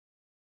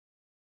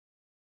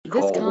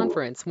This call the roll.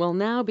 conference will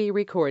now be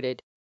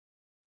recorded.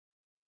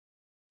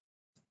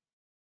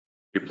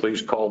 Will you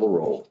please call the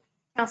roll?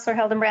 Counselor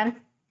Hildenbrand,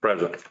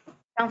 Present.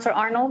 Counselor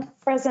Arnold.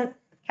 Present.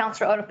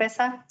 Counselor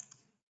Oropesa,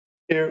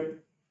 Here.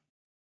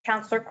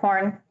 Counselor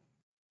Corn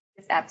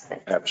is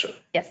absent. Absent.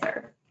 Yes,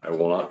 sir. I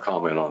will not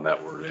comment on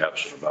that word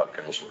absent about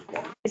Councilor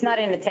Corn. He's not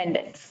in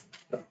attendance.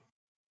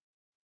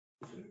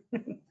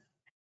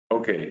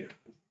 Okay,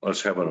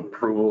 let's have an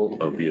approval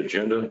of the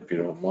agenda, if you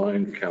don't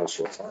mind,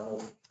 Councilor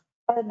Arnold.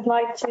 I'd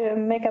like to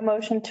make a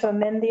motion to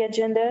amend the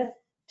agenda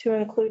to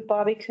include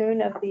Bobby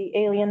Kuhn of the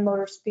Alien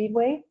Motor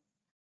Speedway.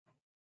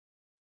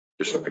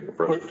 Just like a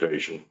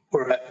presentation.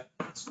 We're at.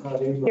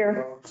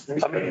 Here.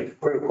 I mean,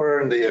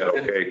 we're in Is that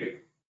the. okay?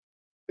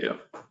 Yeah,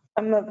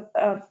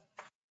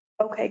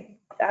 Okay,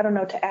 I don't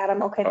know, to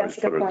Adam. Okay, I'll that's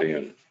just a put good it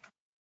at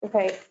the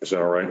point. end. Okay, Is that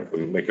all right?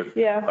 We make it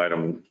yeah,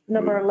 item.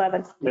 number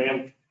 11.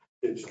 Ma'am,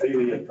 it's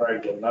Alien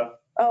Triangle, not.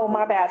 Oh,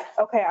 my bad.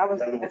 Okay, I was.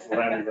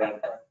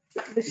 Round.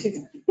 This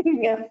is,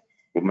 yeah,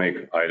 We'll make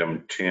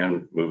item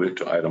 10, move it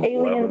to item 11.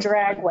 Alien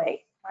Dragway.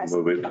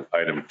 Move it to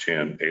item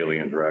 10,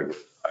 alien drag,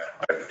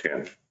 item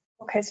 10.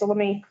 Okay, so let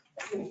me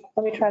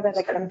try that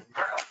again.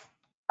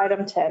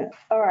 Item 10.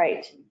 All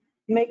right.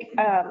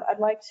 I'd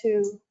like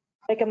to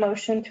make a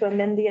motion to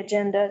amend the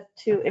agenda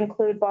to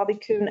include Bobby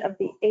Kuhn of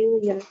the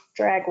Alien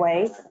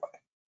Dragway.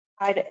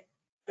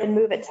 And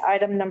move it to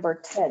item number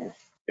 10.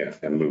 Yeah,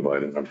 and move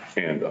item number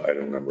 10 to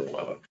item number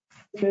 11.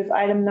 Move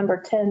item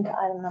number 10 to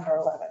item number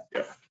 11.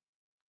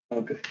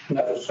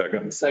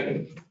 Okay.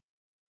 Second.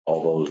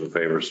 All those in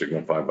favor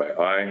signify by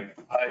aye.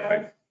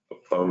 Aye.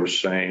 Opposed,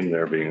 same.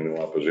 There being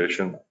no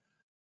opposition.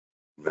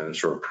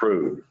 Minutes are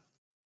approved.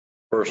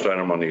 First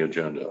item on the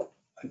agenda.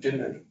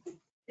 Agenda.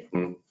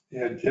 Hmm.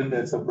 The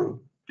agenda is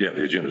approved. Yeah,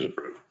 the agenda is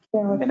approved.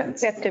 We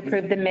have to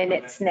approve the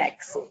minutes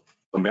next.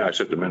 I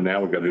said the minute,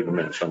 now we got to do the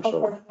minutes. I'm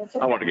sorry.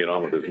 I want to get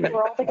on with this.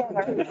 We're all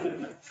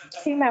together.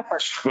 Team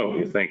effort.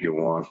 So thank you,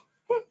 Juan.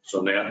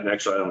 So now,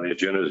 next item on the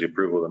agenda is the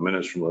approval of the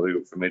minutes from the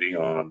legal committee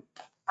on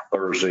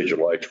Thursday,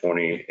 July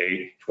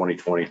 28,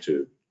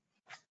 2022.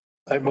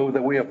 I move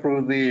that we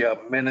approve the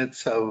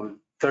minutes of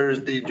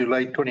Thursday,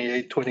 July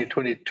 28,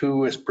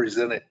 2022 as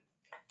presented.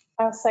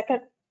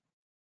 Second.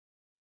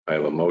 I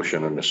have a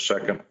motion and a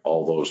second.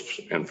 All those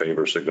in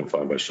favor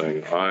signify by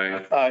saying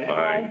aye.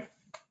 Aye.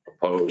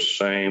 Opposed,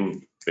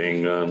 same.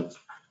 Being none,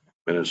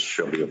 minutes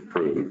shall be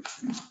approved.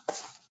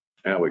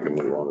 Now we can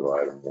move on to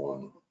item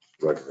 1,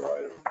 regular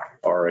item.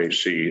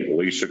 RAC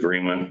lease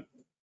agreement.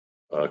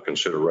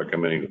 Consider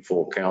recommending to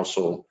full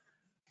council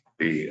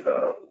the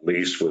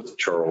lease with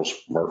Charles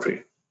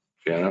Murphy.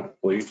 Jana,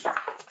 please.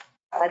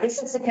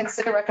 This is to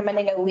consider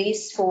recommending a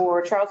lease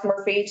for Charles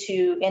Murphy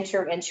to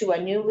enter into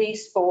a new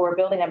lease for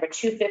building number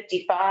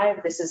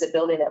 255. This is a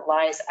building that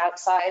lies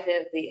outside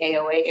of the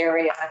AOA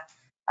area.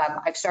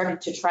 I've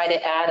started to try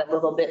to add a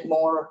little bit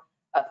more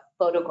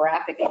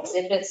photographic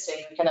exhibits so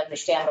you can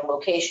understand the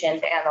location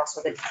and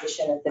also the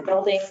condition of the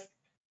building.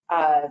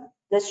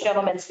 This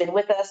gentleman's been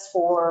with us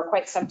for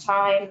quite some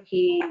time.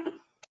 He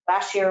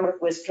last year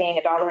was paying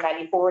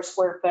 $1.94 a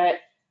square foot.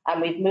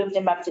 We've moved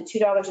him up to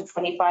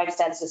 $2.25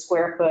 a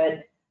square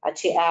foot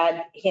to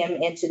add him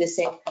into the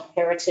same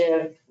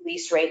comparative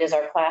lease rate as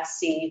our Class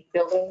C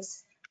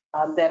buildings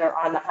that are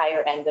on the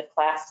higher end of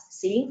Class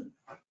C.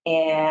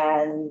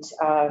 And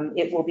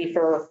it will be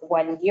for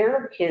 1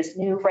 year. His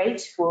new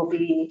rate will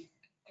be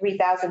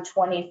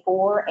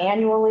 $3,024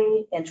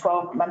 annually and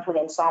 12 monthly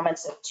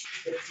installments of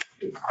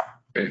 $250.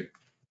 Okay.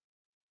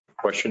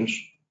 Questions?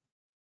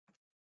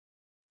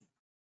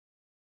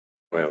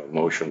 We have a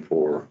motion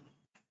for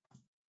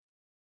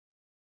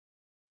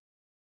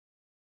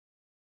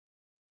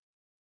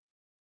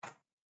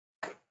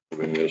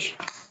moving this.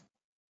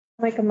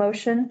 Make a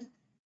motion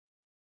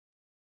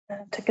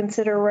to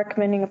consider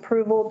recommending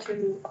approval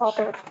to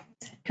offer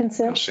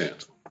consent.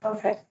 Consent,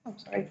 Okay, I'm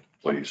sorry.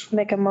 please.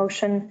 Make a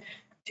motion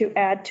to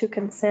add to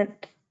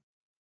consent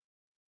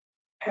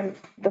and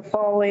the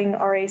following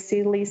RAC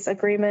lease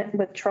agreement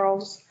with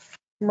Charles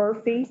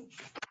Murphy.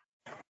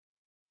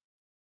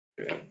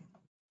 Okay.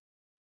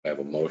 I have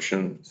a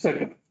motion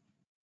Second.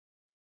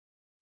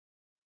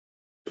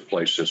 to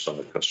place this on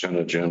the consent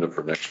agenda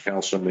for next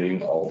council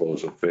meeting. All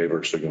those in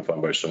favor signify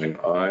by saying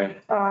aye.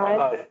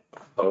 Aye.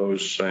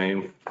 Opposed,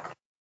 same.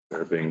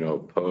 There being no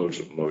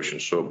opposed, motion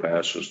so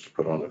passes to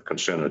put on the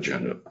consent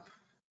agenda.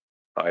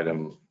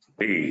 Item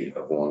B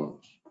of 1,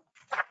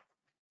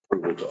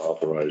 approval to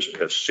authorize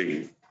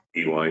SC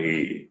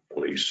EYE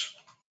lease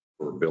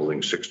for building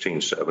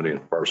 1670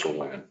 and parcel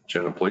land.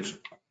 Jenna, please.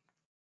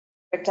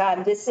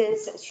 This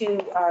is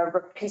to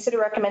consider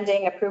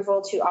recommending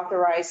approval to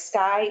authorize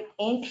Sky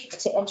Inc.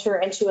 to enter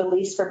into a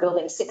lease for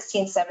building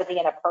 1670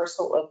 and a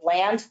parcel of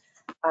land.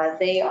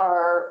 They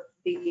are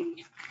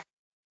the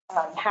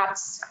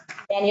HAPS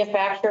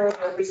manufacturer.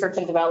 Their research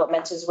and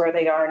development is where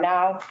they are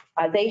now.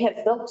 They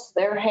have built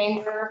their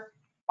hangar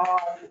on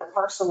a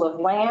parcel of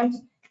land.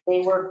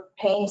 They were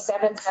paying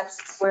 7 cents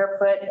a square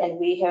foot, and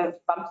we have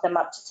bumped them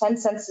up to 10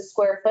 cents a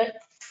square foot.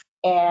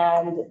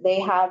 And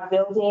they have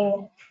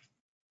building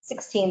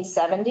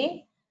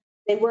 1670.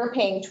 They were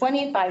paying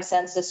 25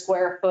 cents a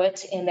square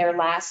foot in their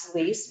last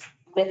lease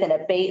with an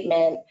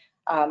abatement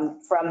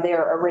from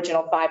their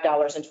original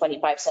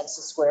 $5.25 a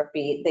square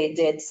feet. They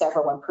did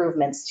several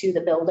improvements to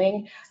the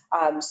building.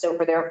 So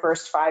for their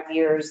first 5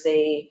 years,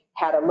 they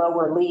had a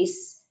lower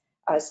lease.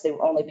 So they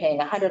were only paying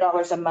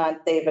 $100 a month.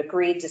 They've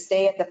agreed to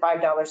stay at the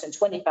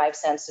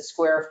 $5.25 a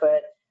square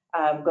foot,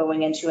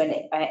 going into an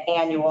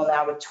annual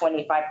now with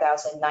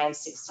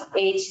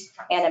 $25,968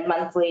 and a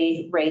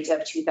monthly rate of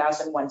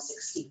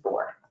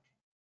 $2,164.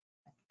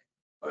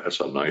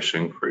 That's a nice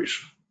increase.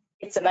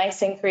 It's a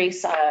nice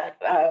increase, but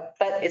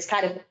it's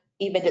kind of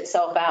evened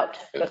itself out.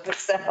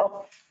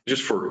 So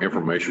Just for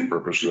information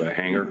purposes, that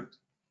hangar,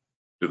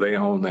 do they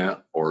own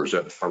that or is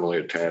that permanently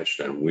attached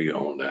and we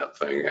own that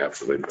thing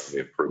after they've done the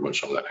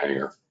improvements on that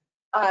hangar?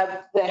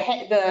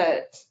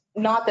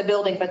 not the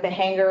building, but the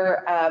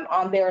hangar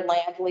on their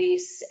land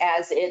lease,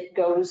 as it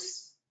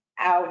goes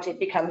out, it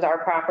becomes our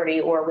property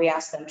or we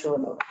ask them to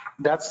remove it.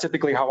 That's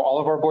typically how all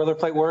of our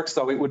boilerplate works.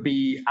 So it would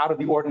be out of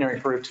the ordinary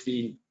for it to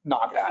be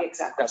not that.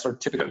 Exactly. That's our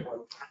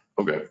typical.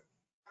 Okay.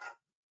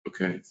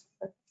 Okay.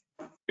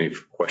 Any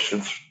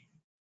questions?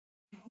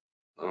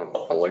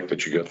 I like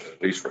that you got the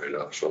lease rate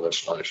up, so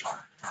that's nice.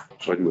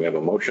 So do we have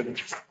a motion?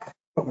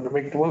 I'm going to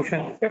make the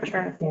motion. Your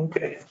turn.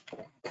 Okay.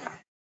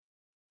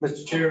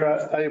 Mr.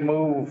 Chair, I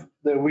move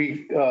that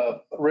we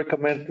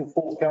recommend to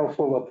full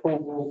council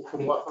approval to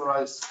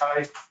authorize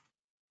Sky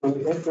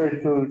to enter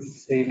into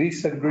a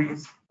lease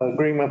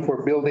agreement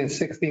for building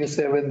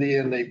 1670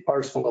 and a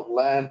parcel of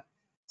land.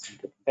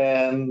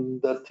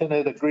 And the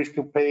tenant agrees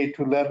to pay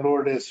to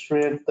landlord as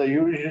rent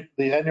the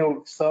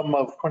annual sum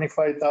of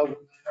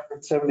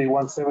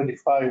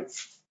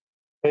 $25,971.75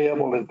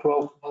 payable in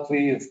 12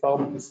 monthly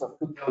installments of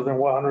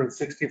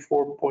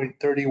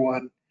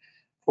 $2,164.31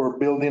 for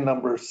building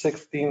number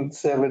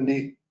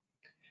 1670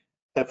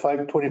 at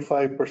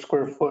 $525 per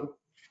square foot.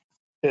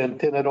 And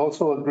tenant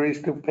also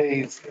agrees to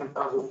pay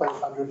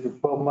 $7,500 in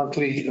 12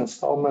 monthly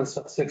installments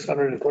of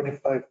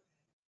 $625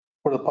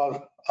 for the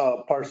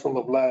parcel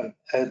of land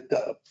at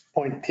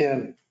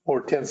 0.10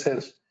 or 10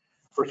 cents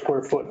per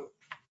square foot.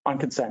 On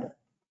consent.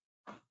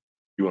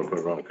 You want to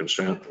put it on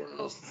consent or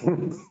no?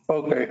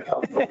 Okay.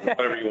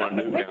 Whatever you want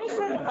to do,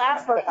 Counselor.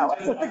 Last one, that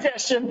was a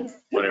suggestion.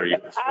 Whatever you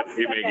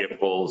may get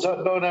pulled.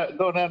 Don't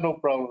have no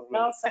problem.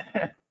 No,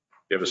 You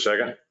have a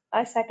second?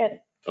 I second.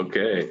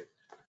 Okay.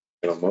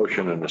 Got a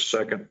motion and a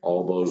second.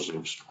 All those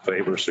in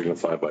favor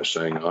signify by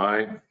saying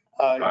aye.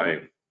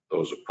 Aye.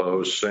 Those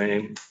opposed,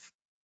 same.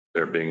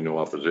 There being no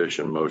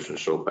opposition, motion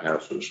so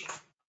passes.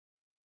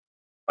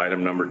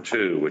 Item number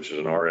 2, which is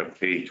an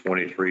RFP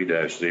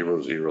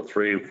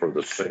 23-003 for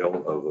the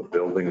sale of a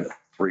building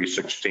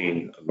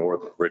 316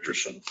 North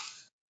Richardson.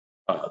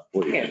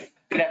 Please.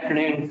 Good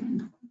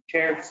afternoon,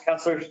 Chair,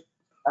 Councilors.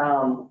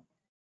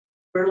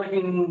 We're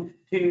looking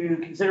to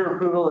consider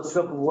approval of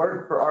scope of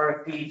work for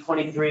RFP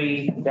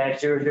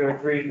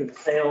 23-003 for the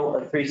sale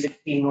of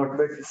 316 North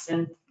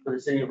Richardson for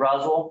the city of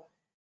Roswell.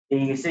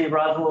 The city of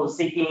Roswell is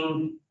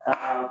seeking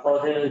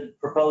qualitative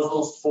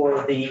proposals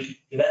for the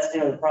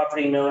investing of the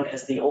property known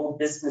as the Old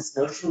Business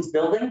Notions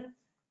Building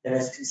that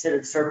is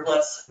considered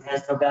surplus and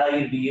has no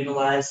value to be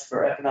utilized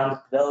for economic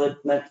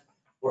development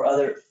or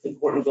other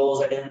important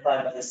goals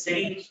identified by the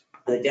city.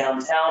 The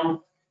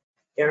downtown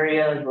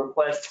area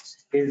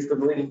request is for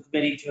the legal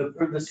committee to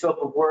approve the scope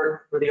of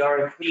work for the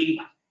RFP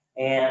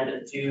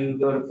and to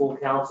go to full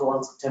council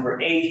on September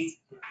 8th.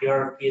 If the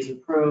RFP is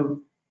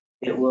approved,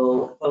 it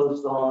will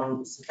post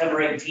on September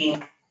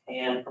 18th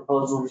and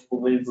proposals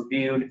will be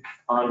reviewed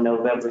on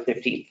November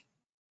 15th.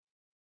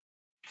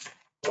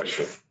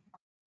 Question.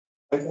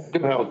 I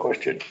do have a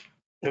question.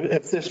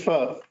 If this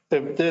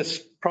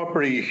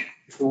property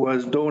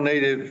was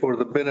donated for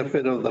the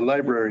benefit of the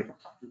library,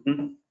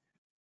 and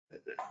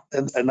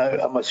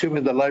I'm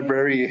assuming the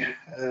library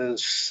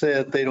has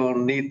said they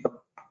don't need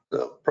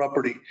the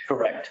property,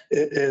 Correct.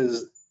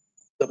 is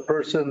the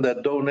person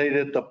that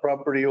donated the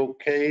property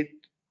okay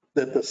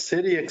that the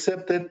city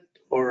accepted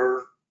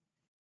or?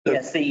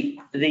 Yes,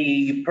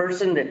 the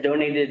person that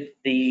donated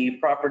the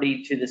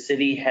property to the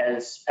city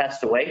has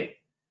passed away.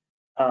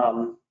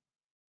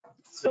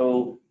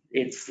 So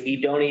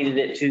he donated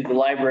it to the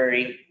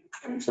library.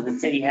 So the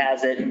city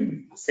has it.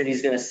 The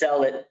city's going to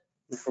sell it.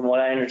 From what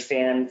I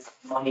understand,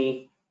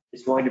 money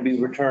is going to be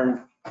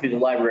returned to the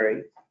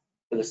library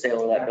for the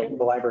sale of that building.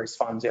 The library's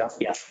funds, yeah.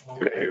 Yeah.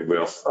 Okay,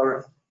 well,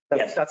 Or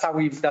Yes. that's how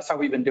we've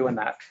been doing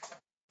that.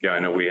 yeah, I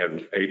know we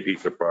had a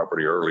piece of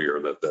property earlier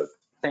that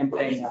Same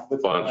thing.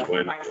 with, funds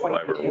went to the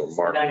library were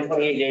marked.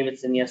 928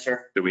 Davidson, yes,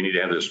 sir. Do we need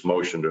to have this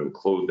motion to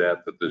include that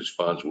these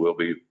funds will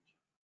be,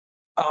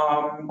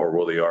 or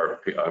will the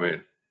RFP, I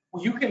mean,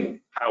 You can,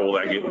 how will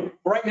that get,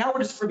 right now,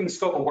 we're just approving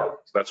scope of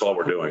work. that's all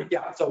we're doing?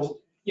 Yeah, so,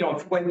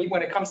 when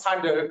it comes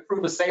time to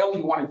approve a sale,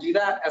 you want to do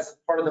that as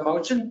part of the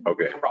motion?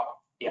 Okay, No problem.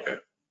 okay.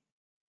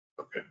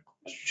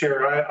 Mr.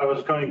 Chair, I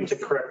was going to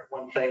correct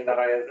one thing that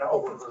I had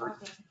overheard.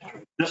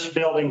 This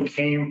building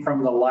came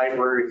from the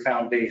library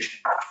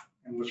foundation.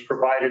 and was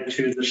provided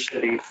to the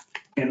city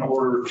in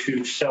order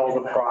to sell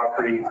the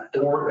property,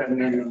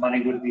 and then the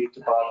money would be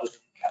deposited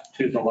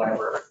to the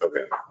library.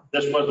 Okay.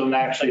 This wasn't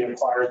actually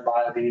acquired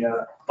by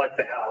like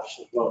the house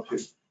as well too.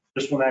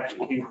 This one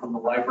actually came from the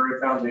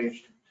library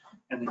foundation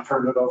and they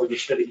turned it over to the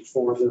city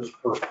for this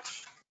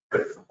purpose.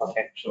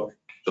 Okay, so.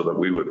 So that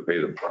we would pay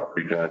the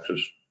property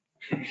taxes?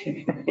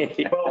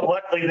 Well,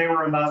 luckily they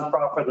were a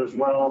nonprofit as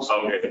well.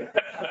 So Okay.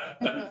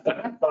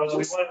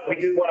 we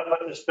do want to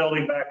put this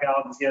building back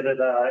out and get it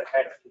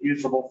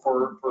usable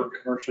for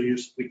commercial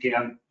use if we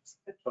can.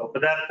 So,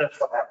 but that's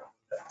what happened.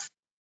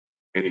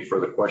 Any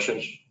further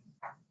questions?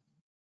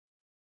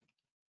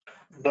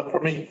 Not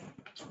for me.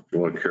 You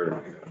want to carry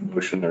a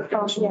motion there, Yeah,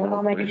 Councilwoman,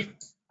 I'll make please?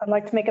 I'd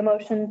like to make a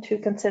motion to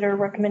consider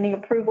recommending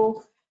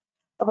approval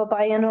of a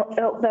biennial,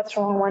 oh, that's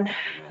the wrong one.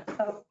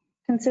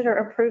 Consider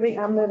approving,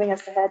 I'm moving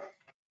us ahead.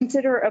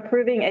 Consider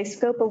approving a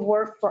scope of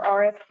work for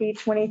RFP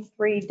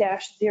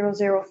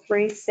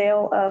 23-003,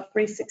 sale of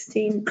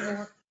 316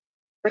 North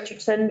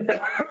Richardson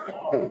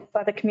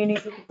by the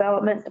Community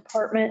Development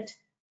Department.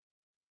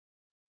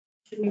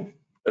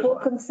 Full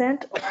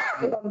consent,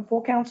 or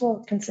full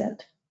council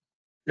consent.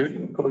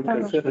 Could we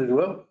consider it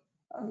well?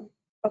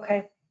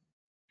 Okay,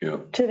 Yeah.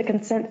 to the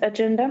consent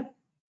agenda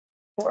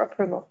for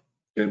approval.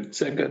 Okay,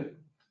 second.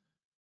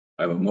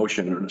 I have a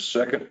motion and a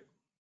second.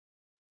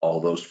 All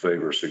those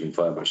favors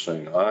signify by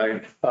saying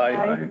aye.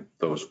 Aye.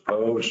 Those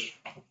opposed,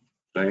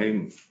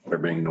 same. There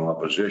being no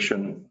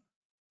opposition,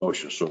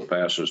 motion so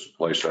passes to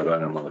place that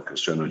item on the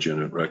consent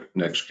agenda at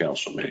next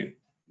council meeting.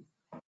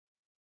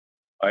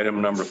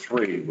 Item number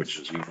 3, which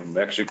is the New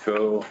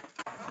Mexico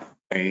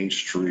Main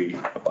Street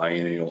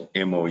biennial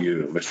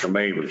MOU. Mr.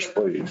 Mavers,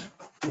 please.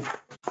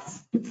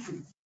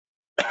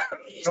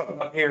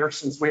 Up here,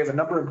 since we have a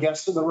number of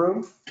guests in the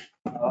room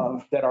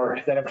that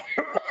have,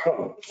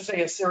 to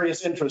say, a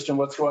serious interest in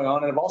what's going on,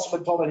 and have also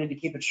been told I need to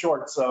keep it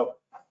short, so.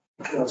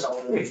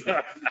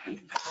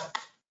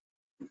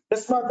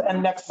 This month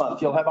and next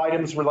month, you'll have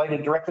items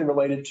directly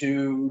related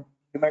to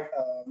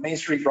Main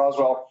Street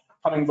Roswell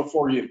coming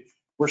before you.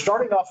 We're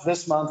starting off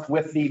this month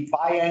with the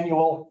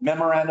biannual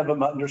memorandum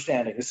of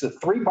understanding. This is a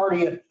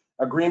 3-party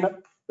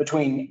agreement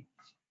between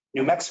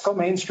New Mexico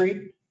Main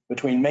Street,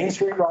 between Main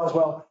Street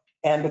Roswell,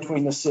 and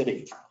between the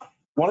city.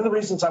 One of the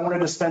reasons I wanted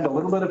to spend a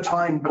little bit of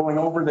time going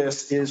over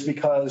this is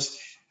because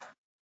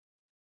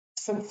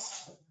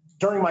since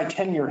during my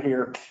tenure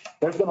here,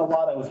 there's been a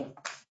lot of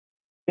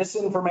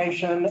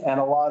misinformation and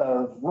a lot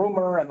of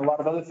rumor and a lot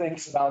of other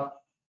things about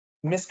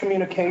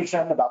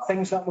miscommunication, about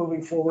things not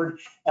moving forward.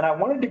 And I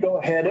wanted to go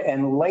ahead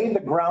and lay the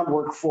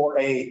groundwork for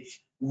a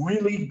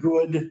really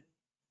good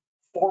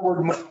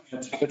forward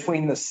movement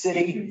between the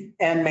city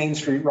and Main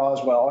Street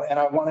Roswell. And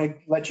I want to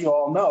let you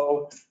all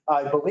know,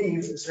 I believe,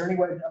 is there any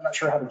way, I'm not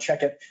sure how to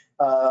check it,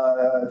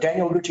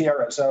 Daniel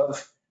Gutierrez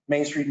of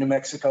Main Street, New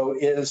Mexico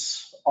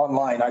is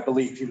online, I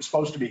believe. He was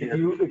supposed to be If here.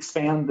 you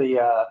expand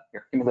the,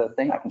 here, give me the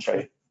thing, I can show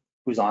you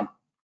who's on.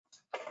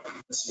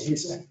 Let's see,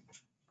 he's there.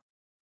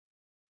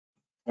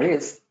 There he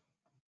is.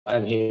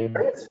 There he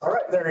is. All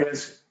right, there he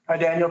is. Hi,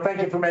 Daniel.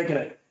 Thank you for making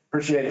it.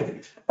 Appreciate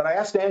it. But I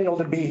asked Daniel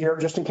to be here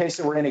just in case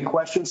there were any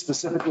questions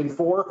specifically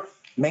for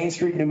Main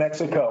Street, New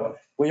Mexico.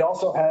 We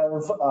also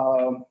have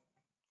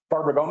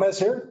Barbara Gomez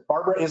here.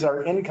 Barbara is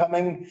our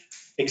incoming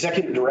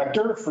executive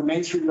director for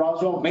Main Street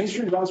Roswell. Main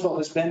Street Roswell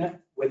has been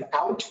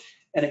without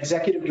an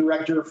executive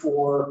director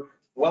for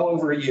well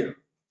over a year.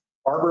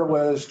 Barbara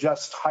was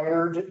just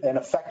hired and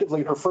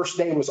effectively her first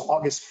day was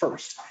August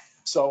 1st.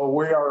 So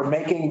we are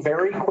making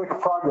very quick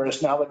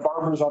progress now that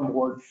Barbara's on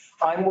board.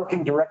 I'm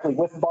working directly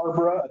with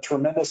Barbara a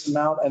tremendous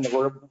amount, and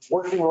the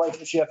working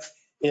relationship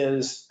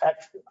is,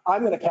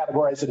 I'm going to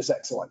categorize it as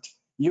excellent.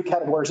 You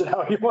categorize it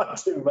how you want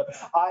to, but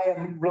I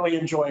am really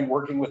enjoying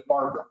working with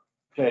Barbara.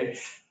 Okay.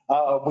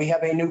 We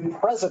have a new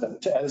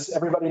president, as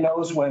everybody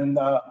knows, when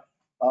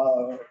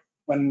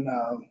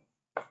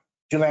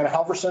Juliana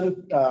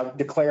Halverson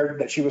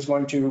declared that she was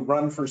going to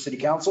run for city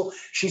council.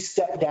 She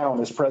stepped down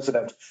as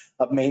president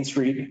of Main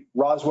Street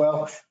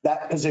Roswell.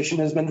 That position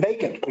has been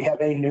vacant. We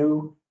have a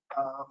new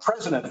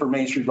president for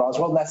Main Street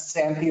Roswell, and that's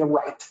Santhia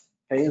Wright.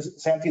 Okay,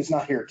 Santhia's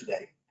not here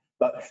today,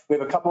 but we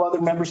have a couple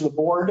other members of the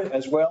board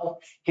as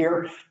well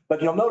here.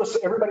 But you'll notice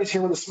everybody's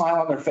here with a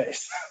smile on their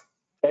face.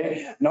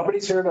 Okay,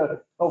 nobody's here to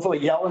hopefully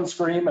yell and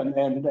scream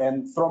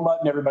and throw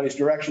mud in everybody's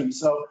direction.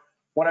 So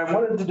what I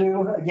wanted to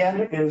do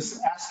again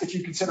is ask that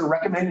you consider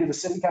recommending to the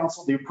city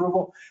council the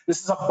approval.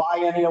 This is a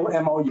biennial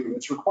MOU.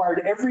 It's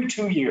required every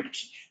 2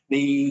 years.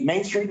 The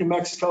Main Street, New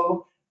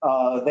Mexico,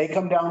 they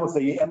come down with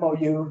the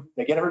MOU.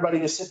 They get everybody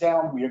to sit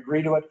down. We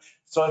agree to it.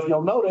 So if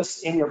you'll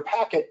notice in your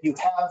packet, you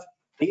have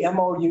the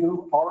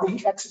MOU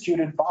already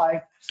executed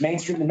by Main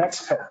Street, New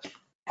Mexico.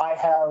 I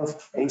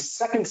have a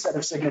second set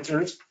of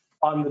signatures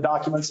on the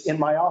documents in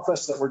my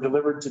office that were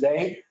delivered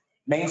today.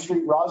 Main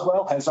Street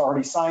Roswell has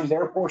already signed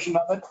their portion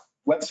of it.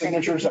 Wet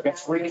signatures, I've got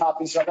 3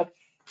 copies of it.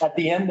 At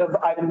the end of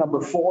item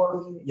number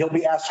 4, you'll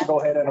be asked to go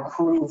ahead and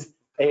approve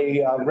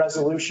a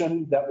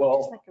resolution that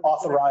will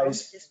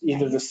authorize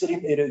either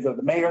the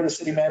mayor, the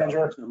city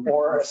manager,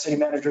 or a city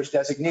manager's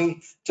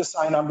designee to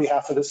sign on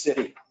behalf of the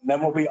city. And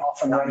then we'll be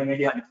off and running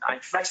again.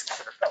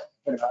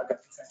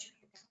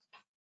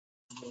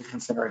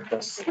 Considering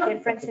this.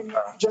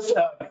 Just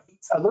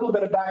a little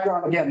bit of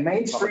background. Again,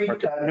 Main Street,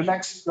 New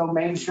Mexico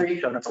Main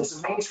Street,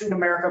 it's a Main Street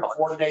America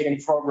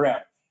coordinating program.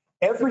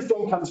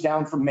 Everything comes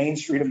down from Main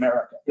Street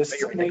America. This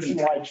is a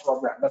nationwide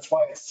program. That's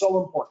why it's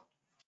so important.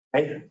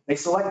 They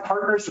select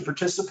partners to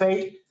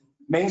participate.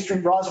 Main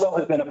Street Roswell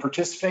has been a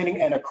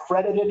participating and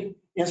accredited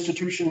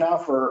institution now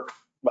for,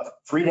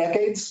 3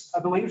 decades, I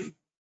believe,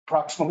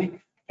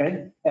 approximately.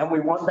 Okay. And we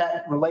want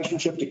that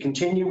relationship to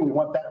continue. We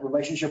want that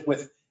relationship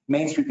with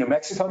Main Street, New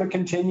Mexico to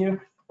continue,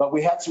 but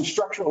we had some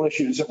structural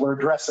issues that we're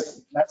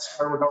addressing. That's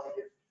where we're going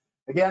here.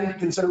 Again,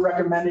 consider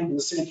recommending to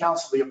the city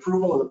council the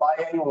approval of the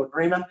biannual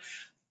agreement.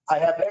 I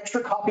have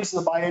extra copies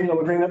of the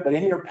biannual agreement, but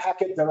in your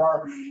packet there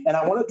are, and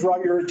I want to draw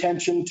your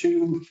attention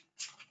to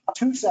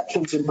 2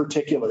 sections in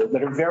particular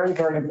that are very,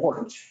 very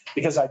important,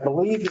 because I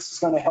believe this is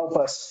going to help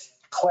us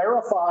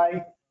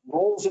clarify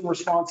roles and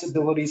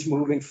responsibilities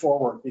moving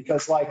forward.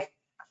 Because like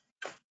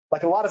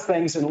a lot of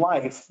things in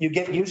life, you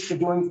get used to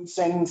doing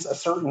things a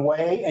certain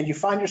way and you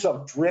find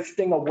yourself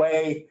drifting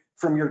away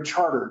from your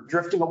charter,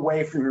 drifting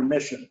away from your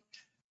mission.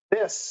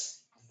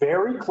 This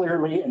very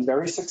clearly and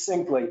very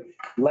succinctly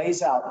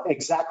lays out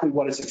exactly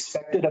what is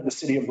expected of the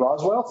city of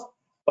Roswell,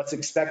 what's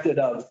expected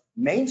of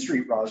Main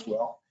Street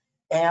Roswell,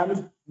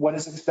 and what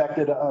is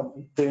expected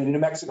of the New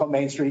Mexico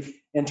Main Street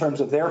in terms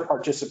of their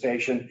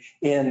participation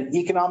in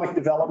economic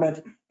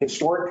development,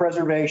 historic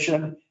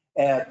preservation,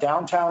 and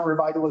downtown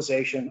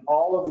revitalization,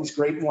 all of these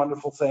great and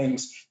wonderful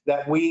things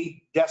that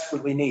we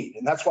desperately need.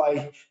 And that's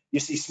why you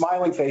see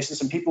smiling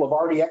faces and people have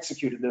already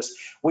executed this.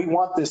 We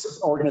want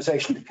this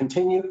organization to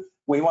continue.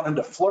 We want them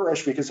to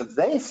flourish, because if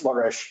they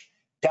flourish,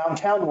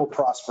 downtown will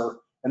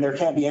prosper, and there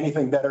can't be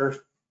anything better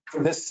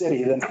for this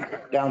city than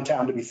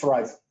downtown to be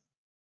thriving.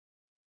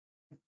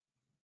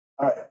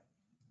 All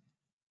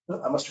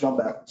right. I must have gone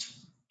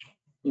backwards.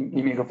 You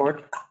mean to go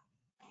forward?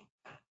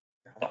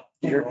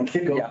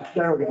 Keep going. Yeah.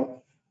 There we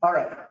go. All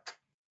right.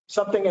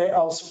 Something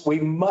else, we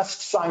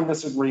must sign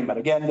this agreement.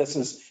 Again, this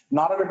is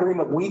not an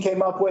agreement we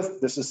came up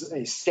with. This is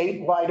a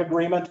statewide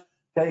agreement.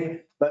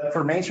 Okay. But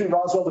for Main Street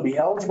Roswell to be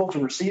eligible to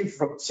receive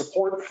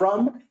support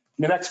from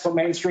New Mexico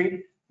Main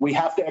Street, we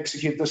have to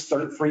execute this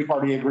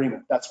 3-party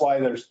agreement. That's why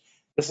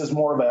this is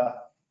more of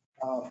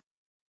a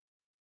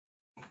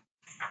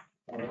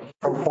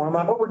pro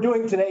forma. What we're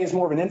doing today is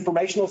more of an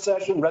informational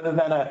session rather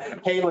than a,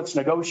 hey, let's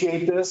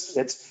negotiate this.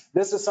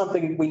 This is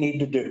something we need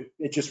to do.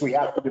 It's just, we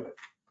have to do it.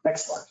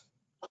 Next slide.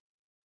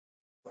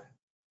 Let's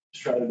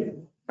try it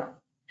again.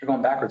 You're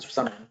going backwards for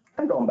some reason.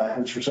 I'm going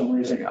backwards for some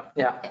reason.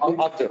 Yeah, I'll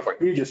do it for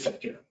you. You just said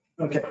it.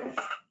 Okay.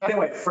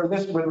 Anyway, for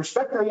this, with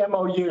respect to the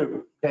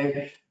MOU,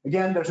 okay,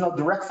 again, there's no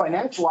direct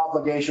financial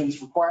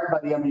obligations required by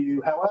the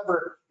MOU.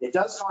 However, it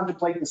does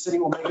contemplate the city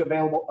will make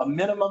available a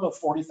minimum of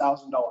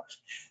 $40,000.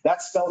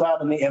 That's spelled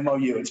out in the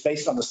MOU. It's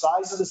based on the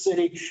size of the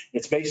city.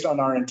 It's based on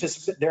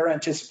their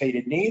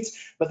anticipated needs,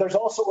 but there's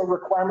also a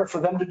requirement for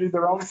them to do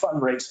their own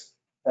fundraising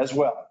as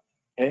well.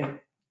 Okay.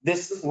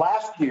 This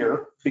last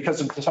year, because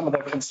of some of the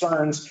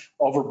concerns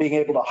over being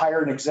able to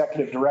hire an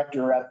executive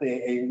director at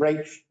a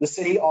rate, the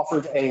city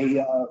offered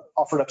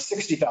up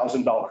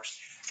 $60,000,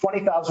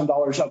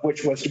 $20,000 of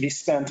which was to be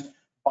spent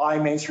by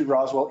Main Street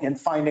Roswell in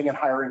finding and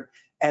hiring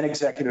an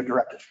executive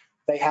director.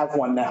 They have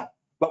one now,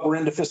 but we're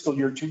into fiscal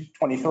year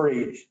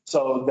 2023,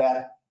 so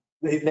that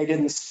they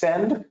didn't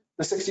spend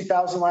the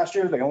 $60,000 last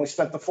year. They only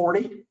spent the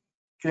 40,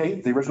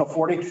 okay, the original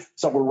 40.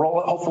 So we're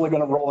hopefully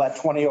going to roll that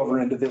 20 over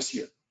into this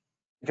year,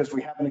 because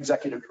we have an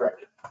executive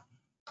director.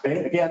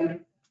 Okay,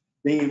 again,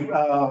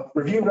 the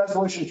review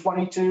resolution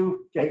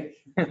 22, okay,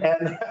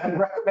 and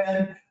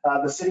recommend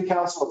the city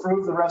council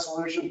approve the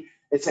resolution.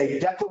 It's a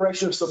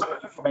declaration of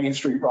support for Main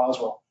Street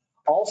Roswell.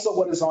 Also,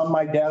 what is on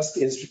my desk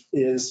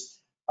is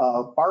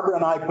Barbara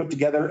and I put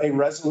together a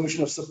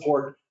resolution of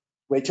support.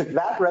 We took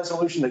that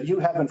resolution that you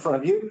have in front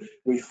of you,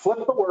 we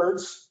flipped the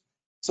words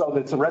so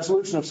that it's a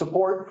resolution of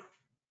support,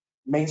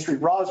 Main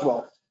Street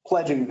Roswell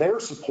pledging their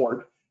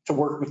support to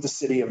work with the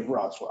city of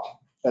Roswell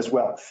as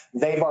well.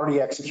 They've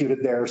already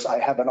executed theirs. I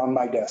have it on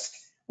my desk,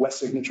 wet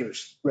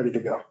signatures ready to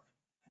go.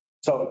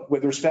 So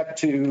with respect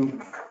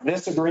to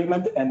this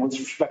agreement and with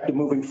respect to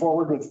moving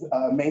forward with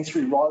Main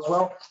Street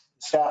Roswell,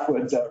 staff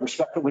would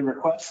respectfully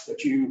request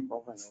that you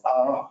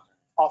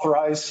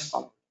authorize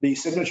the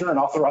signature and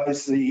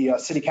authorize the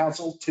city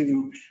council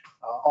to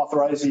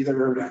authorize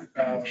either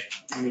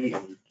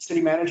the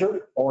city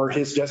manager or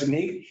his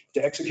designee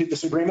to execute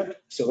this agreement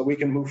so that we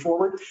can move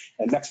forward.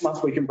 And next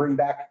month we can bring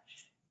back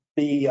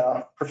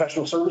the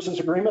professional services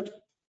agreement.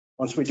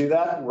 Once we do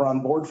that, we're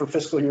on board for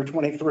fiscal year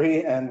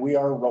 23 and we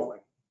are rolling.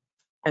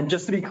 And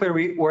just to be clear,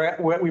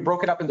 we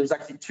broke it up and there's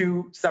actually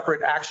 2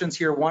 separate actions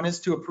here. One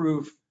is to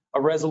approve a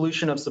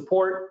resolution of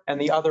support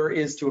and the other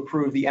is to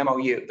approve the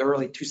MOU. They're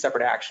really 2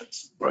 separate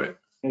actions. Right.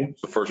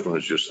 The first one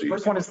is just the.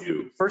 First one is-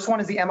 MOU. First one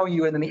is the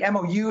MOU, and then the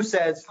MOU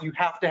says you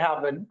have to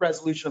have a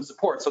resolution of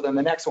support. So then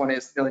the next one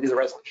is, the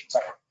resolution.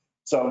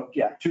 So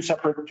yeah, two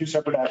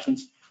separate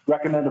actions.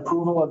 Recommend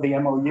approval of the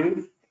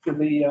MOU to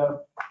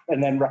the,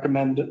 and then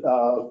recommend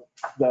the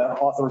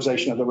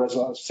authorization of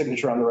the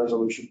signature on the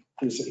resolution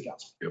to the city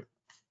council.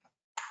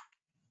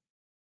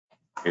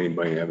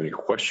 Anybody have any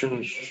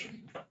questions?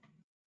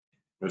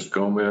 Ms.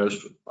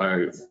 Gomez,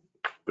 I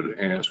would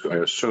ask, I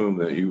assume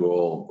that you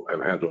all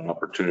have had an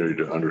opportunity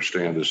to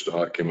understand this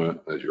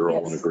document, that you're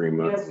all in Yes.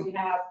 agreement. Yes, we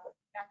have.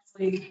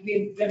 Actually,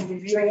 we've been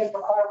reviewing it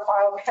for quite a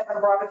while. Kevin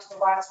brought it to the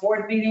last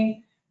board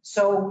meeting.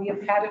 So we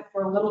have had it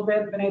for a little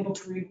bit, been able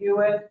to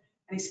review it.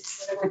 And he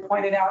specifically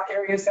pointed out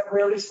areas that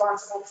we're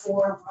responsible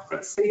for, what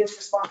the city is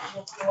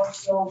responsible for.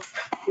 So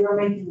we're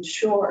making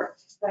sure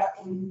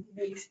that we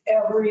meet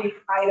every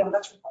item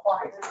that's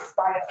required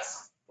by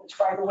us, which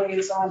by the way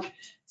is on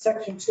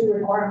section 2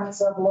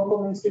 requirements of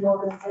local mainstream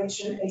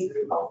organization A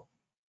through O.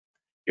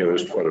 Yeah,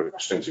 there's quite an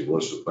extensive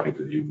list of things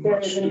that you There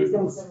must is an do.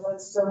 extensive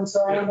list, and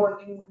so I'm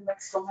working with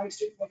Mexico Main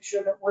Street to make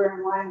sure that we're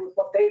in line with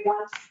what they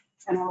want,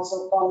 and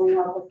also following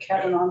up with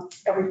Kevin on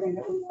everything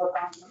that we work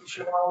on, to make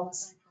sure we're all on the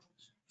same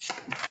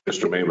page.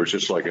 Mr. Mayor,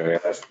 just like I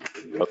asked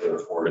the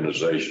other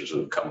organizations that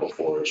have come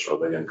before us, are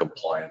they in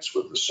compliance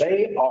with the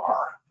city? They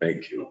are.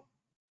 Thank you.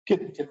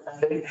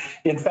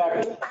 In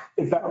fact,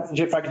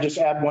 if I could just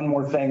add one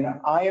more thing,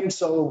 I am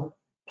so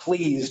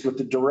pleased with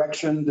the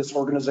direction this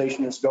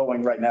organization is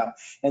going right now.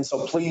 And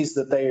so pleased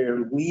that they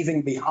are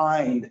leaving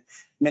behind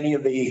many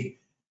of the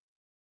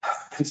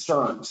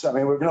concerns. I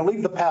mean, we're going to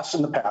leave the past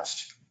in the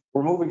past.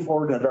 We're moving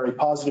forward in a very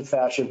positive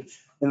fashion.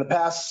 In the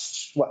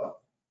past,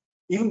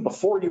 even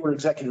before you were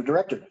executive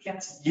director,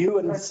 Yes. you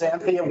and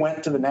Xanthia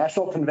went to the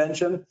national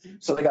convention,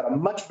 so they got a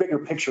much bigger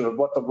picture of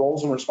what the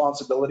roles and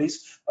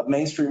responsibilities of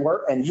Mainstream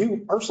were. And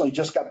you personally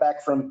just got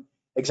back from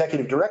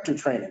executive director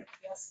training,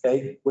 Yes.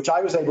 okay, which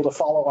I was able to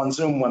follow on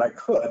Zoom when I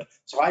could.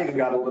 So I even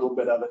got a little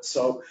bit of it.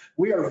 So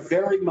we are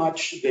very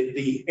much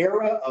the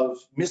era of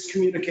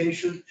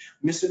miscommunication,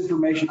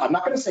 misinformation. I'm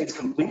not going to say it's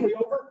completely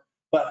over,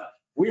 but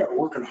we are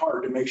working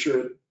hard to make sure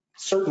it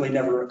certainly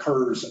never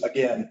occurs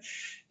again.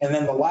 And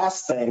then the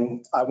last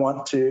thing I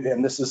want to,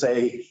 and this is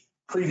a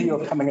preview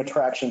of coming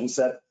attractions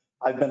that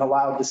I've been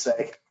allowed to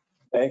say,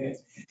 okay?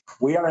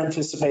 We are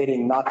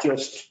anticipating not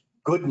just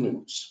good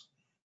news,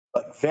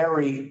 but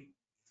very,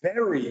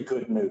 very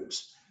good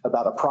news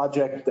about a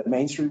project that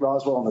Main Street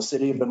Roswell and the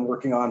city have been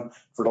working on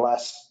for the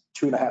last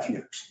 2.5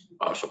 years.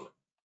 Awesome.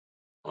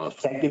 Awesome.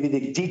 Can't give you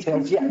the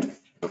details yet,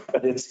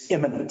 but it's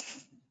imminent.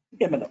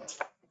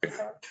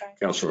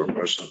 Councilor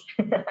Preston.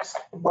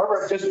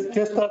 Barbara,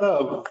 just out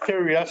of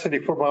curiosity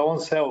for my own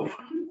self,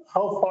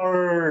 how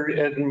far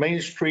in Main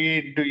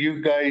Street do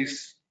you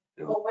guys?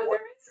 Well,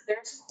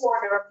 there's a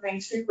corridor of Main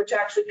Street, which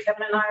actually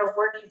Kevin and I are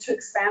working to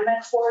expand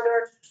that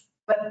corridor.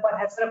 But what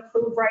has been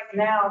approved right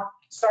now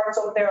starts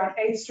over there on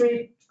 8th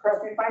Street.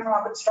 Correct me if I'm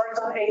wrong, but it starts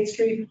on 8th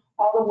Street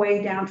all the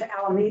way down to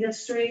Alameda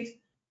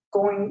Street,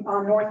 going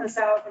on north and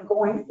south and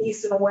going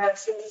east and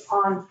west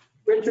on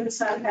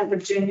Richardson and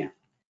Virginia.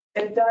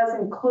 It does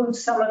include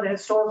some of the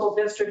historical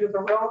district of the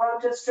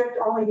railroad district,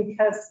 only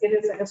because it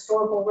is a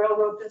historical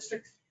railroad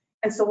district.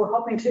 And so we're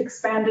hoping to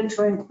expand it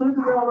to include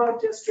the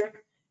railroad district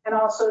and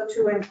also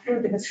to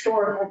include the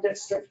historical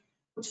district,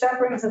 which that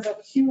brings us a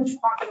huge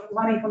pocket of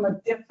money from a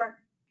different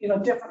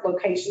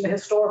location, the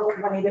historical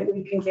money that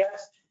we can get.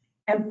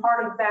 And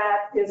part of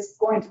that is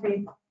going to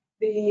be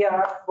the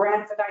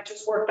grant that I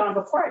just worked on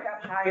before I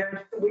got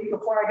hired. The week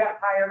before I got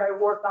hired, I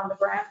worked on the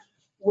grant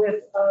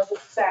with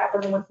staff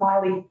and with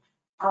Molly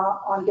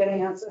on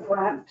getting us a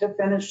grant to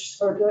finish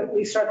or to at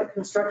least start the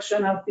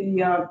construction of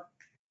the,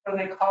 what do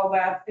they call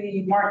that?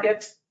 The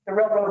market, the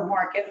railroad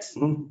market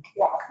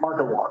walk.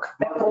 Market walk.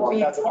 That will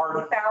be That's part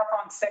of south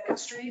on 2nd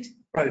Street.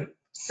 Right.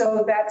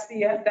 So that's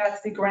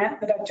the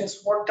grant that I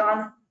just worked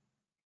on.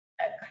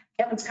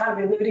 Kevin's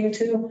kind of alluding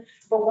to,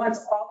 but once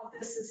all of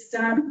this is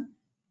done,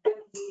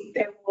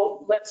 they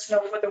will let us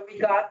know whether we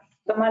got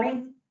the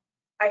money.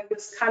 I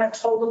was kind of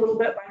told a little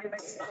bit by New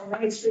Mexico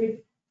Main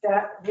Street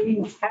that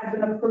we have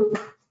been approved,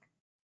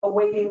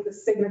 awaiting the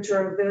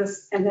signature of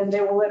this, and then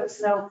they will let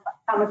us know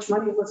how much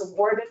money was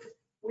awarded.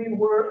 We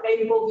were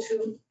able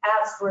to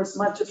ask for as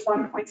much as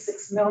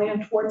 1.6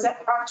 million towards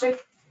that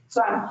project.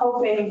 So I'm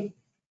hoping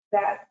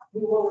that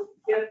we will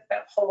get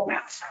that whole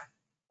amount,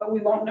 but we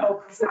won't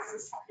know because this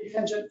is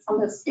contingent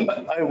on this.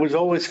 I was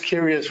always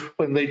curious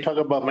when they talk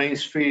about Main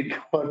Street,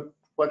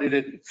 what did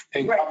it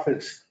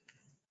encompass?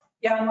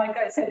 Yeah, and like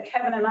I said,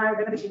 Kevin and I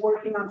are going to be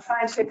working on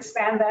trying to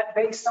expand that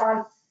based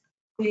on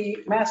the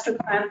master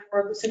plan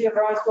for the city of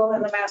Roswell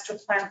and the master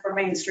plan for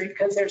Main Street,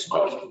 because there's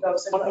both of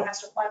those in the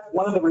master plan.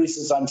 One of the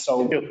reasons I'm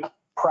so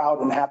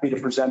proud and happy to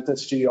present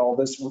this to you all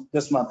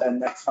this month and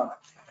next month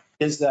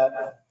is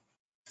that,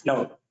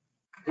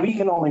 we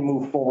can only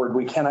move forward.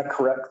 We cannot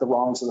correct the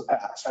wrongs of the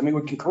past. I mean,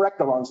 we can correct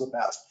the wrongs of the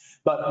past,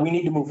 but we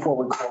need to move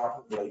forward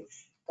cooperatively.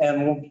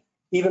 And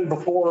even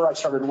before I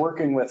started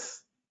working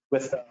with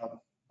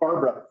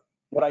Barbara,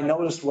 what I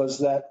noticed was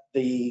that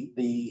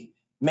the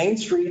Main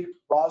Street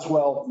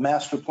Roswell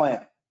Master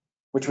Plan,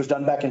 which was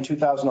done back in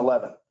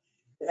 2011.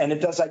 And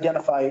it does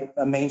identify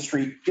a Main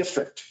Street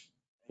district.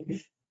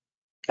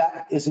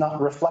 That is not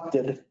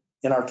reflected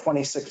in our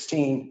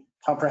 2016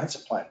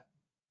 comprehensive plan.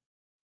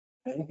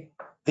 Okay.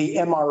 The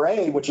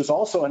MRA, which is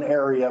also an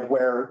area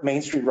where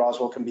Main Street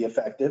Roswell can be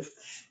effective,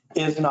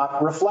 is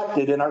not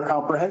reflected in our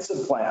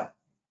comprehensive plan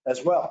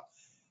as well.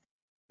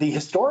 The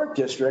historic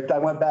district, I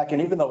went back,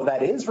 and even though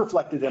that is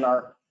reflected in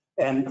our,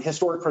 and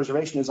historic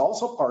preservation is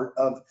also part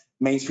of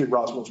Main Street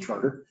Roswell's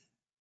charter,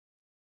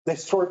 the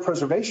historic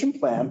preservation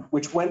plan,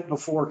 which went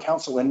before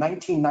council in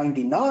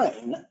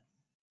 1999,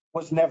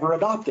 was never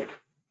adopted.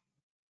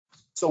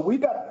 So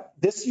we've got,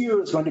 this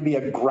year is going to be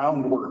a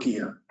groundwork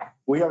year.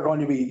 We are going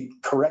to be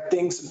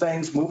correcting some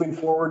things, moving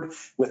forward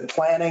with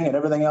planning and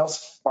everything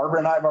else. Barbara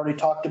and I have already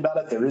talked about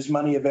it. There is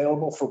money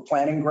available for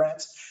planning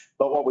grants.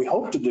 But what we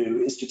hope to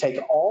do is to take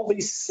all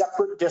these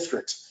separate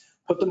districts,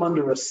 put them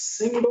under a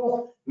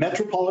single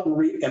metropolitan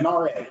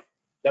MRA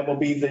that will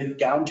be the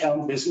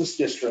downtown business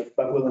district,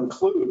 but will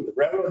include the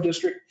railroad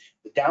district,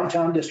 the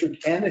downtown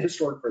district, and the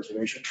historic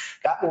preservation.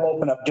 That will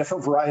open up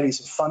different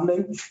varieties of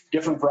funding,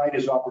 different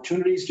varieties of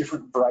opportunities,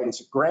 different varieties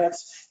of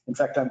grants. In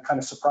fact, I'm kind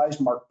of surprised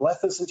Mark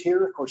Bleth isn't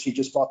here. Of course, he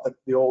just bought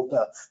the old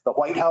the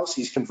White House.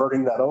 He's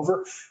converting that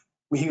over.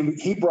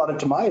 He brought it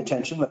to my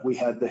attention that we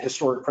had the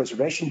historic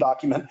preservation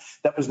document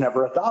that was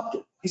never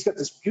adopted. He's got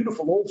this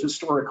beautiful old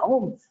historic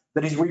home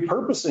that he's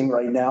repurposing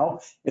right now.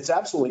 It's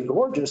absolutely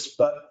gorgeous,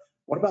 but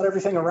what about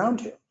everything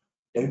around him?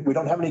 We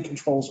don't have any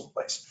controls in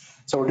place.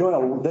 So we're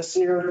doing this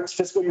year,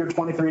 fiscal year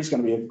 23 is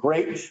going to be a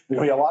great, there's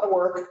going to be a lot of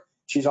work.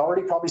 She's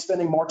already probably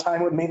spending more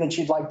time with me than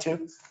she'd like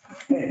to.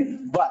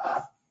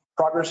 But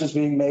progress is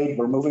being made.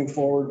 We're moving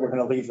forward. We're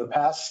going to leave the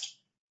past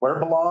where it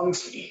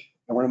belongs,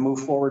 and we're going to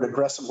move forward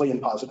aggressively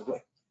and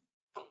positively.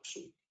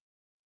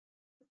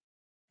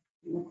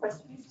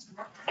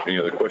 Any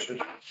other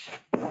questions?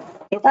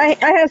 I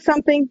have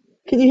something.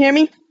 Can you hear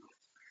me?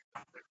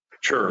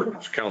 Sure.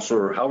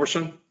 Councilor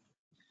Halverson?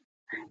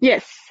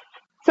 Yes.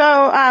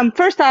 So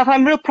first off,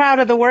 I'm real proud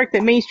of the work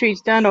that Main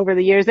Street's done over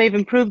the years. They've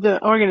improved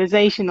the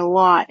organization a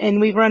lot,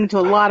 and we've run into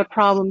a lot of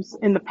problems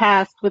in the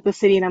past with the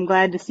city, and I'm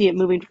glad to see it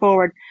moving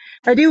forward.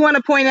 I do want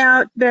to point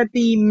out that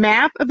the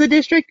map of the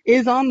district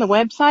is on the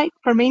website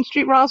for Main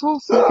Street Roswell,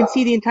 so you can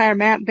see the entire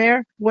map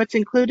there, what's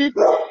included.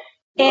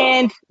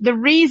 And the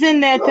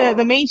reason that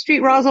the Main Street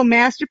Roswell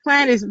master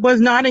plan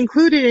was not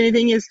included in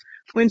anything is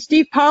when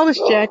Steve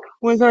Polishchuk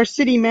was our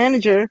city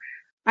manager,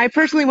 I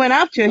personally went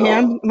up to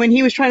him when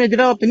he was trying to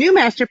develop the new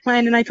master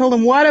plan, and I told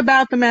him, what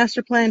about the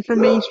master plan for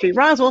Main Street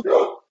Roswell?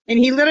 And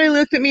he literally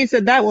looked at me and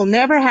said, that will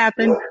never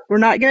happen. We're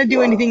not going to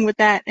do anything with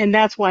that. And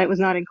that's why it was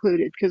not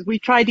included, because we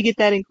tried to get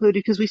that included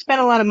because we spent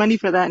a lot of money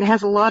for that, and it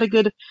has a lot of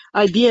good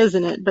ideas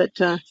in it. But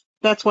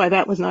that's why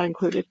that was not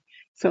included.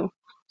 So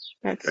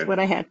that's what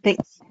I had.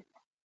 Thanks.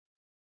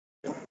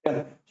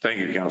 Thank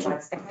you,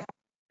 Councilor.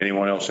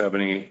 Anyone else have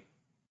any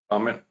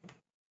comment?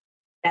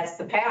 That's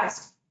the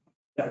past.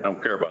 I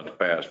don't care about the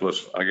past.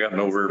 Listen, I got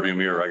no rearview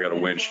mirror. I got a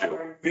windshield.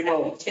 We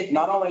will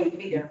not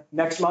only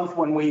next month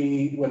when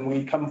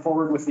we come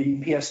forward with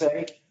the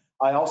PSA,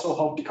 I also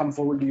hope to come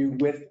forward to you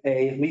with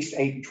at least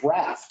a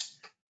draft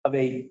of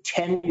a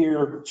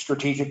 10-year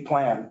strategic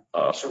plan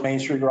for Main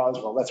Street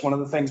Roswell. That's one of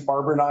the things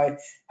Barbara and I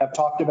have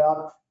talked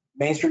about.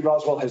 Main Street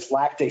Roswell has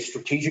lacked a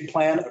strategic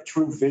plan, a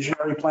true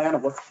visionary plan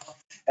of what,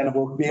 and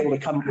we'll be able to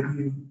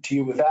come to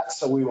you with that.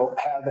 So we will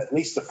have at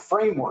least a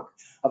framework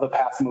of a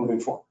path moving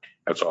forward.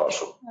 That's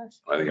awesome.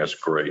 I think that's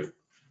great.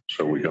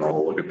 So we can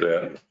all look at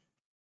that,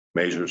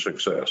 measure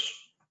success.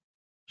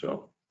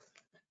 So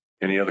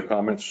any other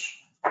comments?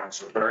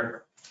 Councilor Perry?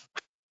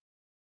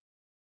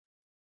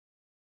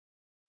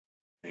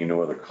 Any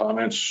no other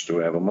comments? Do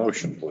we have a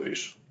motion,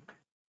 please?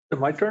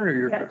 My turn or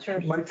your Yeah, turn?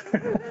 sure. My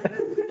turn.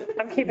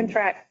 I'm keeping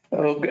track.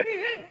 Okay.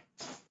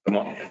 Come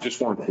on,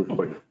 just one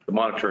quick, the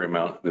monetary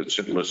amount that's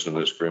listed in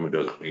this agreement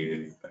doesn't mean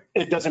anything.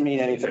 It doesn't mean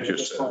anything. It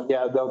just-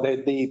 Yeah, though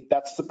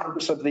that's the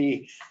purpose of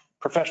the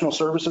professional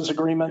services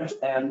agreement.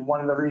 And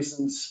one of the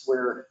reasons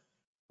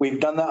we've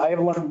done that, I have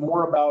learned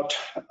more about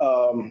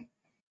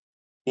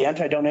the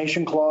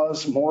anti-donation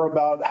clause, more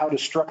about how to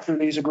structure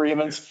these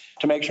agreements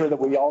to make sure that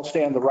we all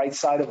stay on the right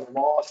side of the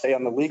law, stay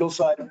on the legal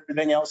side of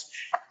everything else.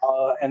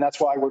 And that's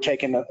why we're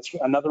taking,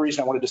 another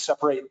reason I wanted to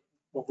separate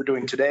what we're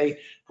doing today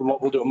from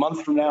what we'll do a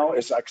month from now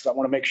is because I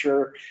want to make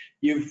sure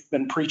you've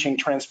been preaching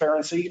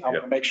transparency. I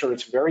want to make sure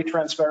it's very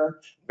transparent,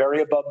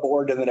 very above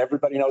board, and that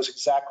everybody knows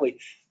exactly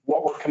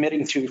what we're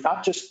committing to,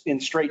 not just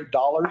in straight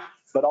dollars,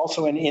 but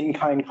also an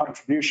in-kind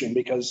contribution,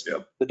 because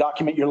the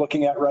document you're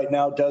looking at right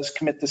now does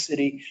commit the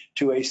city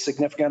to a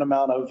significant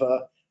amount of,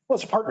 well,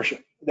 it's a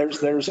partnership.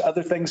 There's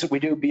other things that we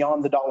do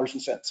beyond the dollars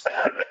and cents.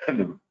 I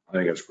think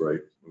that's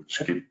great. We'll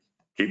just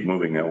keep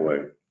moving that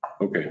way.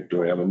 Okay, do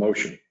we have a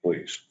motion,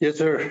 please? Yes,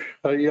 sir.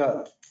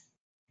 Yeah.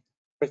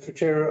 Mr.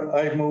 Chair,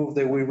 I move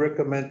that we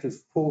recommend to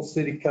full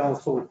city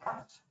council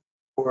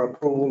for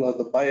approval of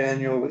the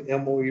biannual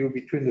MOU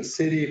between the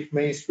city of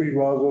Main Street,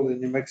 Roswell,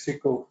 and New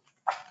Mexico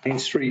Main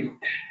Street.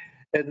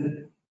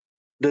 And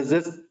does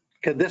this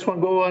Can this one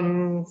go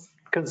on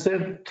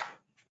consent?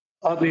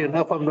 Oddly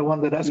enough, I'm the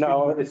one that asked.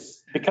 No,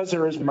 it's because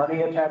there is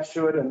money attached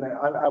to it, and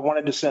I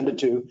wanted to send it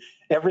to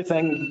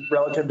everything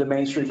relative to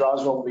Main Street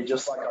Roswell will be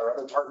just like our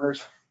other partners.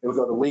 It will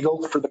go to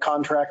legal for the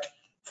contract,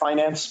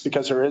 finance,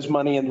 because there is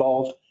money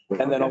involved,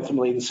 and then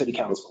ultimately the city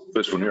council.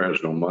 This one here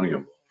has no money,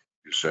 you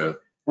said.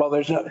 Well,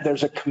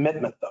 there's a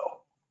commitment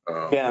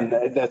though. Again,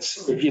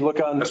 that's, if you look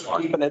on That's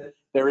fine. keeping it,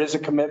 there is a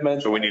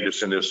commitment. So we need to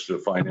send this to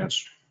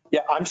finance.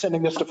 Yeah, I'm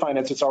sending this to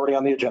finance. It's already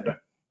on the agenda.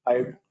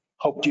 I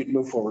hoped you'd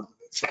move forward.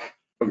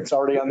 It's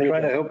already on the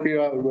Trying to agenda. help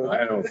you out.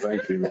 I don't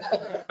thank you.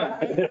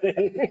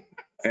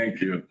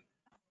 Thank you.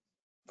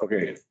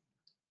 Okay.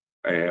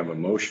 I have a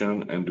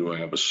motion, and do I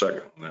have a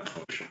second on that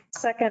motion?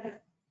 Second.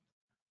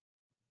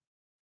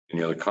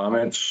 Any other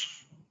comments?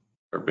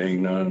 There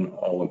being none,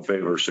 all in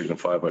favor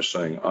signify by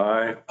saying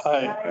aye.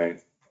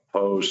 Aye.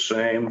 Opposed,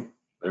 same.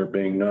 There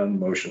being none,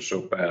 motion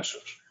so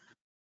passes.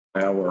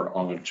 Now we're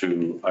on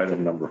to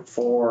item number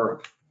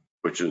 4,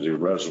 which is a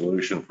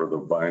resolution for the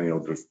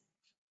biennial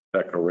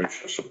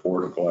declaration of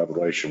support and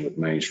collaboration with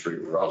Main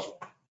Street Roswell.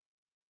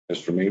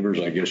 Mr. Nevers,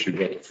 I guess you've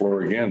got the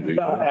floor again, do you?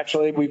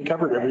 Actually, we've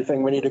covered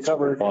everything we need to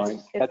cover.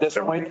 Fine. At this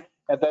point,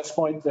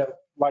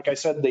 like I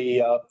said,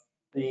 the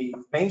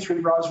Main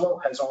Street Roswell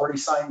has already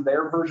signed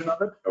their version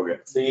of it. Okay.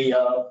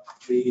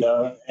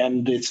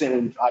 And it's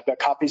in, I've got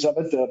copies of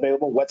it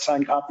available, wet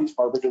signed copies.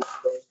 Barbara did.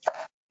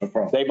 No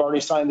problem. They've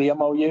already signed the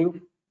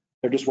MOU.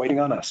 They're just waiting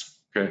on us.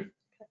 Okay. Any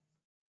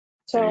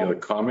So other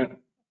comment?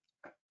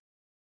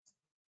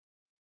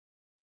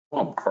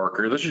 Come on,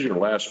 Parker, this is your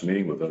last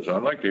meeting with us.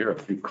 I'd like to hear a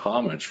few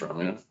comments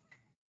from you.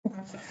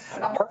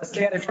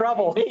 Get in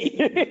trouble.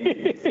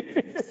 Okay,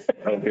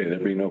 there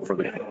be no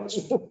further comments.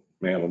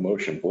 May I have a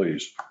motion,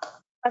 please?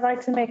 I'd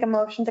like to make a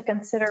motion to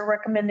consider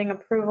recommending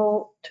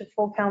approval to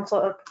full council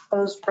of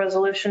proposed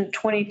resolution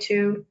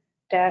 22-XX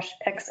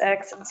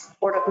in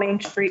support of Main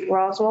Street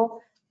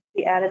Roswell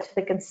be added to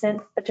the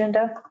consent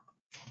agenda.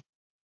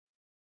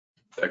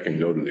 That can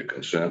go to the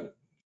consent.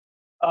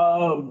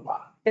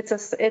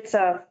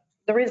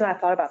 The reason I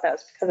thought about that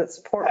is because it's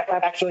support.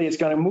 Actually, it's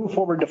going to move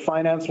forward to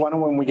finance. Why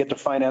don't, when we get to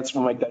finance,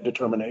 we'll make that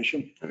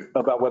determination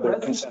about whether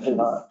it's consent or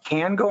not.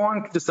 Can go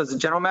on, just as a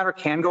general matter,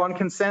 can go on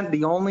consent.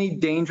 The only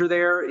danger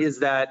there is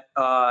that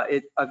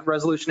a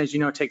resolution, as you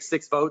know, takes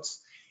 6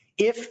 votes.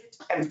 And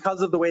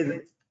because of the way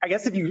that, I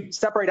guess if you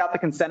separate out the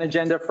consent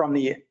agenda from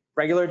the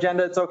regular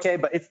agenda, it's okay.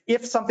 But if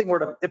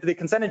the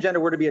consent agenda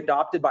were to be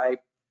adopted by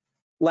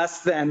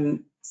less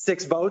than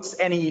 6 votes,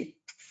 any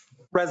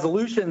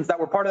resolutions that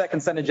were part of that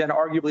consent agenda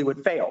arguably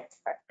would fail.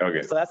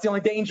 Okay. So that's the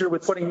only danger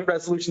with putting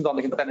resolutions on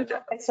the consent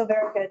agenda. Okay, so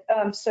very good.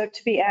 So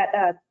to be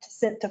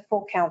sent to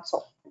full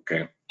council.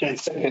 Okay. Okay,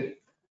 second.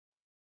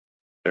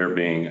 There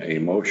being a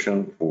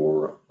motion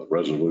for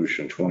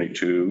resolution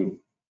 22XX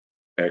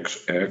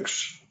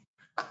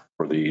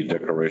for the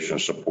declaration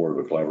of support of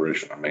the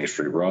collaboration on Main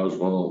Street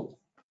Roswell.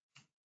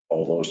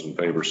 All those in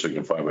favor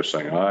signify by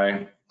saying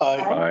aye.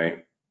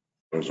 Aye.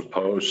 Those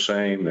opposed,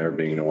 same. There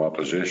being no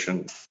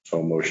opposition,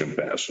 so motion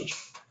passes.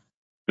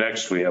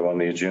 Next, we have on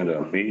the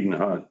agenda Mead and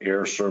Hunt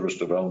Air Service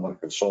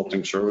Development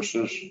Consulting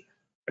Services.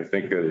 I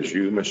think that is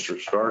you, Mr.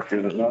 Stark,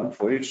 is it not,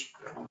 please?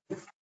 Good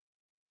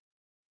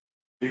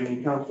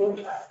evening, council.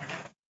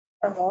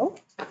 Hello.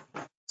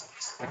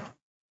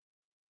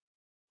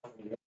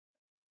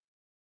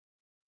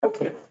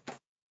 Okay.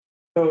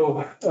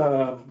 So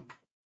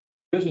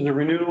this is a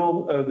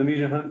renewal of the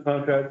Mead and Hunt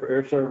contract for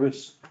air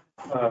service,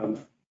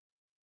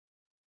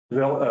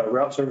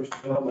 route service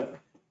development.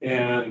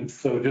 And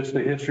so just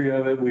the history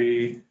of it,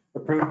 we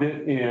approved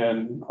it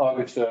in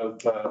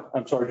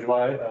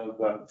July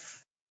of,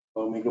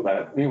 let me go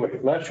back. Anyway,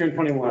 last year in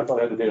 21, I thought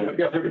I had the date.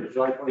 Yeah, there it is,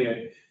 July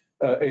 28th,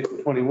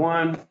 April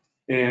 21.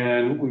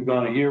 And we've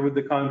gone a year with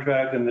the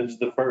contract, and this is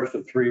the first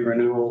of 3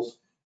 renewals.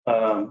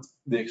 The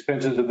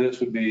expenses of this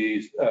would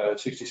be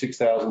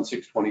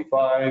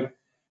 $66,625.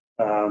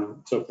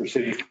 So for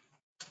city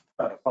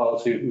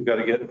policy, we've got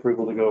to get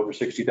approval to go over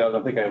 60,000.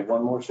 I think I have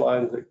one more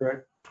slide. Is that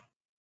correct?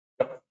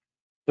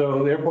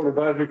 So the Airport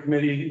Advisory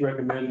Committee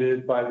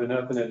recommended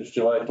 5-0 at its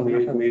July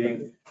 28th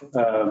meeting,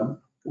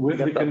 with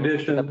the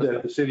condition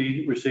that the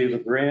city receive a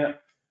grant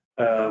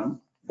from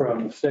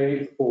the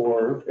state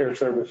for air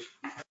service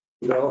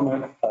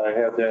development. I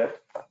have that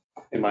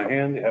in my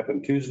hand. It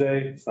happened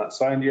Tuesday. It's not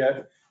signed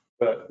yet,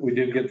 but we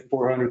did get the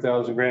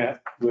 $400,000 grant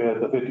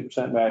with a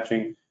 50%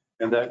 matching.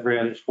 And that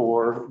grant is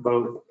for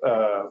both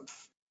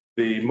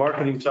the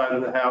marketing side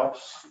of the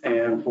house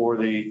and for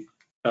the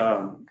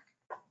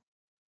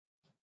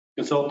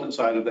consultant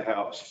side of the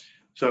house.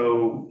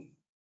 So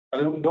I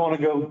don't want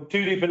to go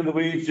too deep into the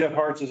weeds. Jeff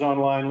Hartz is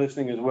online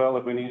listening as well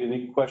if we need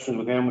any questions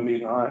with him, we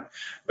need on.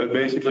 But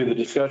basically the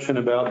discussion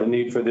about the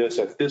need for this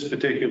at this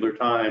particular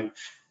time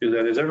is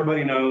that, as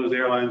everybody knows,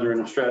 airlines are in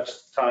a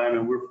stressed time,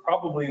 and we're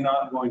probably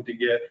not going to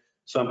get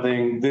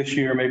something this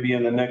year, maybe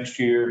in the next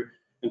year,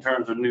 in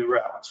terms of new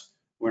routes.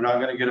 We're not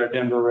going to get our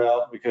Denver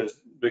route because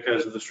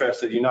of the stress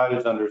that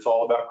United's under. It's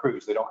all about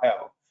crews. They don't have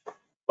them.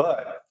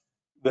 But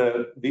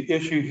the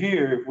issue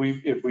here,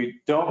 if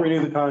we don't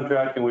renew the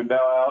contract and we bow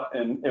out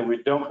and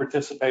we don't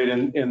participate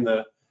in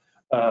the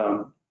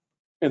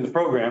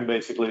program,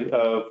 basically,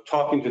 of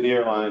talking to the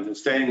airlines and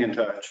staying in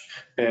touch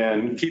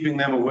and keeping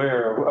them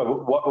aware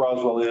of what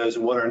Roswell is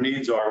and what our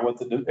needs are, and what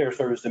the air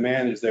service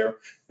demand is there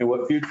and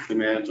what future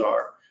demands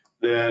are,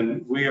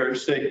 then we are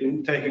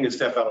taking a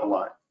step out of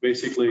line.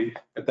 Basically,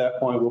 at that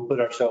point, we'll put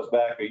ourselves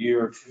back a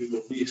year or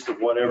two at least of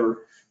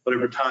whatever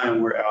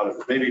time we're out of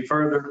it, maybe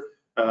further.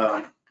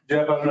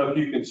 Jeff, I don't know if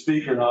you can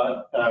speak or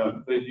not,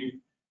 but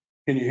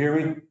can you hear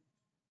me?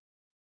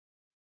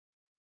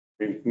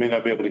 You may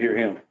not be able to hear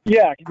him.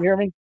 Yeah, can you hear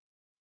me?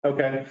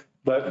 Okay,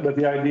 but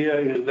the idea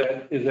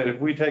is that if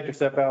we take a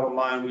step out of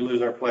line, we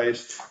lose our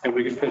place and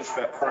we can pitch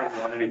back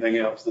further on anything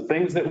else. The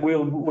things that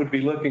would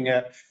be looking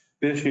at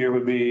this year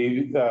would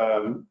be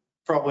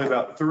probably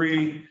about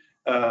 3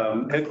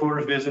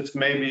 headquarters visits,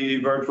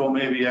 maybe virtual,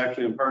 maybe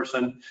actually in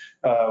person,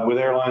 with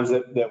airlines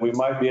that we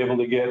might be able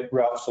to get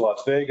routes to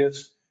Las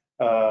Vegas.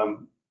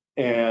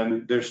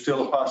 And there's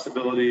still a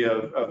possibility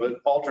of an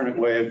alternate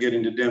way of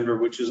getting to Denver,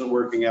 which isn't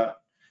working out.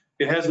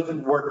 It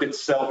hasn't worked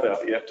itself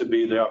out yet to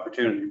be the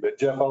opportunity. But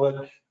Jeff,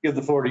 I'll give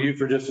the floor to you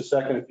for just a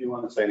second if you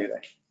want to say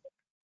anything.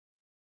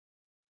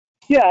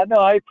 Yeah, no,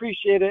 I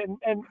appreciate it.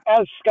 And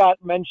as Scott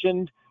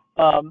mentioned,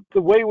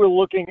 the way we're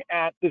looking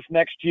at this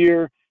next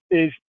year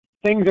is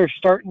things are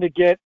starting to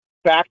get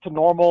back to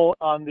normal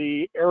on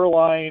the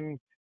airline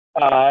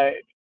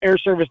air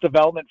service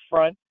development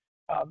front.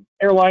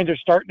 Airlines are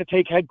starting to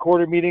take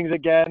headquarter meetings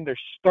again. They're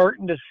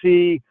starting to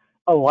see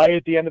a light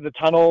at the end of the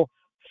tunnel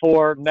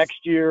for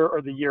next year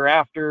or the year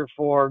after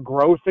for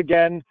growth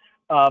again.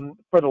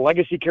 For the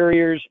legacy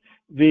carriers,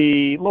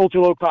 the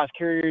low-cost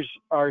carriers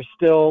are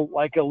still,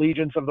 like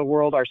Allegiance of the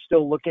world, are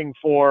still looking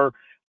for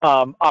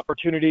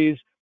opportunities.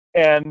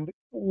 And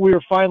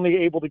we're finally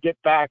able to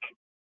get back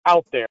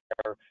out there.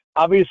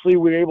 Obviously,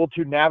 we're able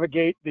to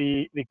navigate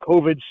the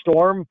COVID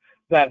storm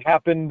that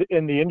happened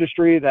in the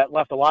industry that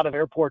left a lot of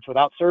airports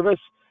without service.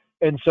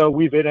 And so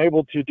we've been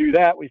able to do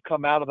that. We've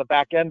come out of the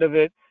back end of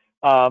it,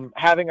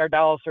 having our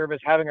Dallas service,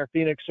 having our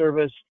Phoenix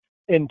service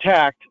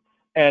intact.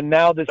 And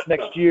now this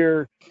next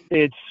year,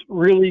 it's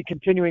really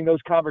continuing those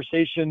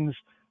conversations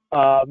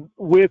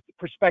with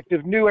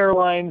prospective new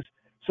airlines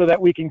so that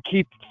we can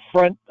keep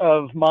front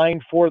of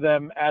mind for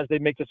them as they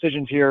make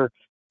decisions here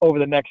over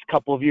the next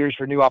couple of years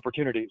for new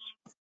opportunities.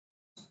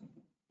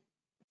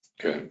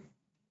 Okay.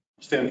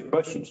 Stand for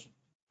questions.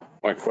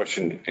 My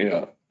question,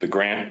 the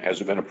grant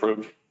hasn't been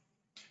approved?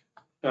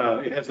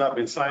 It has not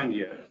been signed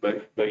yet,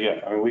 but yeah,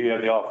 I mean, we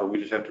have the offer. We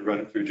just have to run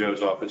it through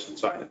Joe's office and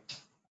sign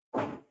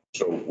it.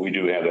 So we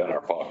do have that in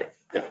our pocket.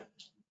 Yeah.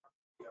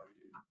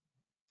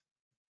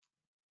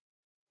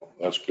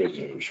 That's good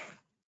news.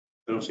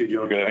 I don't see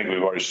Joe. Because I think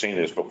we've already seen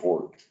this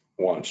before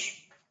once.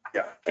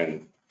 Yeah.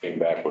 And came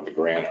back with the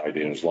grant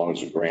idea. As long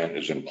as the grant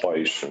is in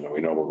place and we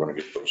know we're going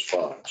to get those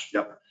funds.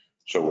 Yep.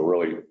 So we're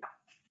going to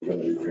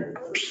be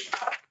reimbursed.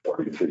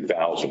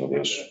 43,000 of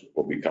this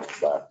will be coming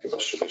back to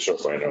us. So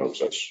everybody knows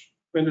that's.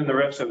 And then the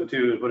rest of it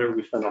too is whatever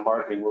we spend on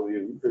marketing, we'll be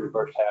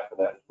reimbursed half of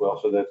that as well.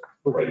 So that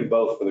we're getting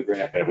both for the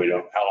grant. And we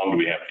don't, how long do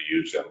we have to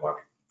use that money?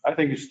 I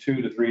think it's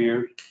 2 to 3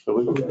 years. So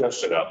we can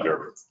Just sit out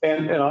there.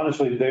 And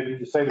honestly,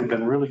 the state has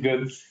been really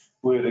good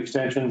with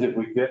extensions. If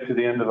we get to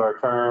the end of our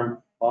term,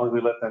 as long as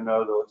we let them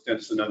know, they'll extend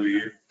us another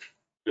year.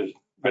 Because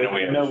I know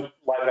we have,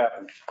 life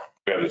happens.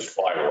 we have this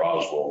Fly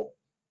Roswell.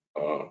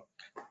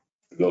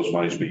 Those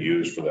monies be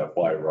used for that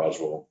Fly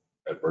Roswell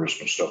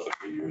advertisement stuff that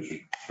we use.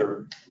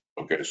 Sure.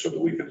 Okay, so that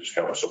we can just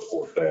help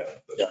support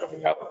that. That's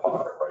coming out of the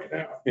pocket right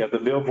now. Yeah, the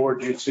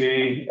billboards you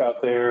see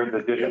out there,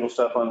 the digital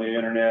stuff on the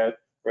internet,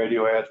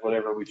 radio ads,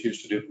 whatever we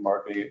choose to do for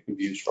marketing, it can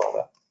be used for all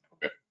that.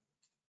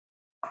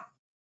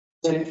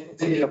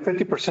 The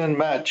 50%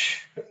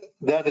 match,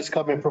 that is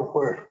coming from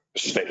where?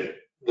 State.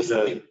 The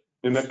state.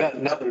 New Mexico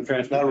Not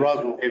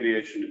Roswell.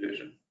 Aviation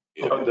Division.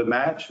 So the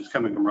match is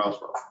coming from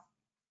Roswell.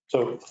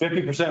 So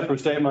 50% from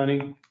state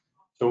money.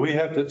 So we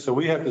have to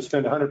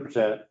spend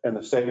 100% and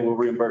the state will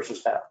reimburse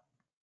us half.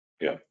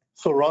 Yeah.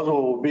 So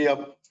Roswell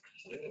will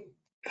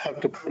have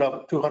to put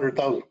up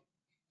 200,000.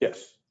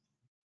 Yes.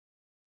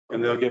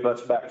 And they'll give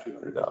us back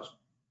 200,000.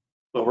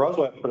 So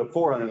Roswell have to put up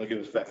 400, they'll give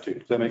us back 2.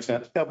 Does that make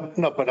sense? Yeah,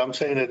 no, but I'm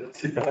saying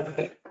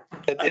that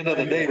at the end of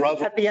the day,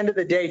 Roswell. At the end of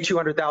the day,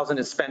 200,000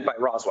 is spent by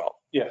Roswell.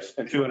 Yes,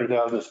 and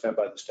 200,000 is spent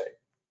by the state.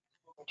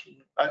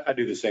 I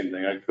do the same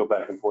thing. I go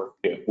back and forth.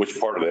 Yeah, which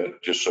part of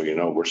that, just so you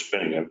know, we're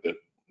spending it, that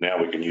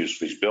now we can use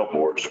these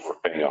billboards that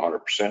we're paying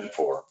 100%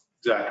 for.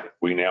 Exactly.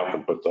 We now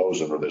can put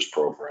those under this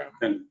program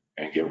and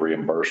get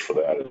reimbursed for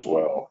that as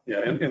well. Yeah,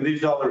 and these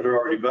dollars are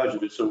already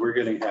budgeted, so we're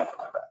getting half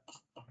of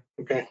that.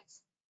 Okay.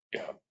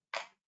 Yeah.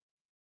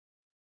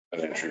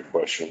 That answer your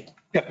question?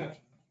 Yeah.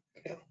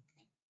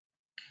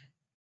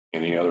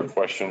 Any other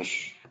questions,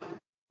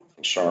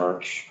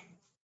 concerns?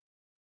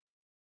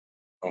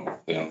 Oh,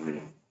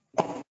 then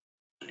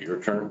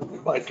your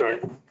turn. My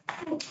turn.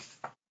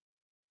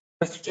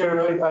 Mr.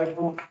 Chair, I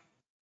move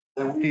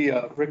that we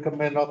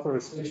recommend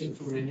authorization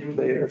to renew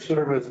the air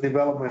service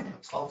development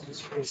consulting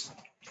service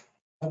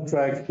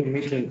contract to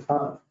meet in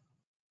time.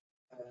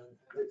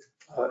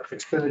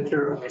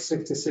 Expenditure of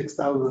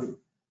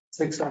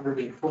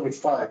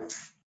 66,625.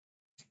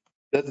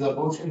 Does the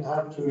motion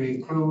have to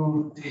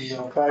include the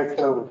fact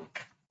of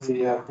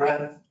the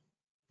grant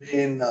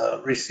being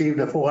received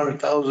at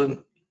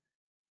 400,000?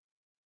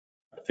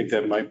 I think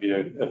that might be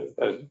a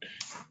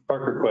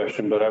Parker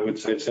question, but I would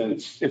say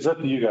since it's up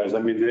to you guys. I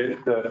mean,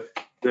 the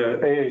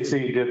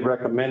AAC did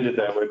recommend it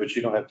that way, but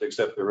you don't have to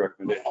accept their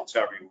recommendations,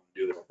 however you want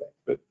to do that.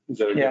 But is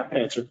that a good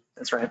answer?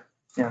 That's right.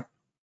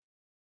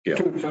 Yeah,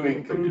 To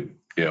include.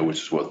 yeah,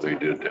 which is what they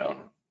did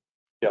down.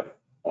 Yep.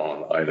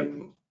 On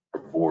item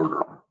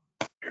border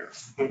here.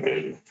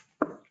 Okay.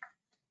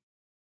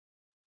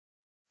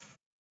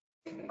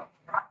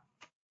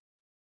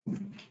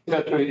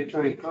 Yeah, to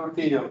include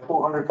the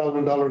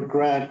 $400,000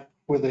 grant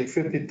with a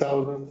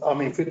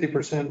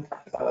 50%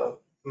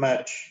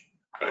 match.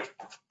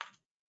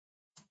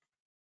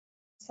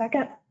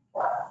 Second?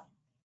 Are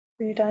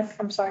you done?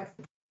 I'm sorry.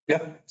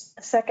 Yeah.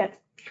 A second.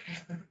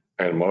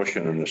 And a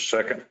motion and a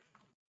second.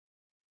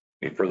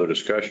 Any further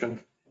discussion?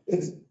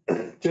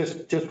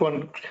 Just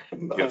one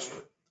Yes.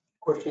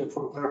 question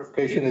for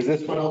clarification. Is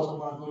this one also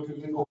going to go to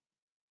legal?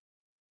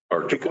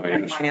 Or to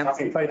finance?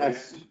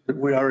 Finance,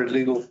 we are at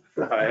legal.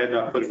 I had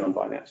not put it on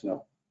finance,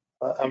 no.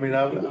 I mean,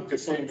 I'm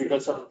just saying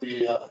because of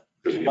the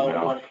amount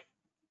of money.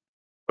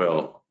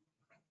 Well,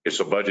 it's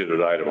a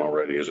budgeted item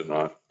already, is it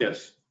not?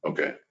 Yes.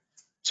 Okay.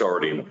 It's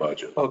already in the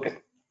budget. Okay.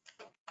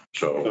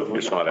 So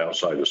it's not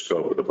outside the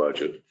scope of the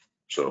budget.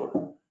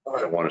 So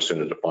I want to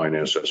send it to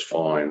finance, that's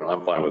fine.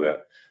 I'm fine with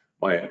that.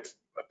 My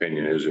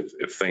opinion is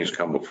if things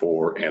come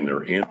before and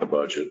they're in the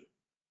budget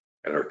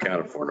and are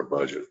accounted for in the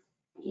budget,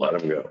 let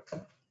them go.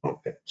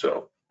 Okay.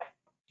 So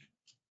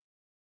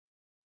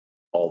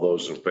all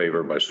those in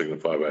favor by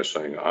signify by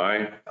saying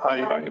aye.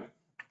 Aye.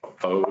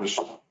 Opposed?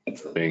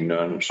 Being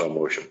none, so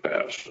motion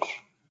passes.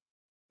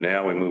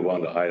 Now we move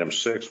on to item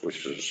 6,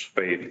 which is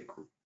phase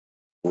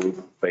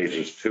group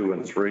phases 2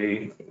 and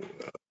 3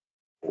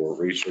 for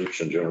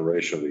research and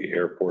generation of the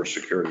airport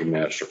security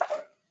master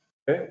plan.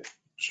 Okay.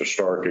 So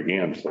Stark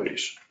again,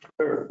 please.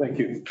 Sure, thank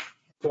you.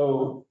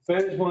 So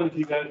phase 1, if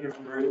you guys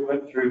remember, it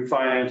went through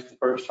finance the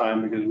first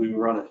time because we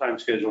were on a time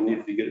schedule,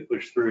 needed to get it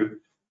pushed through.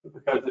 But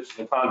because this is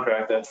a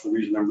contract, that's the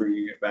reason I'm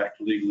bringing it back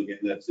to legal again.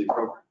 That's the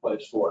appropriate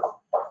place for it.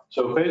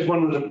 So phase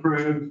 1 was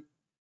approved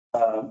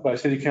by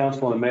city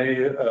council in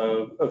May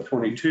of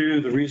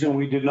 22. The reason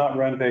we did not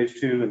run phase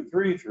 2 and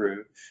 3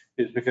 through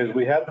is because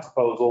we had a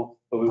proposal,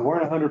 but we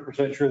weren't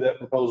 100% sure that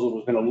proposal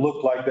was going to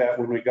look like that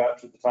when we got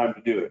to the time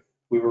to do it.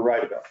 We were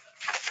right about that.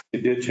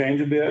 It did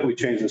change a bit. We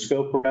changed the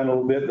scope around a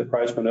little bit. The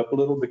price went up a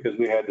little because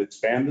we had to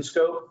expand the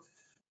scope.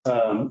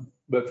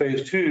 But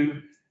phase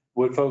 2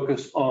 would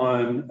focus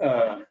on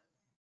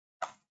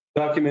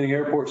documenting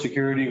airport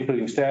security,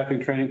 including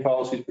staffing, training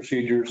policies,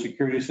 procedures,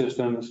 security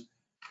systems,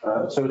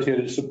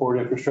 associated support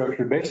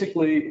infrastructure.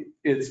 Basically,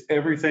 it's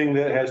everything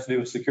that has to do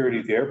with security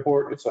at the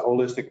airport. It's a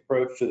holistic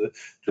approach to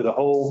the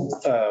whole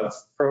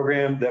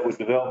program that would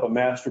develop a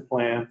master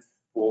plan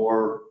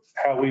for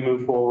how we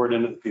move forward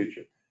into the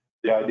future.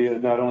 The idea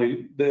is not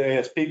only the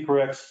ASP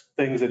corrects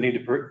things that need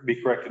to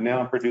be corrected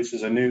now and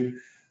produces a new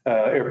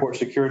airport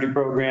security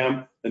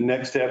program. The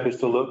next step is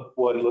to look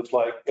what it looks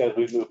like as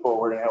we move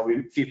forward and how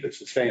we keep it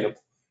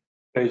sustainable.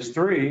 Phase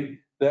 3,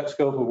 that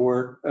scope of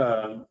work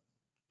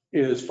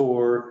is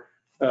for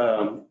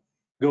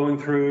going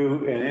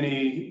through and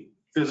any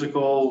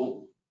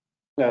physical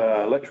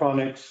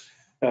electronics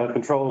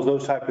controls,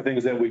 those type of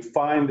things that we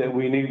find that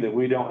we need that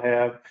we don't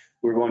have.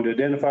 We're going to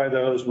identify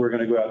those. We're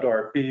going to go out to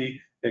RFP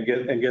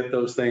and get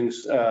those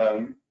things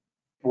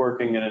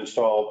working and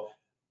installed.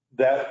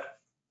 That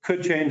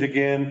could change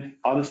again.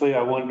 Honestly,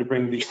 I wanted to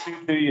bring these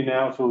two to you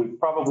now, so we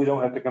probably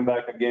don't have to come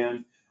back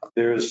again.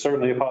 There is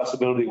certainly a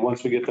possibility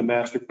once we get the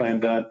master plan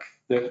done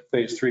that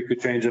phase 3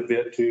 could change a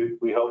bit too.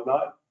 We hope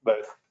not,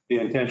 but the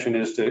intention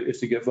is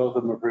to get both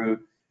of them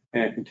approved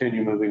and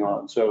continue moving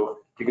on. So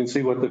you can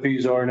see what the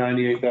fees are: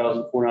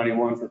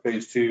 $98,491 for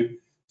phase 2,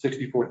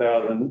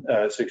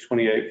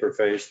 $64,628 for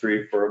phase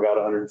 3, for about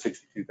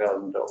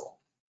 $162,000 total.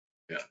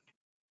 Yeah.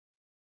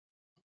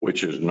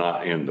 Which is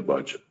not in the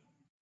budget.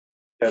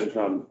 That is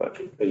not in the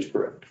budget. That is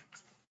correct.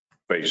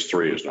 Phase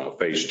 3 is not.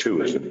 Phase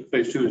 2 isn't.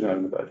 Phase 2 is not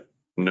in the budget.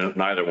 No,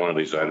 neither one of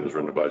these items are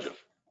in the budget.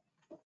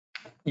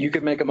 You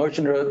could make a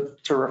motion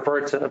to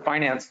refer to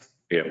finance.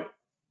 Yeah,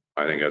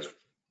 I think that's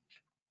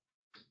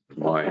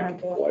my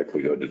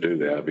likelihood to do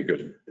that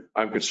because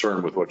I'm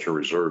concerned with what your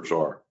reserves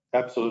are.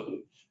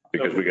 Absolutely.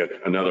 Because we got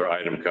another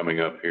item coming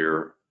up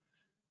here.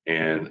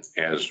 And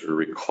as you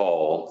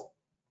recall,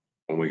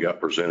 when we got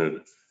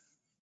presented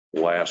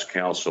last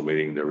council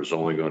meeting, there was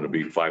only going to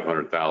be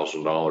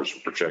 $500,000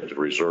 in projected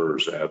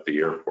reserves at the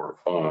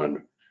airport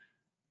fund.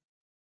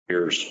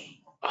 Here's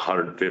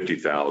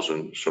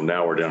 150,000. So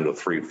now we're down to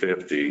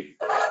 350.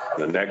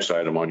 The next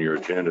item on your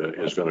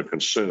agenda is going to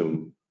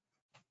consume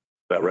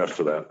that rest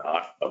of that.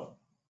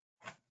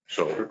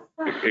 So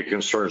it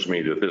concerns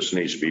me that this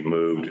needs to be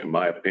moved, in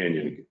my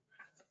opinion,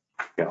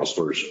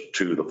 councilors,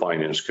 to the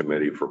finance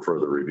committee for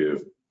further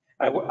review.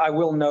 I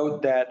will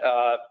note that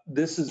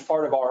this is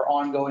part of our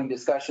ongoing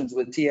discussions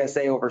with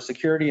TSA over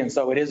security, and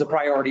so it is a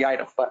priority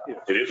item, but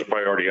It is a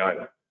priority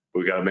item.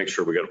 We got to make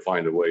sure, we got to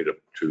find a way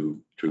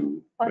to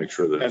make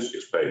sure that it's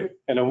gets paid.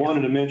 And I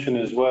wanted to mention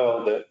as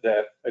well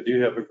that I do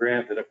have a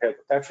grant that I've had,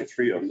 actually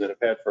 3 of them that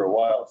I've had for a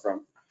while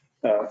from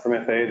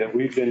FAA that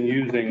we've been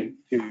using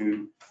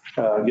to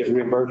get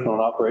reimbursement on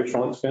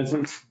operational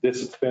expenses.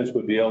 This expense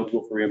would be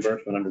eligible for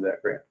reimbursement under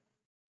that grant.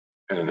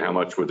 And how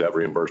much would that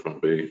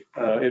reimbursement be?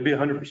 It'd be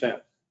 100%.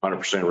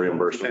 100%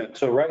 reimbursement?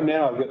 So right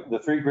now, I've got the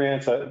 3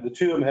 grants, the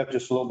 2 of them have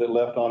just a little bit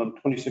left on them,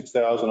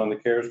 26,000 on the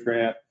CARES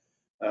grant,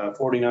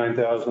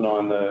 49,000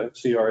 on the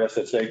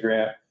CRSSA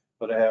grant,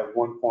 but I have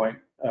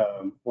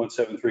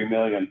 1.173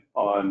 million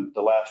on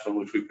the last one,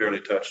 which we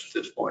barely touched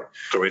at this point.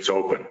 So it's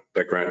open,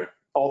 that grant?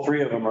 All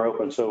 3 of them are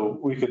open, so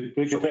we could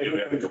So take. we do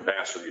have the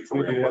capacity for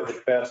We do have the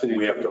reimbursement. capacity.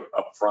 We have to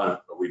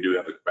upfront, but we do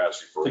have the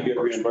capacity for To get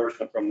reimbursement.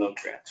 reimbursement from those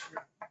grants.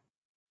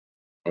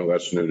 Well,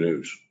 that's new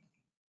news.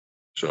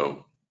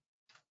 So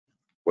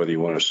whether you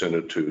want to send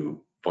it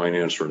to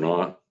finance or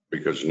not,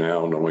 because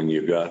now knowing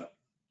you've got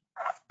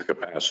the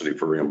capacity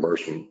for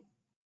reimbursement.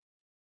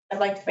 I'd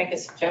like to make a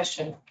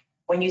suggestion.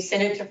 When you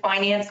send it to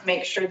finance,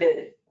 make sure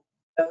that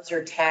those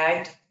are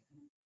tagged.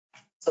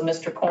 So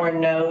Mr.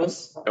 Korn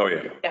knows Oh,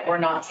 yeah. that we're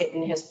not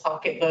hitting his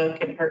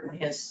pocketbook and hurting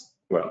his.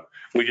 Well,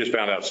 we just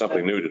found out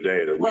something new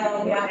today that we.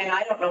 Well, yeah, and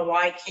I don't know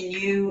why. Can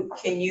you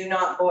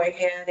not go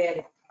ahead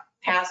and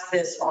pass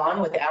this on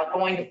without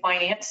going to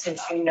finance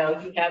since you know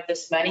you have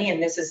this money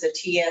and this is a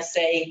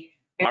TSA?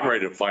 I'm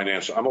ready to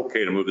finance. I'm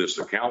okay to move this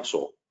to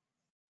council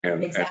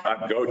and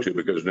not go to,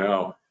 because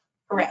now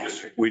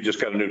Correct. we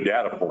just got a new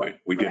data point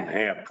we didn't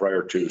have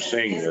prior to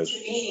seeing this. To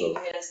me,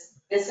 So-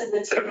 this is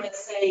the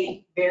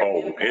TSA. Very Oh,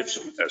 important, it's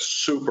a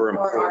super or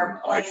our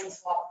important item.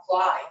 plans won't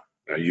fly.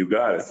 Now, you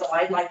got it. So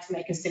I'd like to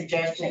make a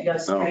suggestion that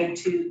goes No. straight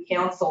to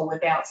council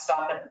without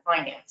stopping at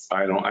finance.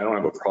 I don't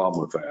have a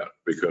problem with that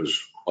because,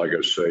 like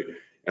I say,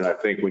 and I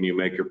think when you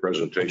make your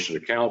presentation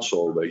to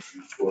council, that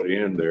you put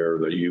in there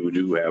that you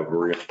do have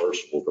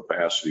reimbursable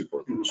capacity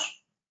for this.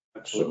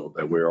 So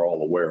that we're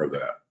all aware of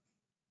that.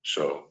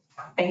 So,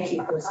 Thank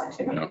you for listening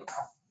to you me. know,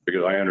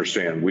 because I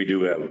understand we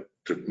do have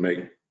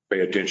to pay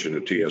attention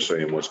to TSA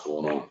and what's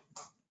going on.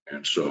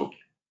 And so,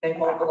 They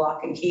hold the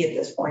lock and key at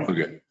this point.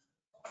 okay,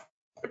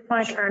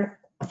 My turn.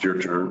 it's your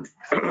turn.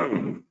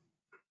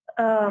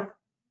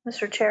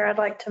 Mr. Chair, I'd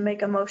like to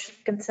make a motion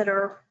to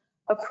consider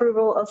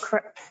approval of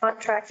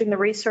contracting the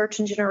research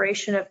and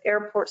generation of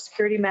Airport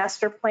Security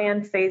Master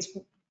Plan Phase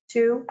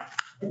 2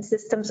 and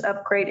Systems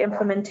Upgrade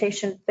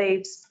Implementation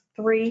Phase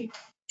 3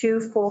 to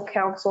full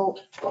council.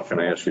 Can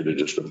I ask you to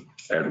just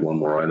add one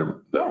more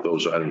item? That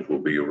those items will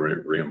be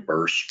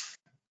reimbursed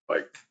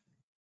by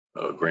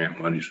grant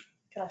monies?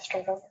 Can I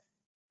start over?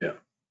 Yeah.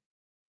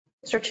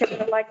 Mr.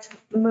 Chair, I'd like to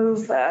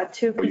move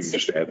to. Or you can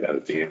just add that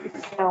at the end.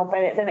 No,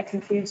 but then it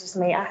confuses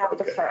me. I have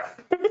to start.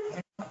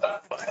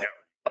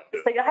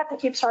 So you'll have to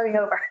keep starting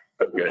over.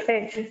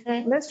 Okay.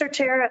 Okay. Mr.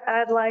 Chair,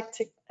 I'd like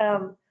to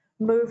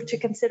move to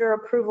consider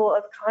approval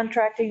of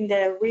contracting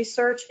the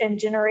research and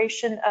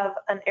generation of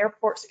an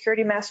airport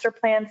security master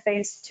plan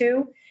Phase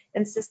 2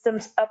 and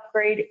systems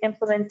upgrade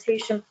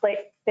implementation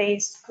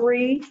Phase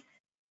 3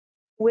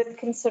 with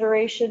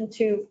consideration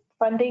to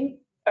funding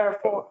or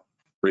for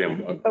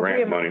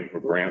Grant money, or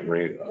grant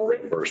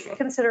reimbursement.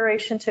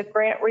 consideration to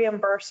grant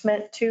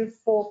reimbursement to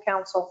full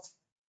council.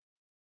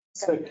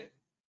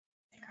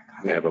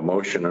 We have a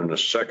motion and a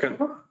second.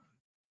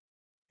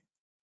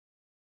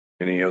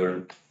 Any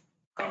other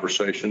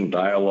conversation,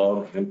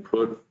 dialogue,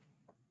 input?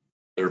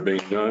 There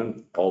being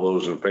none, all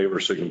those in favor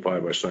signify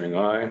by saying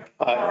aye.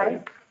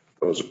 Aye.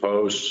 Those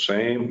opposed,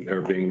 same.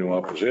 There being no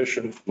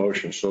opposition,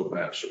 motion so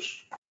passes.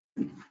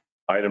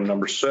 Item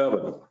number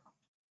 7,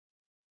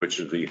 which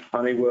is the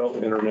Honeywell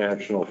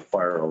International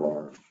Fire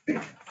Alarm.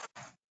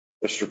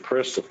 Mr.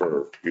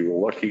 Christopher, you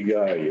lucky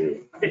guy,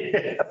 you.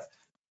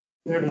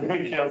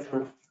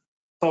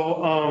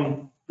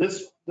 So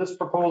this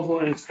proposal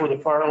is for the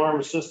fire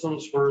alarm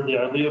systems for the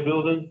ILEA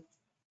building.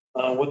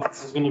 What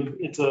this is going to,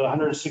 it's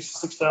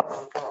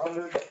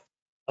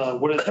 $166,400.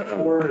 What it's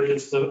for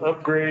is to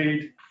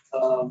upgrade,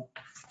 to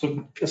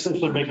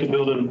essentially make the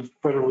building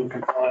federally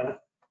compliant,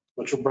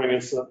 which will bring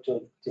us up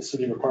to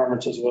city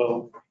requirements as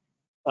well.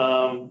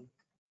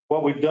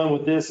 What we've done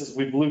with this is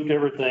we've looped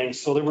everything.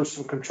 So there were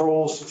some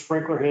controls, some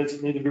sprinkler heads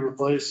that need to be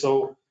replaced.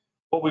 So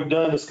what we've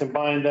done is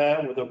combine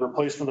that with a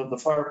replacement of the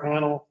fire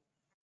panel,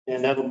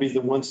 and that'll be the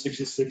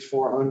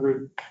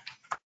 $166,400.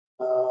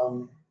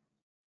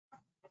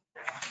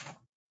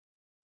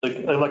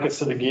 Like I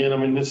said again, I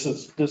mean, this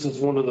is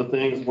one of the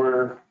things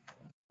where,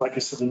 like I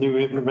said, the new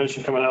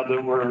information coming out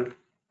that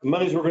the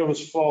monies we're going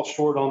to fall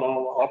short on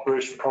all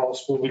operation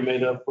costs will be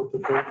made up with the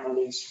grant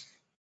monies.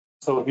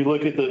 So if you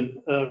look at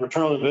the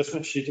return on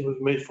investment sheet that was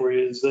made for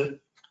you, is that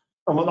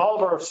with all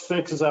of our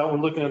expenses out, we're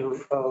looking at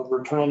a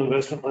return on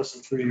investment less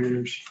than 3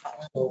 years.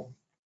 So,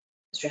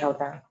 Mr.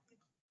 Hildebrandt.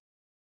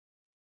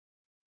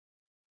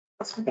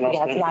 and I'll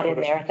Yeah, it's stand not for in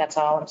it. there. That's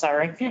all. I'm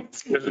sorry.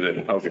 Yes, it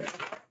is. Okay.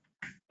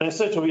 And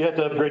essentially, we had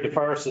to upgrade the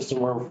fire system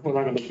where we're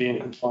not going to be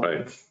in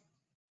compliance.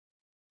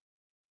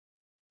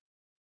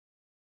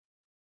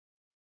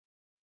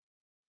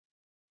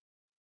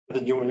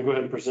 Then you want to go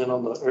ahead and present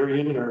on the air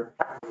unit or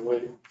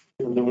wait,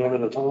 you want to do one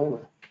at a time?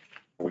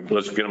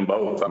 Let's get them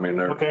both. I mean,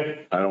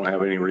 Okay. I don't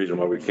have any reason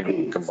why we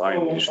can't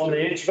combine these On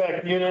the two.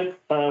 HVAC unit,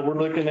 we're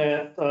looking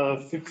at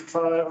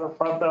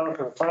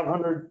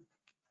 554,800.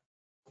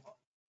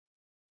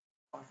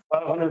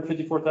 Now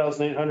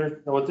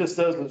what this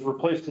does is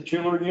replace the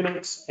chiller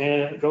units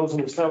and it goes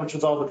and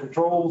establishes all the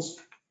controls.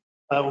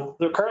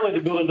 Currently the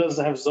building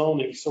doesn't have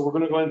zoning, so we're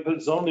going to go ahead and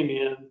put zoning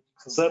in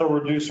because that'll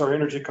reduce our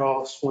energy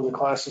costs when the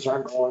classes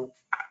aren't going.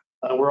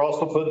 We're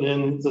also putting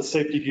in the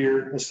safety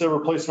gear. Instead of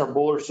replacing our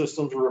boiler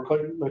systems or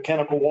replacing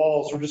mechanical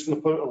walls, we're just going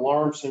to put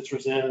alarm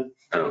sensors in.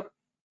 Oh.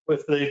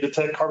 If they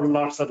detect carbon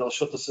monoxide, they'll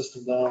shut the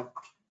system down.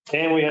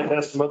 And we have to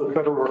have some other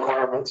federal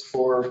requirements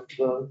for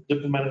the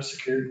diplomatic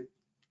security.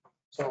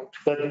 So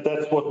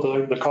that's what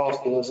the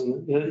cost is.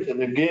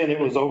 And again, it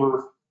was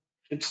over,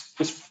 it's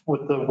just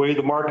with the way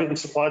the market and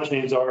supply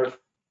chains are,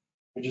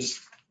 we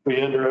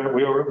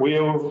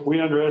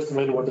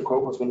underestimated what the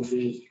quote was going to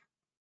be.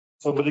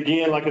 So, but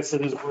again, like I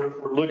said,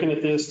 we're looking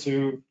at this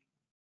to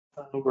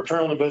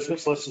return on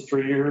investments less than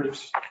 3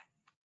 years.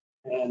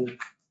 And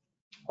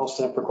I'll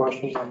stand for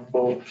questions on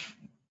both.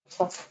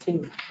 Let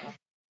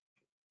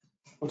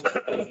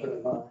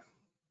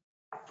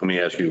me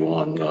ask you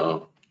one,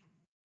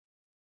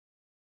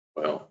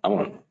 well,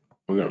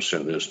 we're going to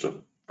send this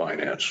to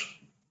finance.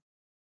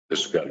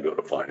 This has got to go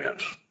to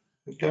finance.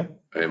 Okay.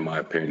 In my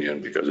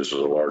opinion, because this is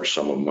a large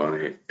sum of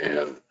money.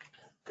 And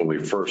when we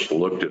first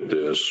looked at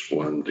this,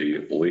 when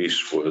the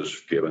lease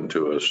was given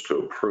to us to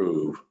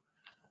approve,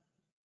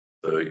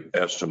 the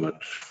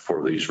estimate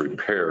for these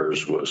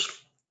repairs was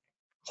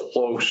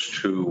close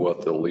to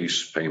what the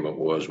lease payment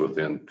was,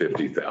 within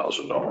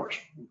 $50,000.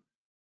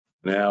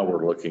 Now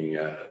we're looking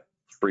at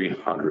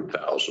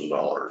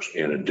 $300,000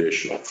 in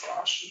additional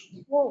costs.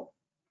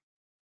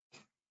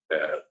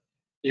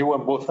 You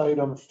want both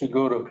items to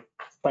go to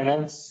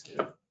finance?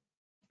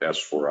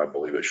 That's where I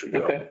believe it should go.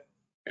 Okay.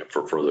 And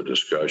for further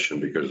discussion,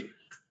 because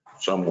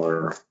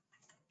somewhere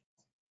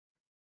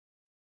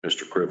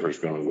Mr. Cripper's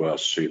going to go out and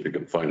see if he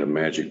can find a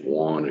magic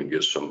wand and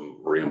get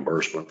some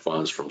reimbursement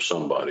funds from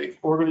somebody.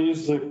 We're going to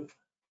use the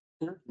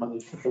money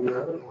to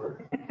figure out how it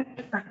works.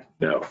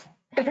 No.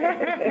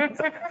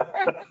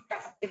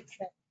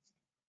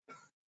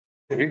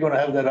 If you're going to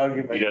have that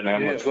argument. He doesn't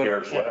have much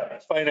cares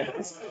left.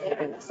 Finance.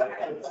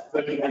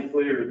 But to be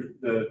clear,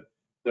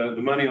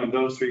 the money on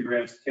those 3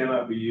 grants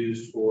cannot be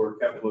used for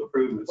capital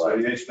improvements. So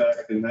the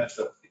HVAC and that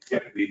stuff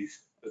can't be,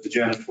 but the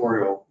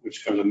janitorial,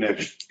 which comes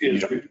next,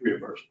 is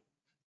reimbursed.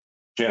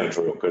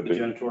 Janitorial could be.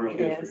 Janitorial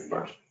is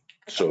reimbursed.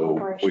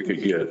 So we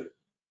could get,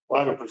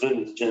 Well, I haven't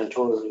presented the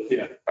janitorial.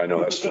 Yeah. I know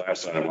that's the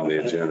last item on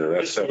the agenda.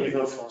 That's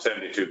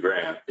 72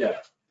 grand.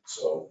 Yeah.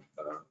 So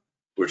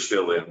we're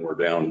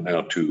down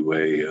now to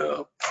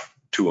a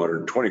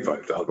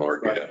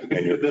 $225,000 gap.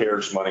 And your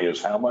CARES money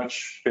is how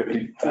much?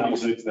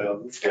 50,000?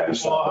 56,000. Yeah.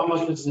 Well, how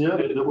much is the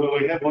other? Well,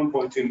 we have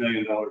 $1.2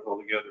 million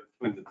altogether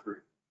between the 3.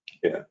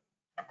 Yeah.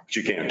 But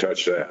you can't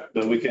touch that.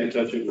 But we can't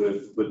touch it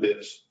with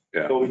this.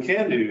 Yeah. What we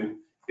can do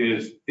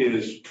is,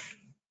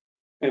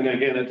 and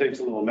again, it takes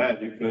a little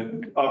magic,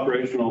 but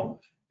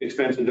operational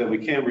expenses that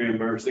we can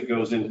reimburse that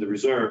goes into the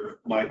reserve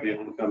might be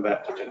able to come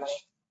back to this.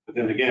 But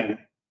then again,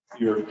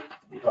 you're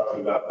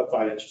talking about a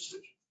financial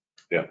decision.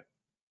 Yeah.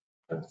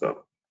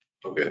 So,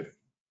 okay.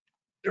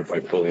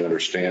 Everybody fully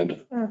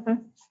understand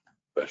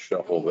that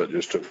shuffle that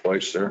just took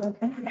place there?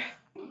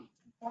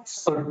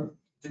 So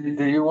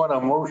do you want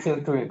a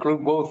motion to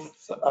include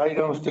both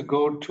items to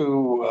go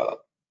to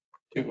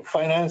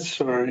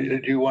finance, or do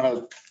you want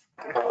to?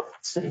 Well,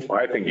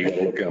 I think you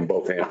can look at them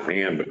both hand in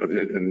hand, but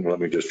and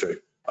let me just say,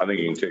 I think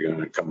you can take them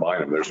and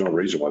combine them. There's no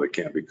reason why they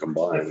can't be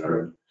combined. I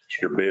mean,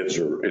 your bids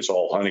it's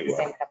all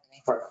Honeywell.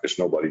 It's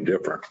nobody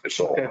different.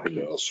 It's all,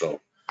 so.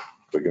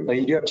 We can,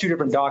 You do have 2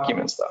 different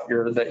documents though,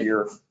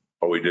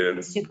 oh, we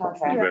did? Two You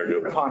contracts. better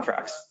do it.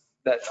 contracts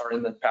that are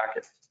in the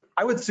packet.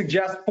 I would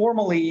suggest,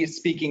 formally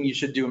speaking, you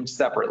should do them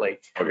separately.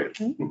 Okay.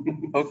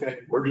 Okay.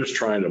 We're just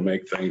trying to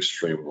make things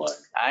streamlined.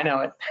 I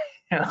know it.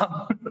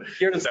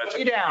 Here to slow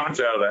you down.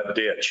 It's out of that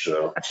ditch,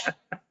 so.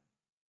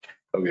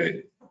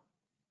 Okay.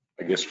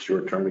 I guess it's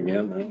your turn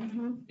again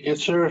then.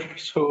 Yes, sir.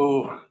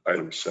 So,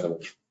 Item 7.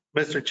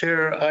 Mr.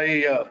 Chair,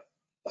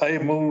 I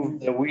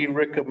move that we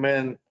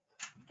recommend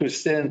to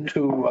send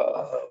to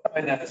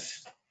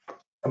Finance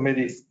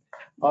Committee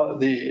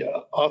the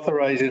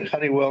authorizing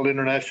Honeywell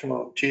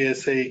International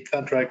GSA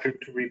contractor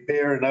to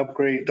repair and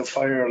upgrade the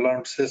fire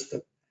alarm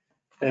system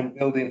in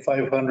Building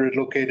 500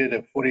 located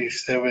at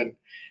 47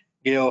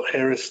 Gail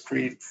Harris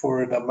Street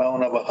for an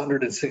amount of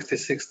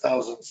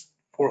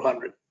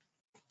 $166,400.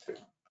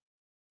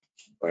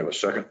 I have a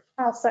second.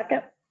 I'll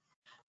second.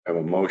 I have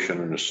a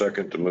motion and a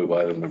second to move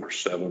item number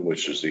 7,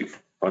 which is the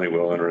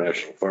Honeywell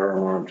International Fire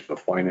Alarm, to the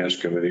Finance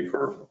Committee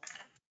for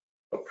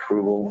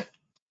approval.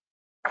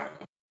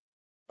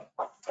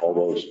 All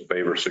those in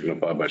favor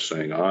signify by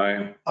saying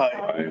aye.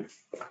 Aye.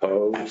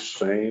 Opposed,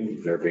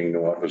 same. There being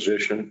no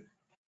opposition,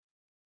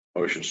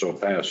 motion so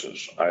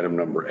passes. Item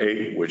number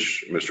 8,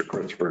 which Mr.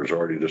 Christopher has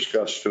already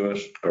discussed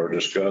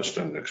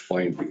and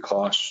explained the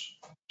costs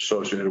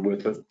associated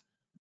with it.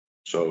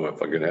 So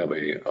if I could have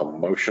a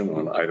motion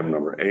on item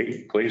number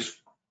 8, please.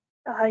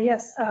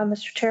 Yes,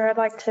 Mr. Chair, I'd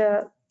like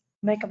to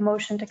make a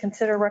motion to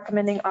consider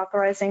recommending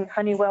authorizing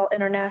Honeywell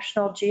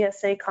International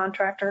GSA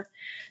contractor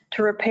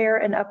to repair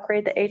and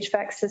upgrade the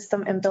HVAC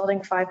system in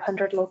Building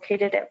 500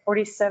 located at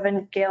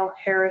 47 Gale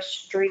Harris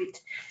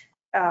Street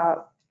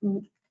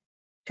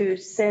to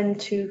send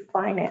to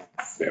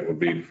finance. That would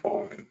be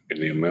fine in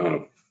the amount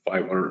of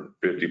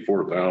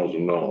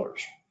 $554,000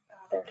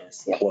 There it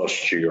is. Yeah. plus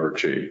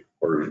GRT.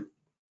 Or,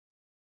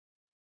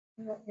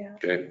 Yeah.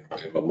 okay, I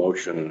have a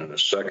motion and a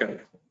second.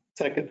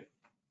 Second.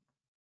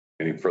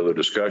 Any further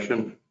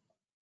discussion?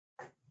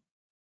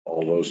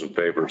 All those in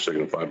favor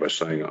signify by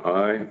saying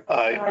aye.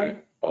 Aye.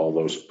 All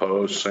those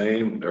opposed,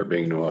 same. There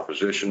being no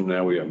opposition.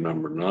 Now we have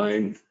number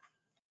 9.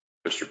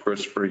 Mr.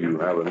 Christopher, you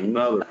have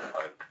another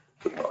item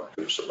to talk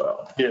to us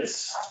about.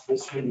 Yes,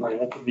 this one might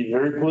have to be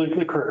very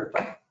politically correct.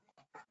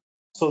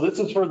 So this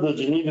is for the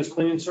Geneva's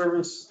cleaning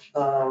service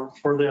for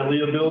the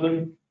Aliyah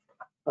building.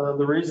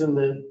 The reason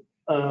that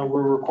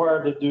we're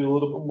required to do a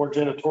little bit more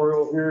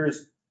janitorial here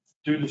is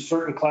due to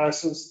certain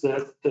classes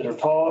that are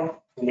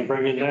taught when they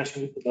bring in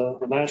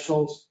the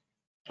nationals,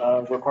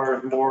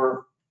 requires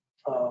more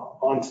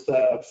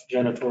on-staff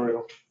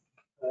janitorial.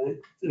 Right?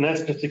 And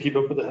that's just to keep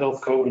up with the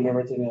health code and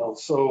everything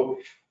else. So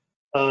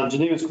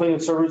Geneva's Cleaning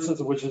Services,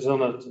 which is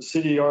on a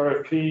city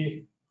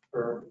RFP,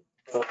 or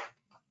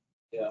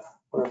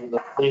whatever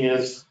the thing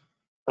is,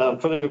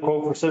 put in a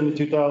quote for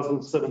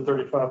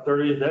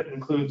 $72,735.30. That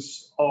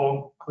includes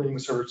all cleaning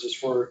services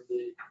for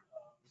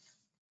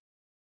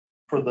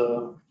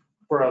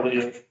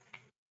Aliyah.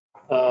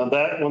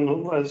 That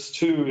one as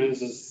 2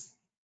 is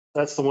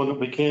that's the one that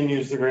we can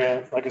use the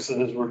grant, like I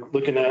said, as we're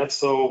looking at.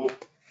 So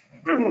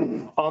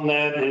on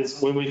that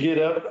is when we get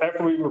up,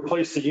 after we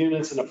replace the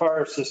units in the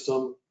fire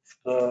system,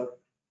 the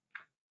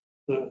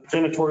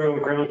janitorial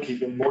and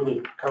groundkeeping more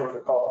than cover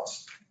the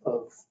cost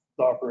of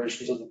the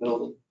operations of the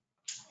building.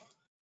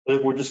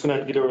 But we're just gonna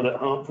have to get over that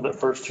hump for that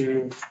first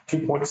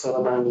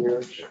 2.79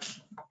 years.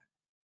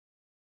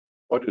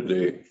 What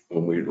did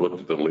when we looked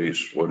at the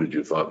lease, what did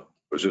you thought?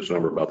 Was this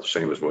number about the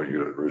same as what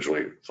you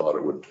originally thought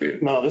it would be?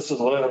 No, this is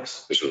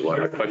less. This is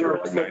like, I thought you were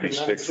like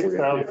 96.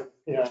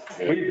 Yeah,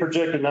 we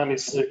projected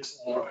 96.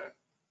 Right.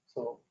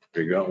 So,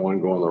 You got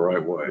one going the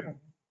right way.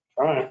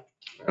 all right.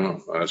 Oh,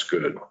 that's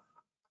good.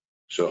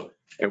 So,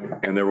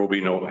 and there will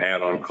be no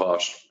add-on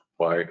cost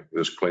by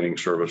this cleaning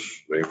service.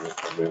 They will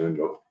come in and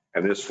go,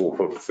 and this will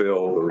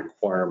fulfill the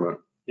requirement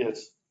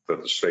Yes,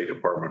 that the State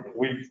Department.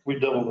 we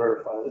double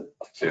verified it.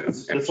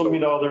 Yes. This will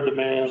meet all their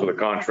demands. So the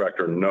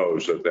contractor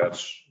knows that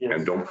that's, Yes.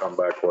 and don't come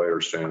back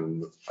later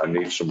saying, I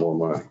need some more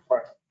money.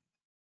 Right.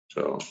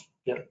 So.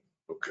 Yeah.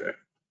 Okay.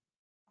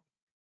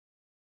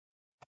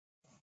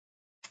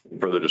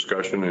 Further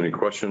discussion, any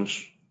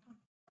questions?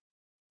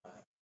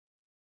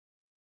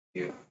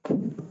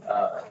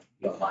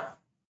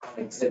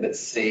 Exhibit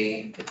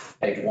C,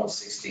 page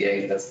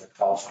 168, that's the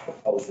cost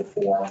proposal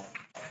form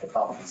for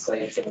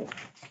compensation.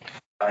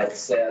 It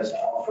says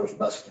offers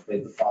must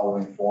complete the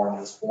following form.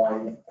 This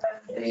form and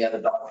any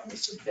other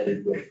documents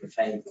submitted which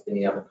pertain to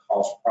any other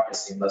cost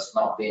pricing must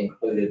not be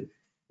included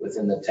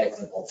within the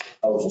technical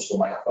proposal. So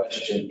my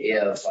question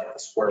is, like the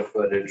square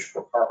footage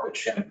for carpet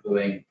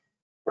shampooing,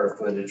 square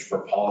footage for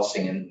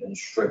polishing and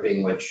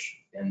stripping, which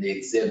in the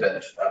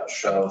exhibit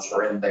shows,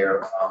 or in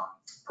their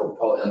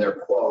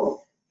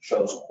quote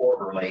shows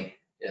quarterly.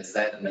 Is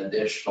that an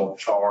additional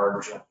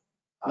charge?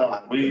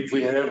 No, we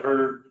had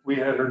her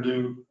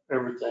do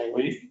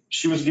everything.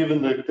 She was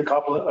given the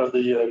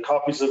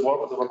copies of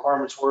what the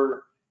requirements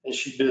were, and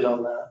she bid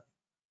on that,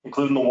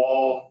 including the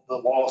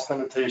wall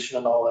sanitation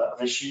and all that. I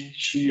mean,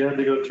 she had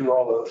to go through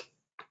all of it.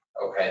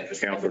 Okay.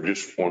 Counselor,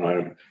 just one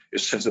item. It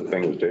says the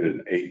thing was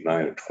dated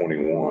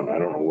 8/9/21. I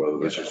don't know whether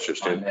this is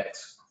just in.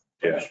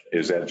 Yeah,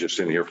 is that just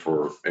in here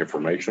for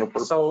informational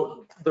purposes?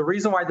 So the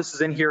reason why this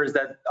is in here is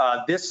that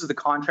this is the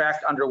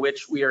contract under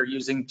which we are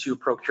using to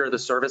procure the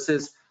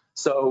services.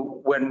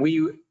 So what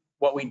we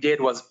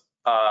did was,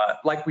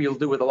 like we'll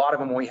do with a lot of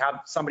them, when we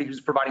have somebody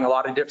who's providing a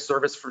lot of different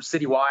service for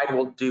citywide,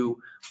 we'll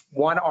do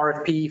one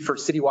RFP for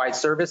citywide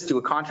service, do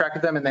a contract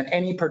with them, and then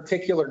any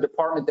particular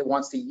department that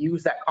wants to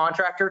use that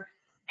contractor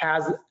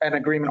has an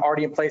agreement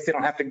already in place. They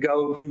don't have to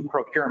go to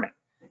procurement.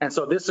 And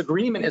so this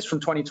agreement is from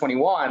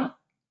 2021.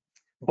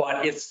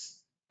 But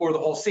it's for the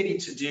whole city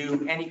to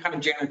do any kind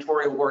of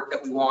janitorial work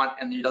that we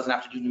want, and it doesn't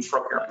have to do new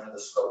procurement. Under the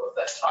scope of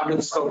that. Under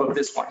the scope of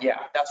this one,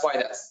 yeah, that's why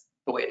that's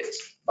the way it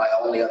is. My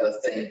only other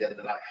thing that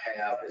I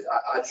have is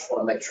I just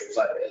want to make sure,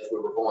 because as we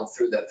were going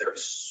through that,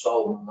 there's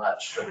so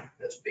much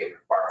that's being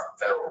required from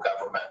federal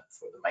government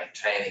for the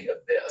maintaining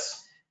of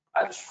this.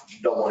 I just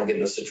don't want to get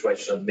in a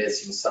situation of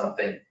missing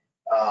something.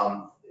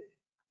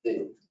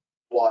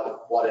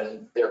 What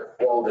in their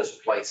quote is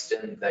placed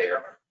in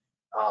there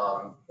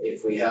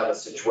If we have a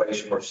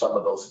situation where some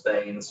of those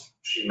things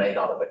she may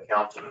not have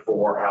accounted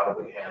for, how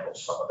do we handle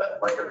some of that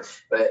later?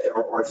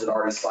 Or is it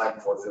already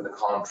signed for through the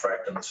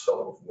contract and the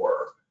scope of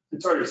work?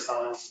 It's already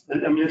signed.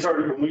 I mean, it's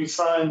already, when we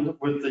signed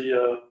with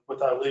with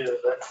ILEA,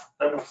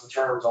 that was the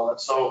terms on it.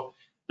 So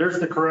there's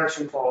the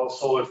correction clause.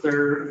 So if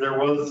there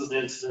was an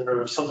incident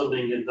or something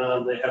didn't get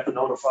done, they have to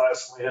notify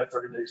us and we have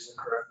 30 days to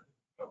correct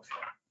it. Okay.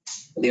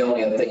 The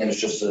only other thing is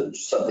just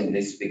something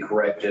needs to be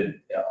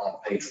corrected on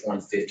page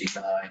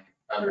 159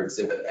 under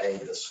Exhibit A,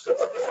 the scope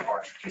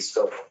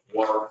of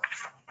work.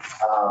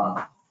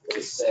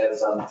 It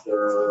says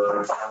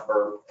under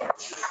number,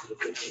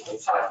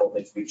 the title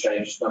needs to be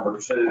changed, number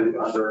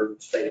 2, under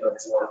statement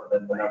of work,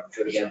 and then number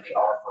 2 again, the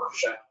R for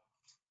shall.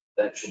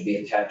 That should be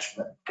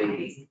attachment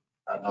B,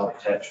 not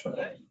attachment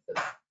A.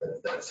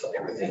 That's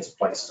everything's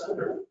placed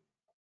under.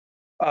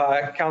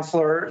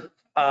 Counselor,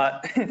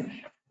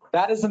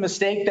 that is a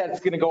mistake that's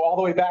going to go all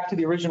the way back to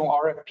the original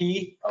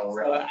RFP. Oh,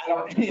 really? I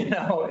don't,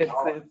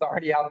 it's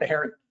already out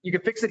there. You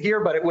could fix it here,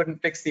 but it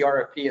wouldn't fix the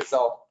RFP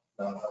itself.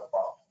 No problem.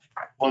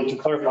 Want to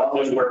clarify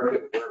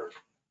Where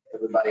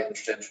everybody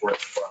understands where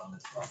it's from.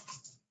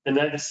 and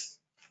there's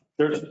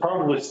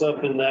probably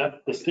stuff in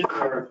that the state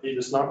RFP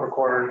that's not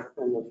required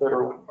in the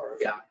federal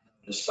RFP. Yeah,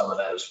 just some of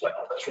that as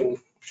well. That's right.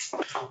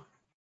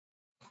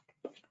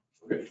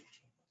 Okay.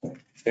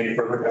 Any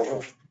further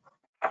comments?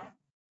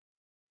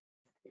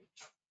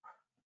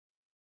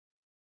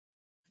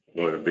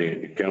 Would it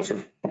be,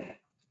 Counselor?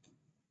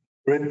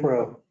 Ready for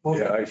a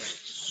motion? Yeah, I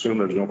assume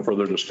there's no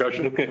further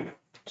discussion. Okay.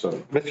 So,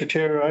 Mr.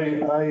 Chair,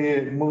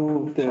 I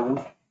move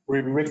that we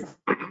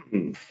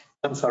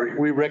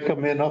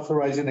recommend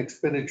authorizing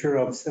expenditure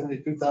of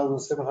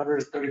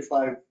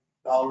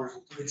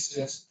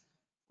 $72,735.03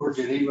 for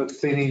Geneva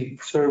Cleaning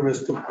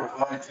Service to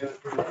provide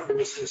janitorial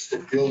services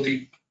in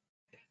building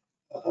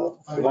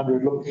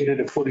 500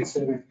 located at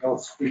 47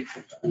 South Street.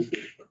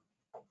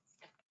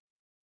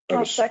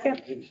 I'll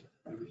second.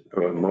 a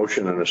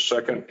motion and a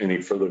second.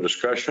 Any further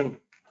discussion?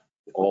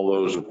 All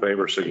those in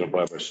favor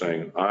signify by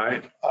saying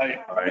aye.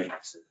 Aye.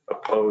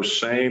 Opposed,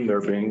 same. There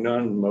being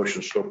none,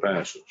 motion still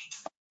passes.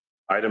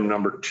 Item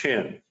number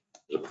 10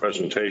 is a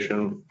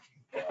presentation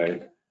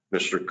by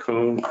Mr.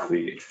 Kuhn,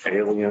 the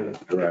alien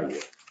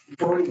dragway.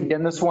 Before we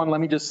begin this one,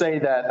 let me just say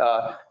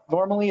that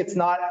normally it's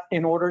not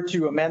in order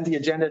to amend the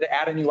agenda to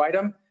add a new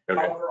item.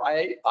 Okay.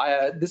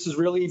 However, this is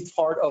really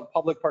part of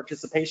public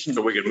participation.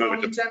 So we could move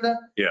it to- Agenda.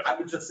 Yeah. I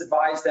would just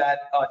advise that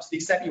to the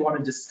extent you want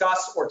to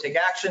discuss or take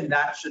action,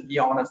 that should be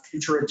on a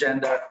future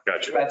agenda.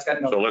 Gotcha. That's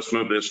got no. So let's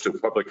move this to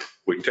public.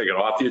 We can take it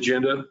off the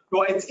agenda.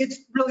 Well, it's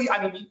really,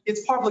 I mean,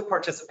 it's public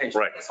participation.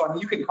 Right. So I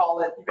mean, you can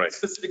call it, you can Right.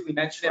 specifically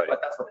mention it, Right.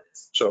 but that's what it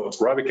is. So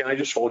Robbie, can I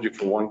just hold you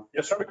for one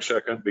Yes, sir. quick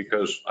second?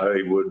 Because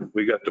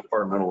we got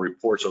departmental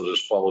reports. I'll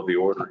just follow the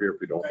order here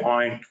if you don't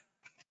mind.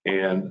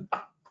 And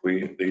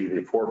the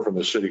report from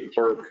the city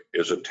clerk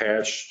is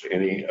attached.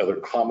 Any other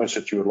comments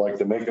that you would like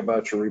to make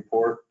about your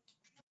report?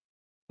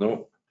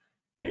 No?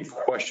 Any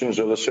questions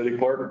of the city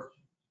clerk?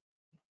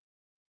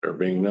 There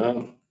being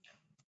none.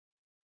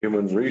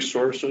 Human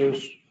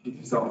resources?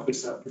 He's gone.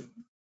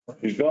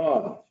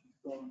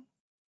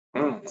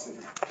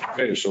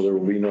 Okay, so there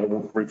will be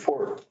no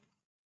report.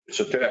 It's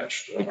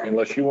attached, okay,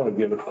 unless you want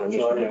to give it.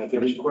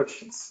 Any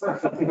questions?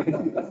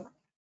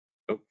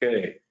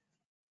 Okay.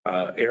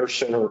 Air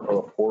Center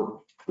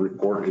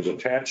report is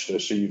attached. I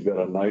see you've got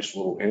a nice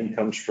little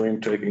income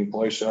stream taking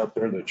place out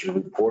there that you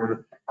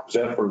reported. Is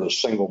that for the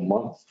single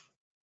month?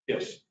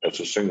 Yes. That's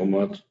a single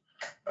month.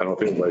 I don't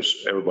know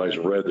if everybody's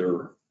read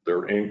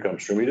their income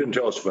stream. He didn't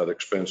tell us about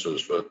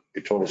expenses, but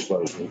he told us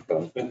about his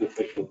income.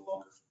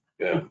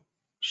 Yeah.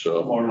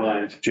 So, More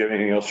lines. do you have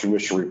anything else you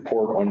wish to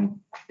report on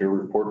your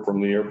report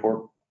from the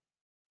airport?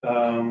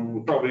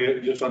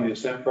 Probably just on the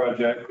Ascent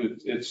project,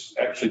 it's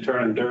actually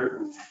turning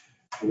dirt.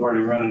 We've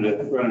already run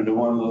into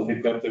one little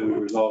hiccup that we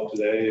resolved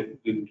today.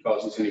 It didn't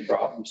cause us any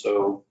problems,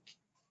 so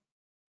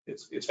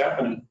it's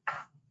happening.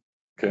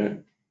 Okay.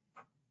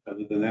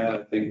 Other than that,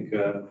 I think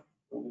there's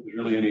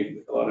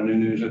really a lot of new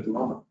news at the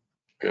moment.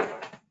 Good.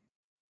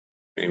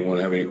 Anyone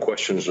have any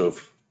questions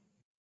of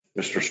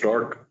Mr.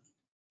 Stark?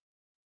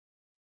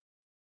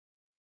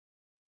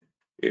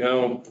 You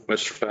know,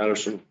 Mr.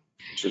 Patterson,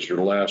 this is your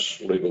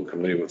last legal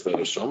committee with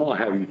us. So I'm going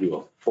to have you do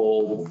a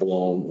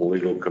full-blown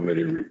legal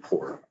committee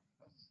report.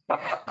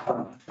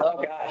 Oh,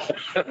 gosh.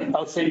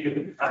 I'll see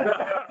you.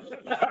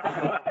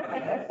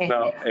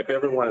 Now, if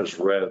everyone has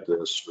read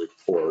this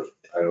report,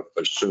 I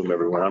assume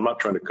everyone, I'm not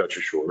trying to cut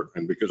you short,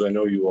 and because I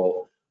know you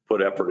all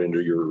put effort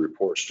into your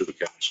reports to the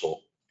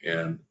council,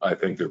 and I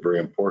think they're very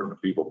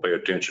important. People pay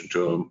attention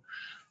to them.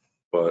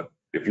 But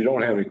if you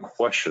don't have any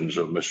questions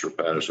of Mr.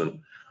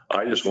 Patterson,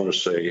 I just want to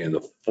say in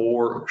the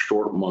 4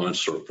 short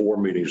months or 4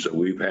 meetings that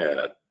we've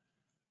had,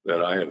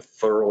 that I have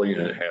thoroughly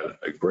and had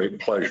a great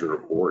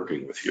pleasure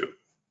working with you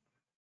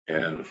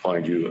and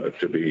find you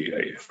to be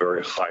a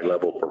very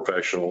high-level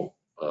professional.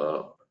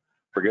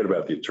 Forget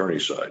about the attorney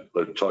side.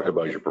 Let's talk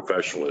about your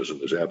professionalism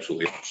is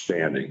absolutely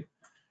outstanding.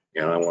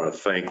 And I want to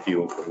thank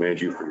you and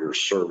commend you for your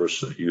service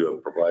that you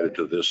have provided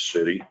to this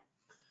city.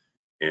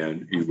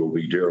 and you will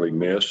be dearly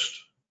missed.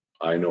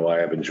 I know I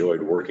have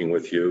enjoyed working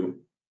with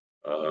you,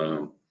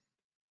 and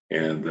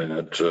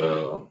that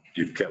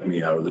you've kept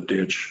me out of the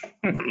ditch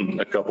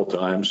a couple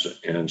times.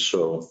 And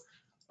so,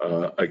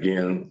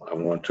 again, I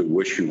want to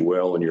wish you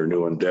well in your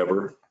new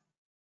endeavor.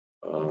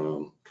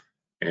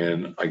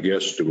 And I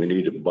guess, do we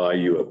need to buy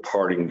you a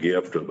parting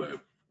gift of a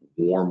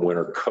warm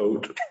winter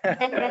coat?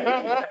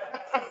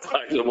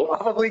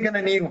 Probably going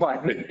to need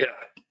one. Yeah,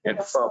 and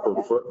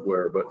proper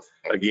footwear. But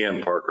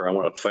again, Parker, I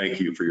want to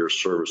thank you for your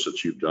service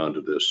that you've done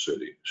to this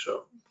city.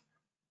 So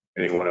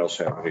anyone else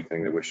have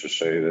anything they wish to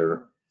say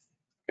there,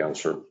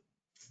 Counselor?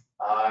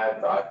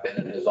 I've been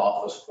in his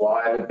office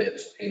quite a bit,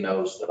 so he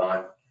knows that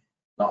I'm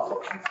not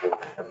looking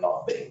forward to him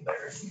not being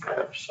there.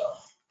 So,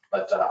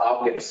 but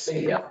I'll get to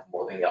see him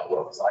more than y'all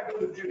will, because I go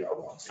to Juneau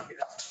once a year.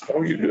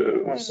 Oh, you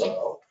do?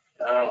 So,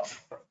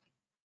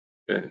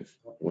 Okay,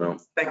 well,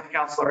 Thank you,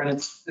 Counselor, and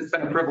it's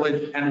been a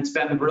privilege, and it's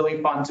been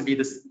really fun to be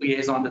this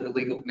liaison to the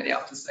legal committee. I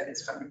have to say,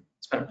 it's been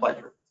a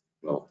pleasure.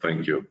 well,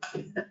 thank you.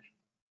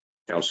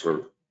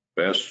 Counselor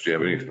Best, do you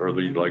have any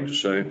further you'd like to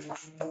say?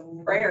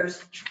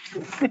 Prayers.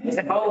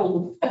 It's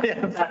cold.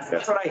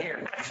 That's what I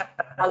hear.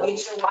 I'll get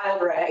you a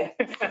wild rag.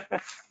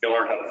 You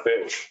learn how to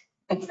fish.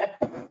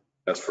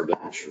 That's for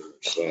damn sure.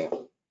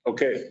 So,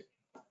 okay.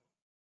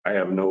 I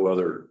have no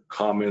other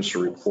comments or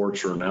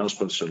reports or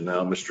announcements. And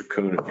now, Mr.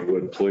 Kuhn, if you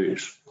would,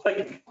 please.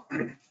 Thank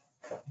you.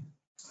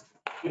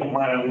 You don't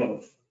mind, I'm going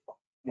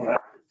to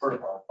have to refer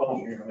to my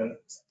phone here in a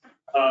minute.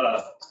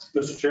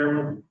 Mr.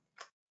 Chairman,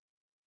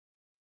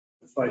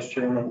 Vice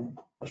Chairman,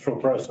 Mr.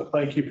 President,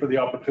 thank you for the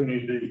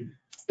opportunity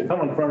to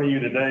come in front of you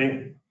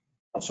today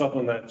on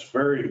something that's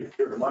very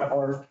dear to my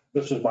heart.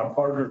 This is my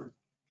partner,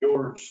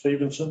 George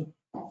Stevenson.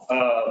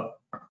 I'd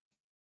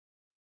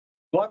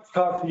like to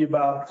talk to you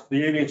about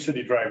the Alien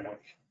City Dragway.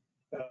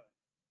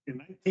 In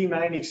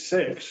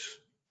 1996,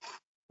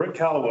 Rick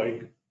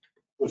Callaway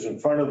was in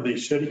front of the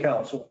city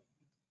council,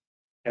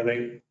 and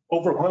they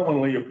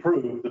overwhelmingly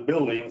approved the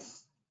building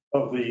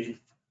of the,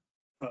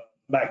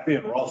 back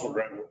then, Roswell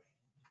Dragway.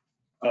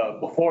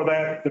 Before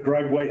that, the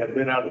dragway had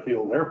been out of the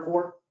old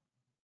airport.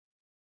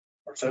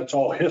 So that's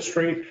all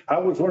history. I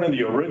was one of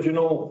the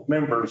original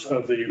members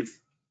of the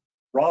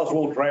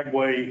Roswell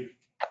Dragway,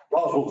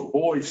 Roswell's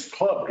Boys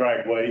Club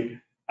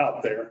Dragway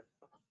out there.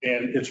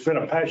 And it's been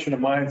a passion of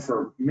mine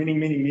for many,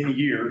 many, many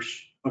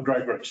years of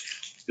drag racing.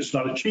 It's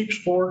not a cheap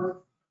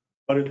sport,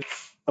 but it's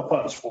a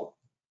fun sport.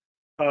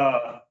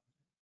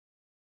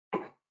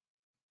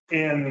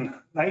 In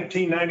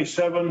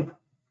 1997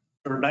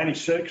 or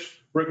 96,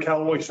 Rick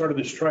Callaway started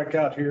this track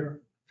out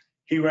here.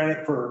 He ran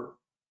it for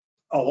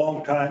a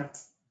long time.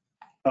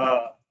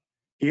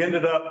 He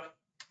ended up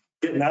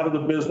getting out of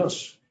the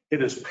business.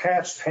 It has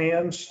passed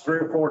hands 3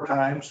 or 4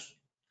 times.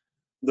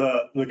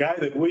 The guy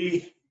that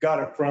we got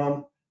it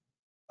from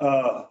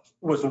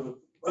was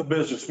a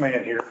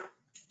businessman here.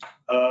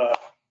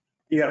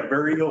 He had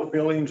very ill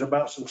feelings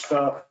about some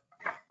stuff.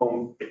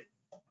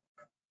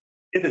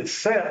 It had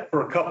sat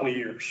for a couple of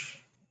years.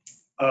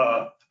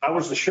 I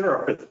was the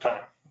sheriff at the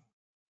time.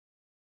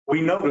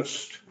 We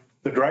noticed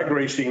the drag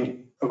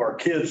racing of our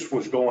kids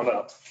was going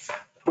up.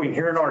 Between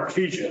here and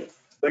Artesia,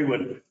 they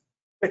would,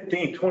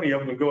 15, 20 of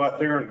them would go out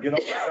there and get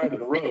up the side of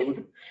the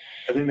road,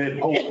 and then they'd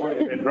pull over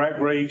and drag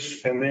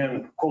race and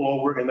then pull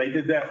over. And they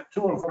did that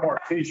to and from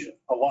Artesia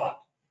a lot.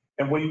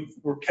 And we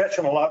were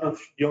catching a lot of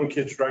young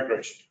kids drag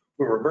racing.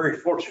 We were very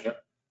fortunate.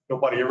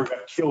 Nobody ever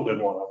got killed in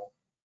one of them.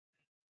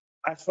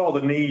 I saw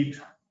the need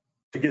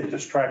to get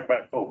this track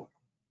back open.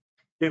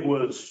 It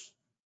was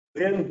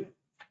then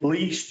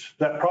leased,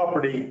 that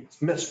property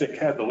Mystic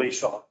had the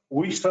lease on.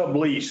 We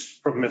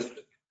subleased from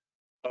Mystic.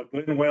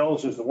 Glenn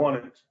Wells is the one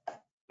that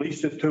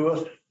leased it to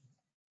us.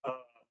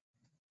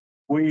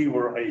 We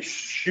were a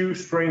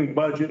shoestring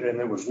budget, and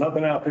there was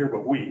nothing out there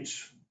but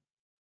weeds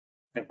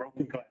and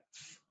broken glass.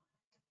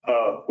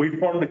 We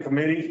formed a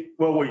committee.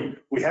 Well,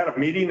 we had a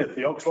meeting at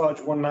the Elks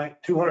Lodge one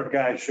night. 200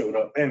 guys showed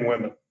up, and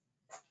women,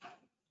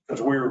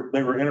 because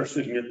they were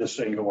interested in getting this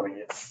thing going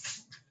again.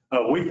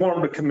 We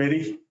formed a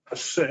committee of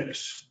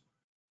 6,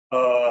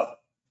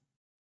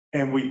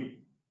 and we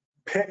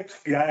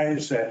picked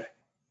guys that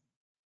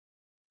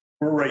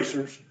were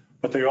racers,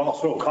 but they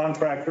also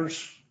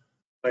contractors.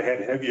 They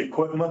had heavy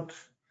equipment.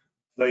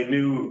 They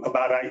knew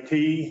about IT.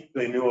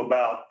 They knew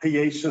about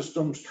PA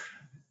systems.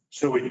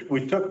 So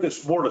we took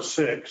this board of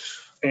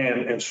 6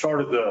 and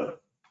started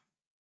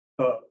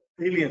the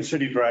Alien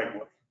City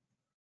Dragway.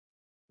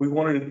 We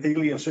wanted an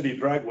Alien City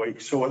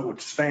Dragway so it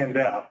would stand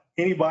out.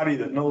 Anybody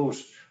that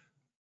knows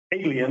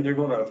Alien, they're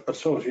going to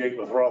associate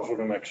with Roswell,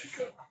 New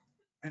Mexico.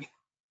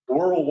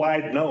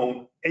 Worldwide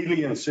known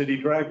Alien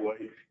City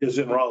Dragway is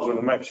in Roswell,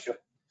 New Mexico.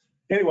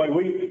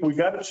 Anyway, we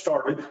got it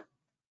started.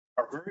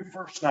 Our very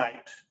first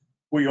night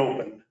we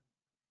opened,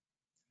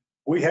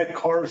 we had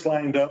cars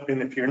lined up.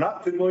 And if you're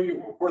not familiar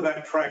with where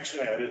that track's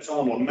at, it's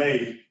on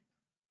LeMay,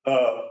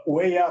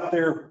 way out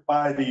there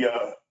by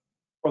the,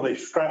 where they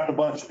scrapped a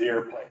bunch of the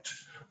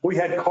airplanes. We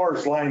had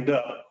cars lined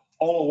up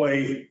all the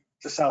way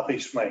to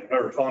Southeast Maine,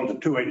 or on the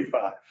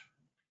 285.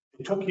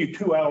 It took you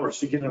 2 hours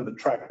to get in the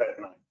track that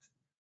night.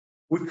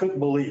 We couldn't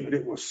believe it.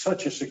 It was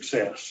such a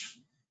success.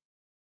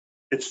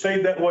 It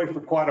stayed that way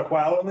for quite a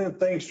while, and then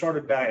things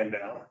started dying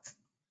down.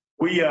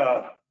 We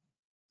held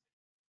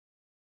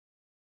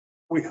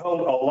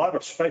a lot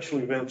of special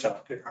events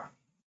out there.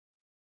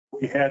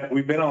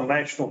 We've been on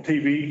national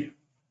TV, I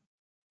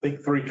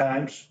think 3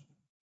 times.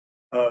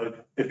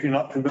 If you're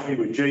not familiar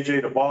with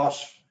JJ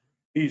DeBoss,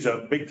 he's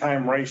a big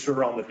time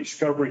racer on the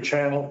Discovery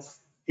Channel.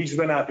 He's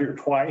been out here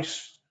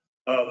twice.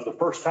 The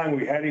first time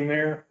we had him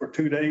there for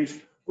 2 days,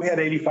 we had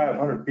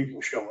 8,500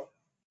 people show up.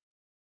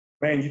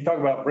 Man, you talk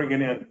about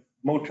bringing in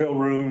motel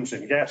rooms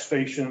and gas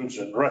stations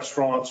and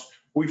restaurants.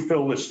 We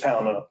filled this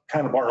town up,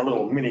 kind of our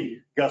little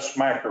mini Gus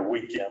Macker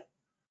weekend.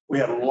 We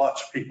had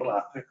lots of people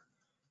out there.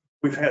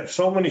 We've had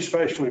so many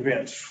special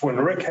events. When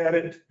Rick had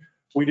it,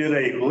 we did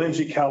a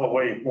Lindsay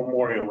Callaway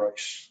Memorial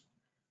Race.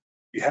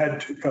 You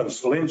had to,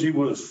 because Lindsay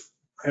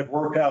had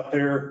worked out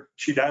there.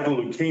 She died of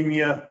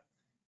leukemia.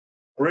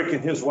 Rick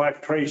and his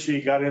wife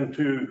Tracy got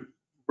into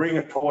bring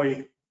a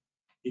toy.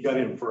 He got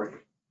in free.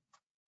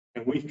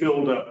 And we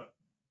filled up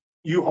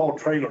U-Haul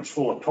trailers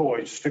full of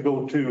toys to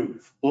go to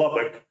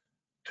Lubbock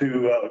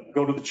to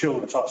go to the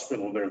Children's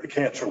Hospital there, the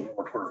cancer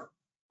ward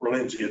where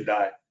Lindsay had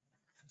died.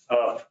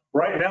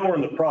 Right now we're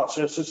in the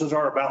process. This is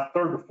our about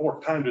 3rd or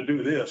 4th time to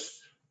do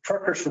this.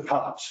 Truckers for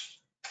Tots.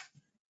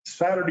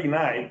 Saturday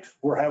night,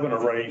 we're having a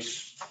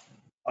race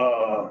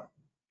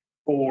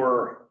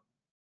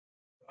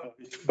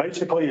it's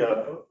basically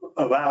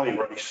a valley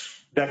race,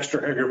 Dexter,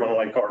 Hagerman,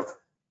 Lake Arthur,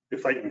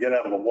 if they can get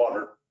out of the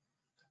water.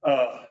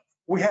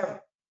 We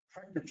have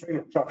tractor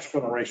trailer trucks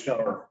going to race down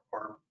our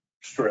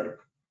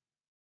strip.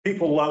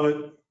 People love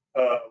it.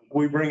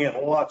 We bring in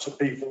lots of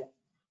people.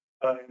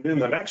 And then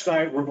the next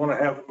night we're going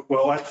to have,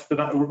 that's the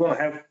night we're going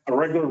to have a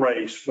regular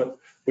race, but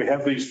we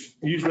have these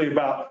usually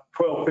about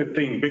 12,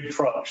 15 big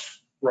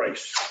trucks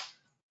race.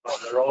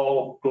 They're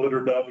all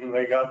glittered up and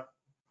they got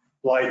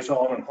lights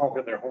on and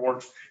honking their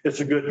horns. It's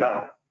a good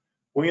time.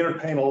 We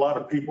entertain a lot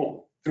of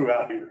people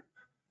throughout here.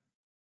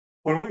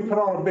 When we put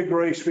on a big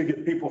race, we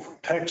get people from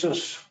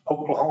Texas,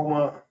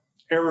 Oklahoma,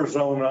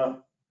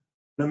 Arizona,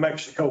 New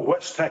Mexico,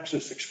 West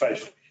Texas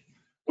especially.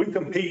 We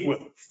compete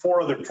with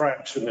 4 other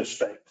tracks in this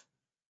state.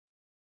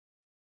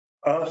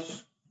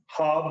 Us,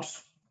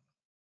 Hobbs,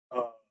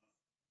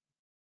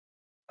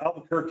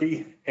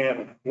 Albuquerque,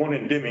 and one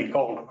in Deming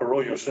called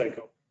Arroyo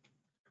Seco.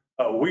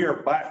 We are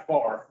by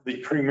far the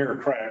premier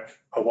track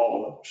of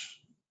all of those.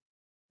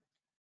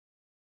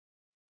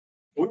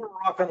 We were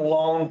rocking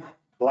along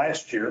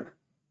last year.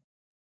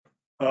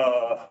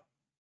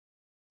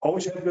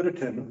 Always had good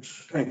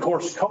attendance. And of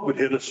course, COVID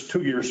hit us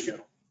 2 years ago.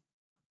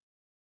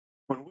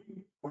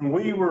 When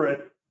we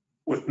were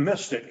with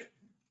Mystic,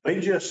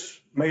 they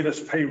just made us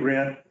pay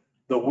rent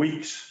the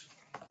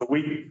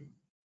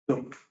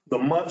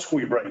months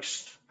we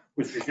raced,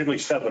 which is usually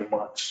 7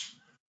 months.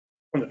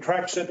 When the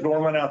track sat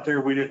dormant out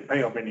there, we didn't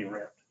pay them any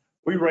rent.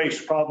 We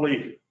raced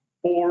probably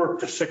 4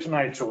 to 6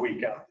 nights a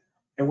week out.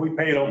 And we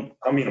paid them,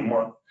 a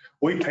month.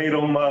 We paid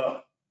them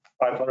 $500,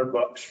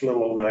 a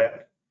little over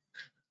that.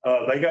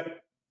 They got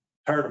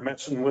tired of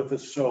messing with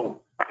us,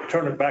 so they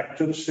turned it back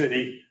to the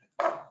city.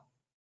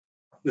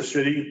 The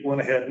city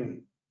went ahead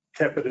and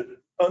kept it at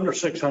under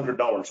 $600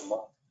 a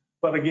month.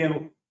 But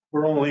again,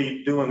 we're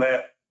only doing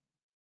that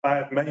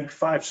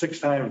 5, 6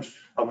 times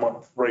a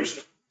month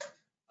racing.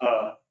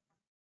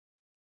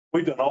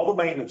 We've done all the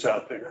maintenance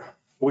out there.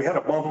 We had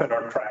a bump in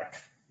our track.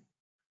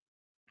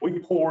 We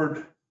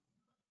poured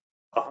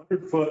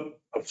 100 foot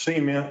of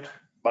cement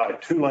by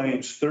 2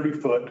 lanes, 30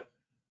 foot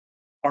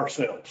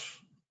ourselves.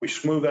 We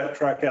smoothed that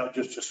track out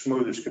just as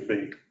smooth as could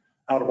be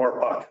out of our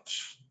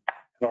pockets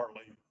and our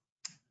labor.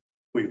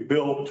 We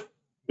built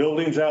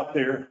buildings out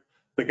there.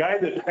 The guy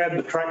that had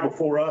the track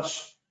before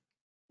us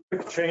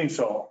took a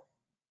chainsaw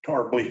to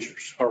our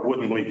bleachers, our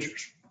wooden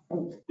bleachers,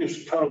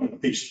 just cut them to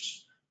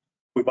pieces.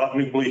 We bought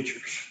new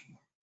bleachers.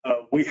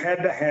 We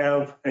had to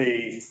have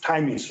a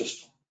timing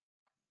system.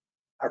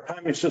 Our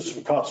timing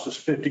system cost us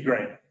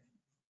 $50,000.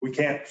 We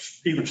can't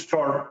even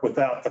start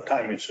without a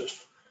timing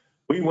system.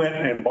 We went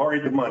and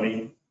borrowed the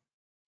money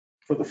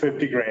for the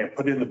 $50,000,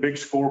 put in the big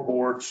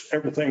scoreboards,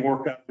 everything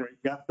worked out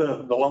great, got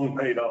the loan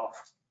paid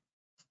off.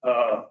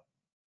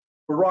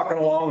 We're rocking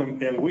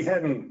along and we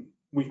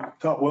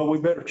thought, well, we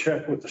better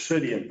check with the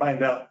city and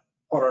find out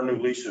what our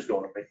new lease is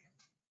going to be.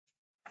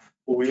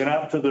 Well, we went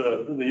out to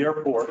the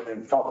airport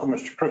and talked to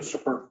Mr.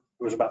 Christopher.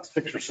 There was about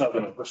 6 or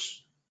 7 of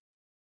us.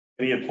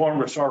 And he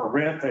informed us our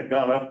rent had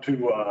gone up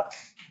to, I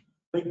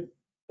think,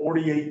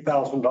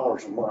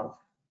 $48,000 a month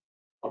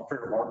on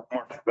fair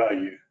market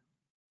value.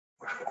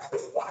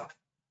 What?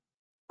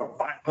 From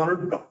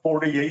 $500 to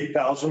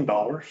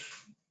 $48,000?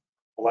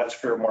 Well, that's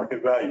fair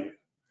market value.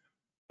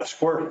 A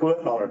square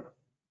foot on a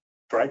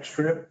drag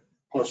strip,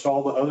 plus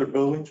all the other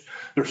buildings.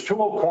 There's 2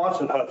 old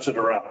Quonset huts that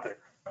are out there.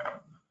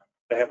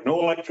 They have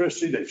no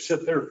electricity. They've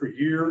sit there for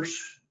years.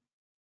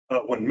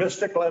 When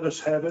Mystic let us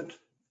have it,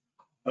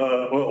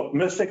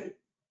 Mystic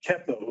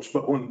kept those,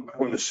 but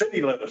when the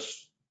city let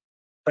us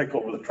take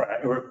over the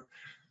track,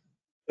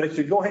 They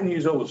said, go ahead and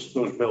use those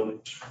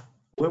buildings.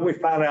 Then we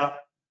found out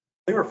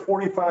they were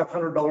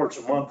 $4,500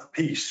 a month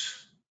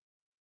apiece.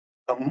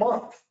 A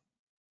month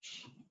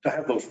to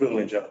have those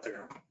buildings out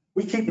there.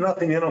 We keep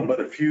nothing in them but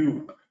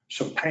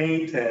some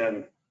paint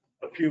and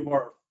a few of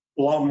our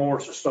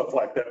lawnmowers and stuff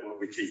like that what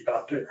we keep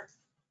out there.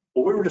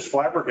 Well, we were just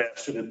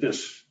flabbergasted at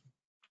this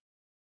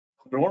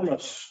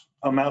enormous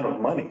amount of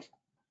money.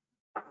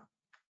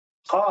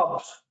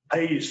 Hobbs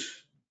pays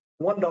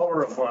 $1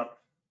 a month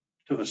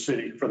to the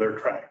city for their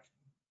track.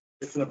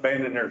 It's an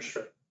abandoned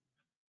airstrip.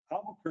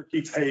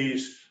 Albuquerque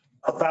pays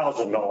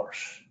 $1,000.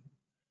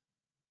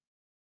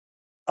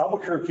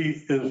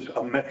 Albuquerque is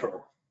a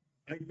metro.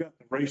 They've got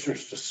the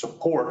racers to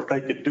support.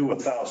 They could do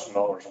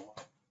 $1,000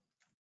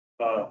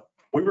 a month.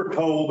 We were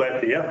told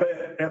that the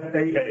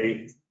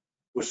FAA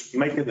was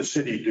making the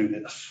city do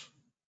this.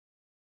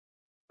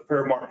 The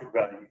fair market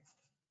value.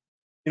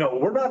 You know,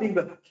 we're not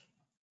even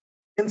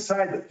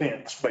inside the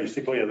fence,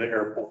 basically, of the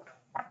airport.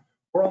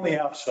 We're on the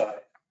outside,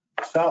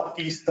 the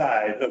southeast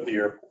side of the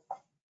airport.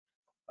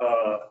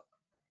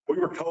 We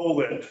were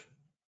told that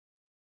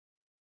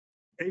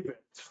AVEX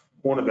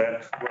wanted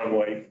that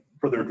runway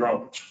for their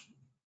drones.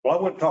 Well,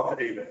 I went and talked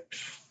to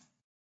AVEX.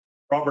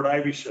 Robert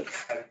Ivy said,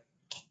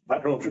 my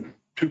drones are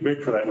too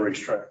big for that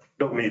racetrack.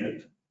 Don't need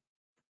it.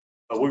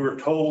 But we were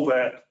told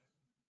that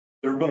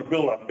they were going to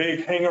build a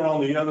big hangar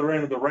on the other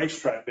end of the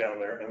racetrack down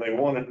there, and they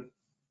wanted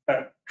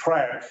that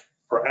track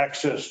for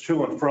access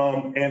to and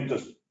from and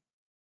to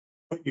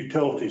put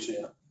utilities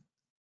in.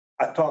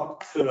 I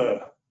talked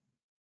to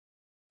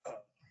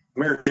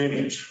Mayor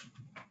Jennings.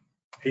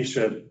 He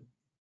said,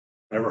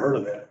 never heard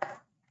of that.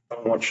 I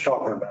don't know what you're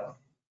talking about.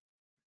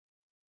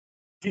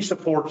 He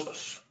supports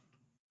us.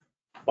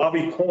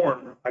 Bobby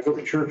Korn, I go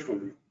to church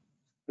with him.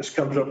 This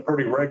comes up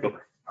pretty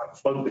regular. I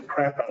bug the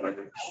crap out of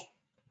this.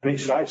 And he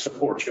said, I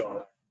support you on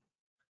it.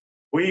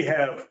 We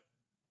have,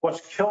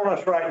 what's killing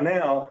us right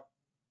now,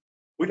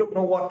 we don't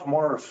know what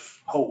tomorrow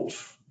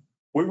holds.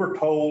 We were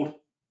told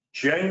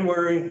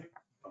January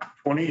of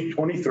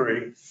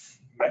 2023,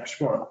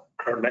 next month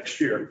or next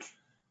year,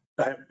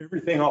 to have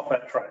everything off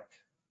that track.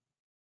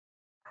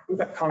 We've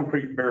got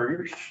concrete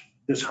barriers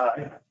this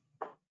high,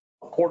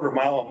 a quarter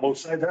mile on both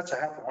sides. That's a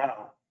half a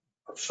mile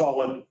of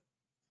solid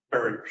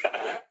barriers.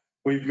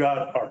 We've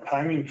got our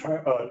timing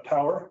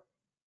tower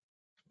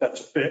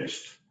that's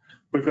fixed.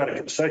 We've got a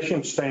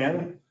concession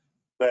stand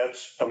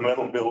that's a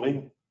metal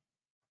building.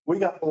 We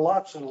got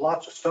lots and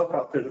lots of stuff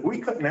out there that we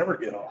could never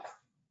get off.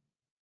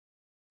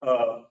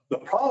 The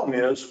problem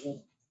is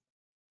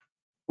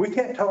we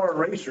can't tell our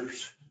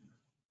racers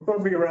we're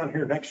going to be around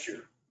here next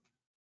year.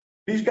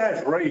 These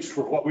guys race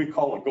for what we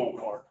call a gold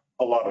card,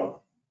 a lot of them.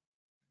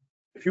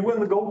 If you win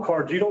the gold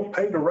card, you don't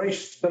pay to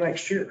race the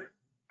next year.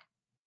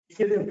 You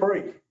get in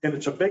free, and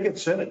it's a big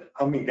incentive.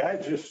 I mean,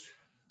 guys just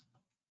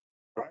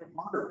drive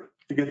harder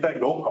to get that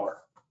gold card.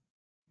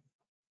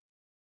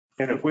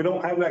 And if we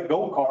don't have that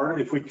gold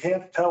card, if we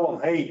can't tell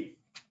them, hey,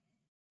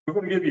 we're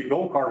going to give you a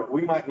gold card, but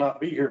we might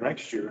not be here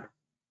next year,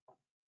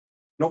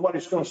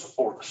 nobody's going to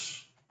support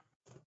us.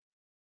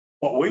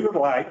 What we would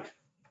like,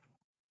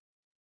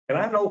 and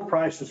I know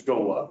prices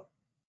go up,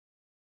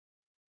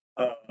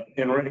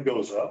 and rent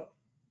goes up,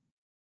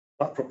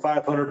 not from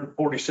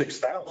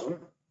 546,000.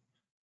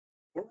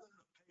 We're going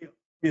to pay,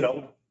 you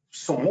know,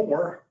 some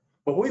more,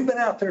 but we've been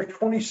out there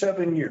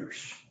 27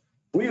 years.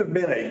 We have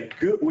been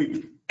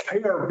we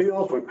pay our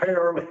bills, we pay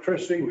our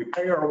electricity, we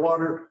pay our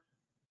water.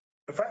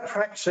 If that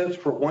track sits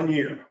for 1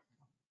 year,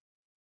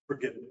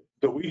 forget it.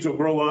 The weeds will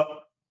grow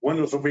up,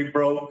 windows will be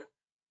broke,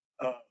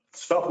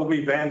 stuff will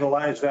be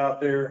vandalized out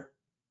there.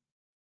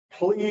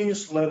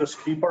 Please let us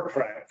keep our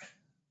track.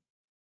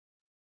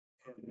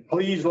 And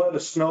please let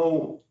us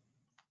know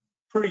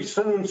pretty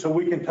soon so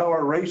we can tell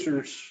our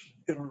racers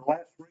in our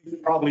last race,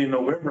 probably in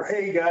November,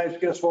 hey guys,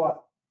 guess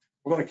what?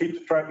 We're going to keep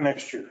the track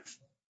next year.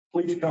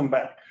 Please come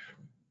back.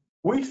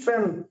 We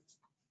spend,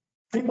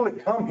 people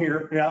that come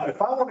here, now, if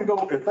I want to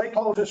go, if they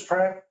close this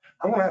track,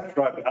 I'm going to have to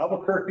drive to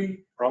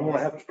Albuquerque, or I'm going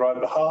to have to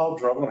drive to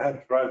Hobbs, or I'm going to have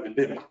to drive to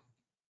Denny.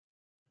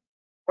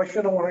 Why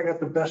should I when I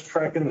got the best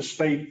track in the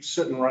state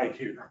sitting right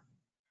here?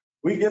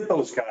 We get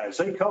those guys.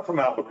 They come from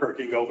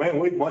Albuquerque and go, man,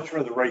 we'd much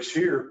rather race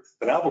here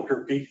than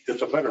Albuquerque.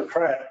 It's a better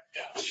track.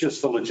 It's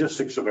just the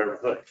logistics of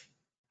everything.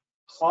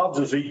 Hobbs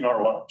is eating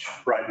our lunch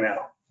right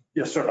now.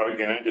 Yes, sir.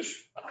 Again,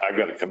 I've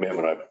got a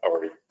commitment I've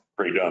already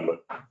pre-done,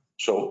 but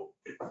so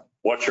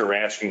what you're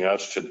asking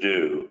us to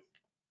do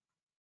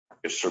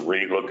is to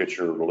relook at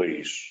your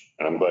release,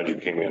 and I'm glad you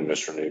came in,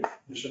 Mr. Neighbor,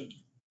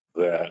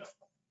 that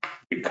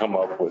we come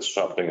up with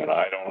something, and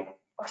I don't,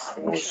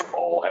 it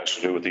all has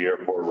to do with the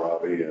airport,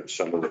 Robbie, and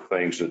some of the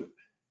things that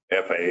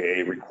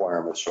FAA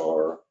requirements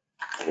are.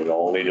 We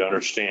all need to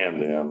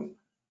understand them,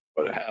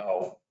 but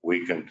how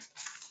we can,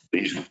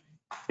 these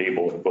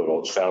people have put,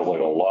 it sounds like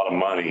a lot of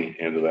money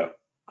into that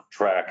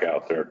track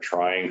out there,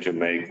 trying to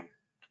make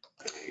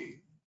a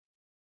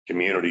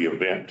community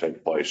event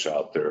take place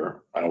out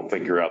there. I don't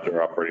think you're out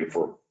there operating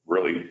for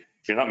really,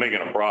 you're not making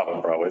a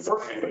problem probably.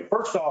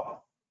 First off,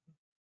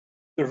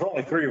 there's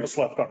only 3 of us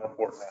left on the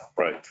board now.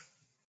 Right.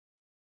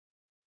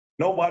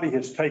 Nobody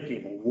has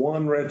taken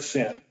one red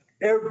cent.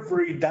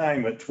 Every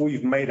dime that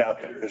we've made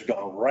out there has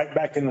gone right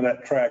back into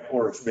that track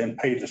or it's been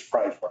paid as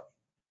prize money.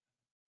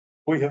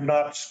 We have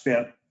not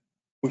spent,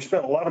 we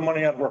spent a lot of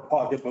money out of our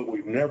pocket, but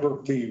we've never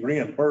been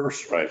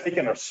reimbursed,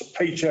 taken a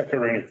paycheck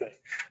or anything.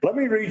 Let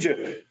me read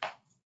you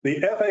the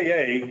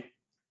FAA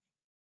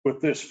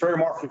with this fair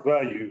market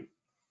value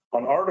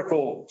on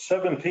Article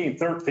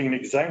 1713,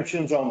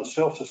 exemptions on the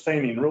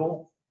self-sustaining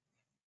rule.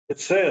 It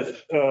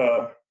says,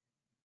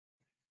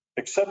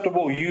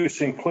 acceptable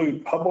use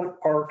include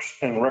public parks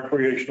and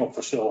recreational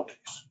facilities.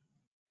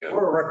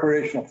 We're a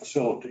recreational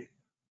facility.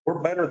 We're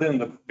better than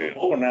the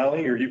bowling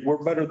alley, or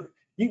we're better.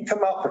 You can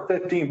come out for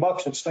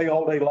 $15 and stay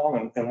all day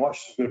long and watch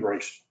the good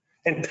race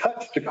and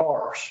touch the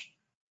cars.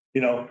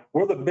 You know,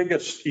 we're the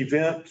biggest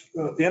event.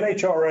 The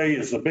NHRA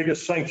is the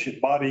biggest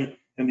sanctioned body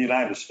in the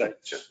United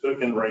States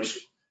in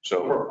racing.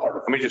 So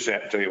let me just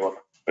tell you what,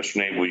 Mr.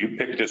 Nate, will you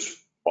pick this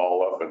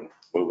ball up and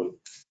move it?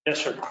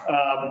 Yes, sir.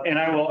 And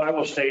I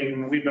will state,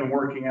 and we've been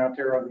working out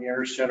there on the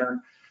Air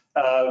Center.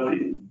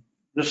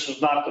 This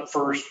is not the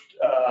first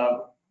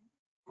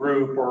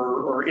group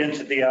or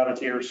entity out at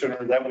the Air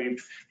Center that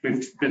we've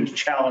been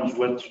challenged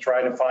with to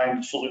try to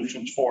find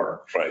solutions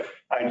for. Right.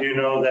 I do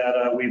know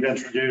that we've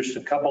introduced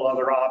a couple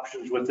other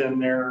options within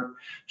there,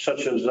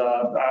 such as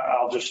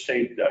I'll just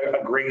state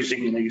a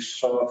grazing lease.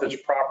 So if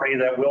it's property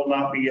that will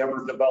not be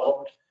ever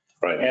developed,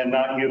 right, and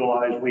not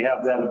utilized, we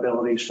have that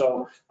ability.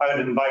 So I'd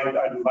invite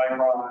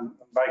Ron,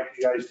 invite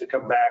you guys to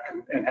come back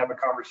and have a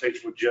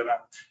conversation with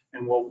Jenna,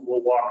 and we'll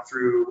walk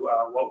through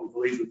what we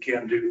believe we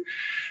can do.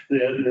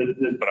 But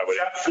I would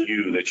ask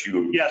you that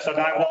you. Yes, and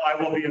I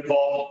will be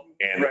involved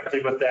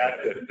directly with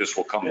that. This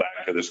will come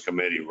back to this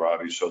committee,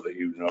 Robbie, so that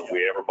you know,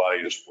 everybody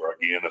is,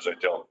 again,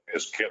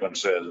 as Kevin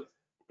said,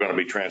 we're going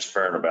to be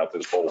transparent about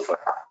this whole thing.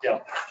 Yeah,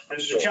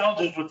 the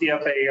challenges with the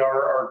FAA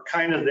are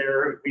kind of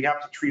there. We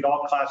have to treat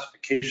all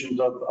classifications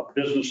of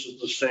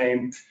businesses the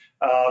same,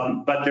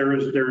 but there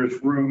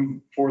is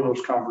room for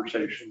those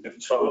conversations.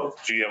 So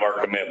you have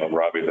our commitment,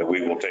 Robbie, that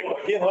we will take.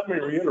 Again, let me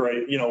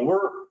reiterate, you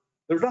know,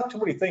 there's not too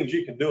many things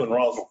you can do in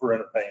Roswell for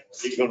entertainment.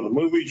 You can go to the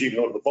movies, you can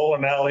go to the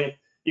bowling alley,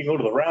 you can go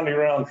to the roundy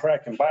round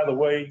track. And by the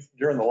way,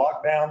 during the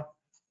lockdown,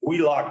 we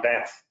locked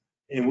down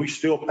and we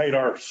still paid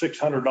our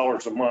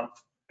 $600 a month.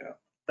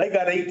 They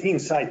got 18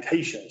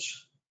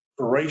 citations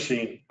for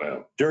racing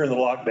during the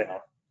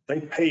lockdown.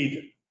 They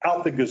paid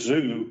out the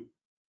gazoo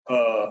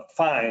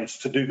fines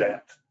to do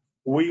that.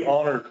 We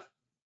honored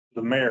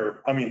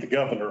the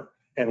governor,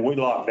 and we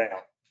locked down.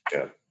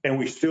 Yeah. And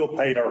we still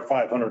paid our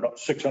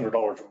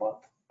 $600 a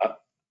month.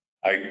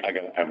 I'm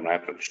gonna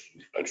have to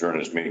adjourn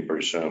this meeting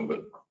pretty soon,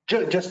 but.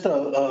 Just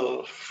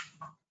a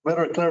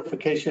better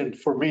clarification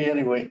for me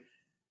anyway.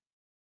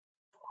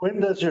 When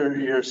does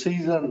your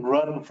season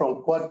run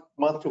from what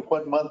month to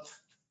what month?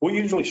 We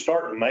usually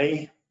start in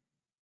May,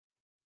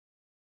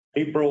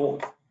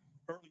 April,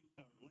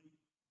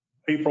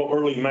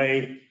 early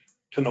May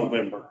to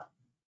November.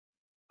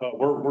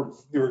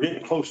 We're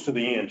getting close to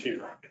the end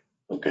here.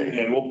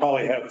 Okay. And we'll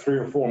probably have 3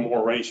 or 4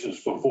 more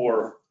races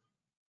before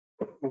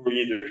we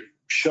either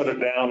shut it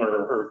down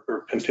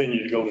or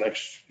continue to go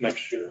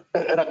next year.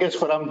 And I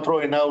guess what I'm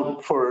throwing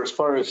out for as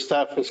far as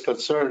staff is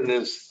concerned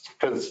is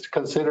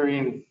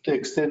considering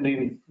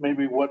extending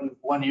maybe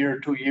 1 year,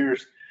 2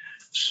 years,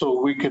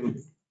 so we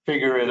can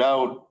figure it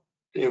out.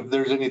 If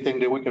there's anything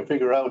that we can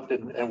figure out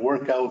and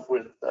work out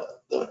with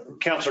the.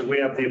 Counselor, we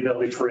have the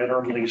ability for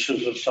interim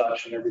leases and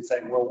such and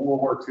everything. We'll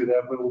work through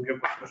that, but we'll get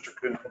with Mr.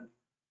 Kuhn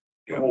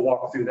and we'll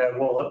walk through that.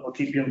 We'll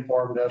keep you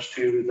informed as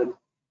to the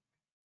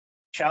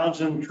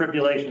challenges and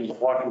tribulations of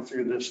walking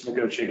through this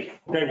negotiation.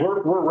 Okay,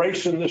 we're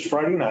racing this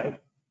Friday night.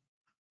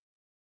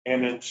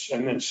 And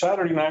then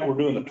Saturday night, we're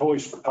doing the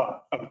Trucks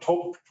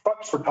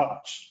for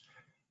Tots.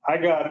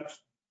 And I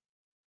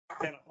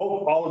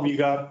hope all of you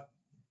got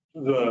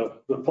the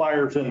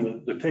flyers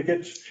and the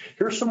tickets.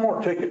 Here's some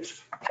more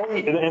tickets.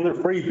 And they're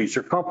freebies,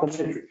 they're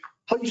complimentary.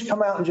 Please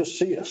come out and just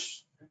see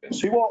us.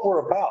 See what we're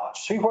about.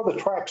 See where the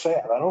track's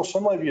at. I know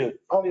some of you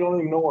probably don't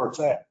even know where it's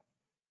at.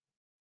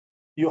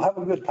 You'll have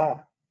a good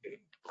time.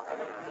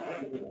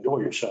 Enjoy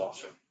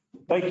yourselves.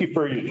 Thank you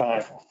for your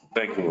time.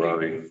 Thank you,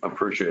 Robbie. I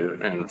appreciate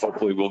it. And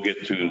hopefully we'll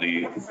get to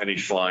the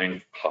finish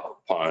line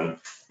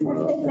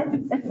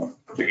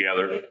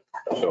together.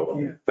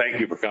 So thank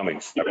you for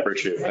coming. I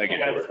appreciate it. Thank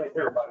you.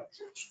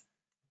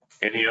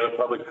 Any other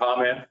public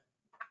comment?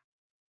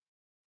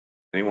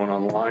 Anyone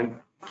online?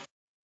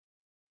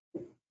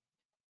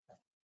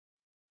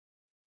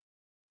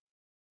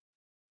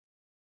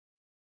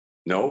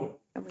 No?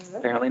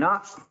 Apparently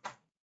not.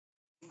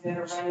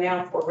 Right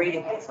now for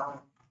reading.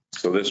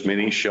 So this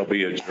meeting shall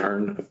be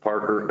adjourned.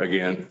 Parker,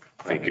 again,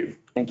 thank you.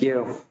 Thank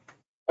you.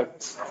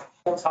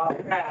 We'll talk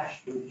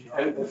trash.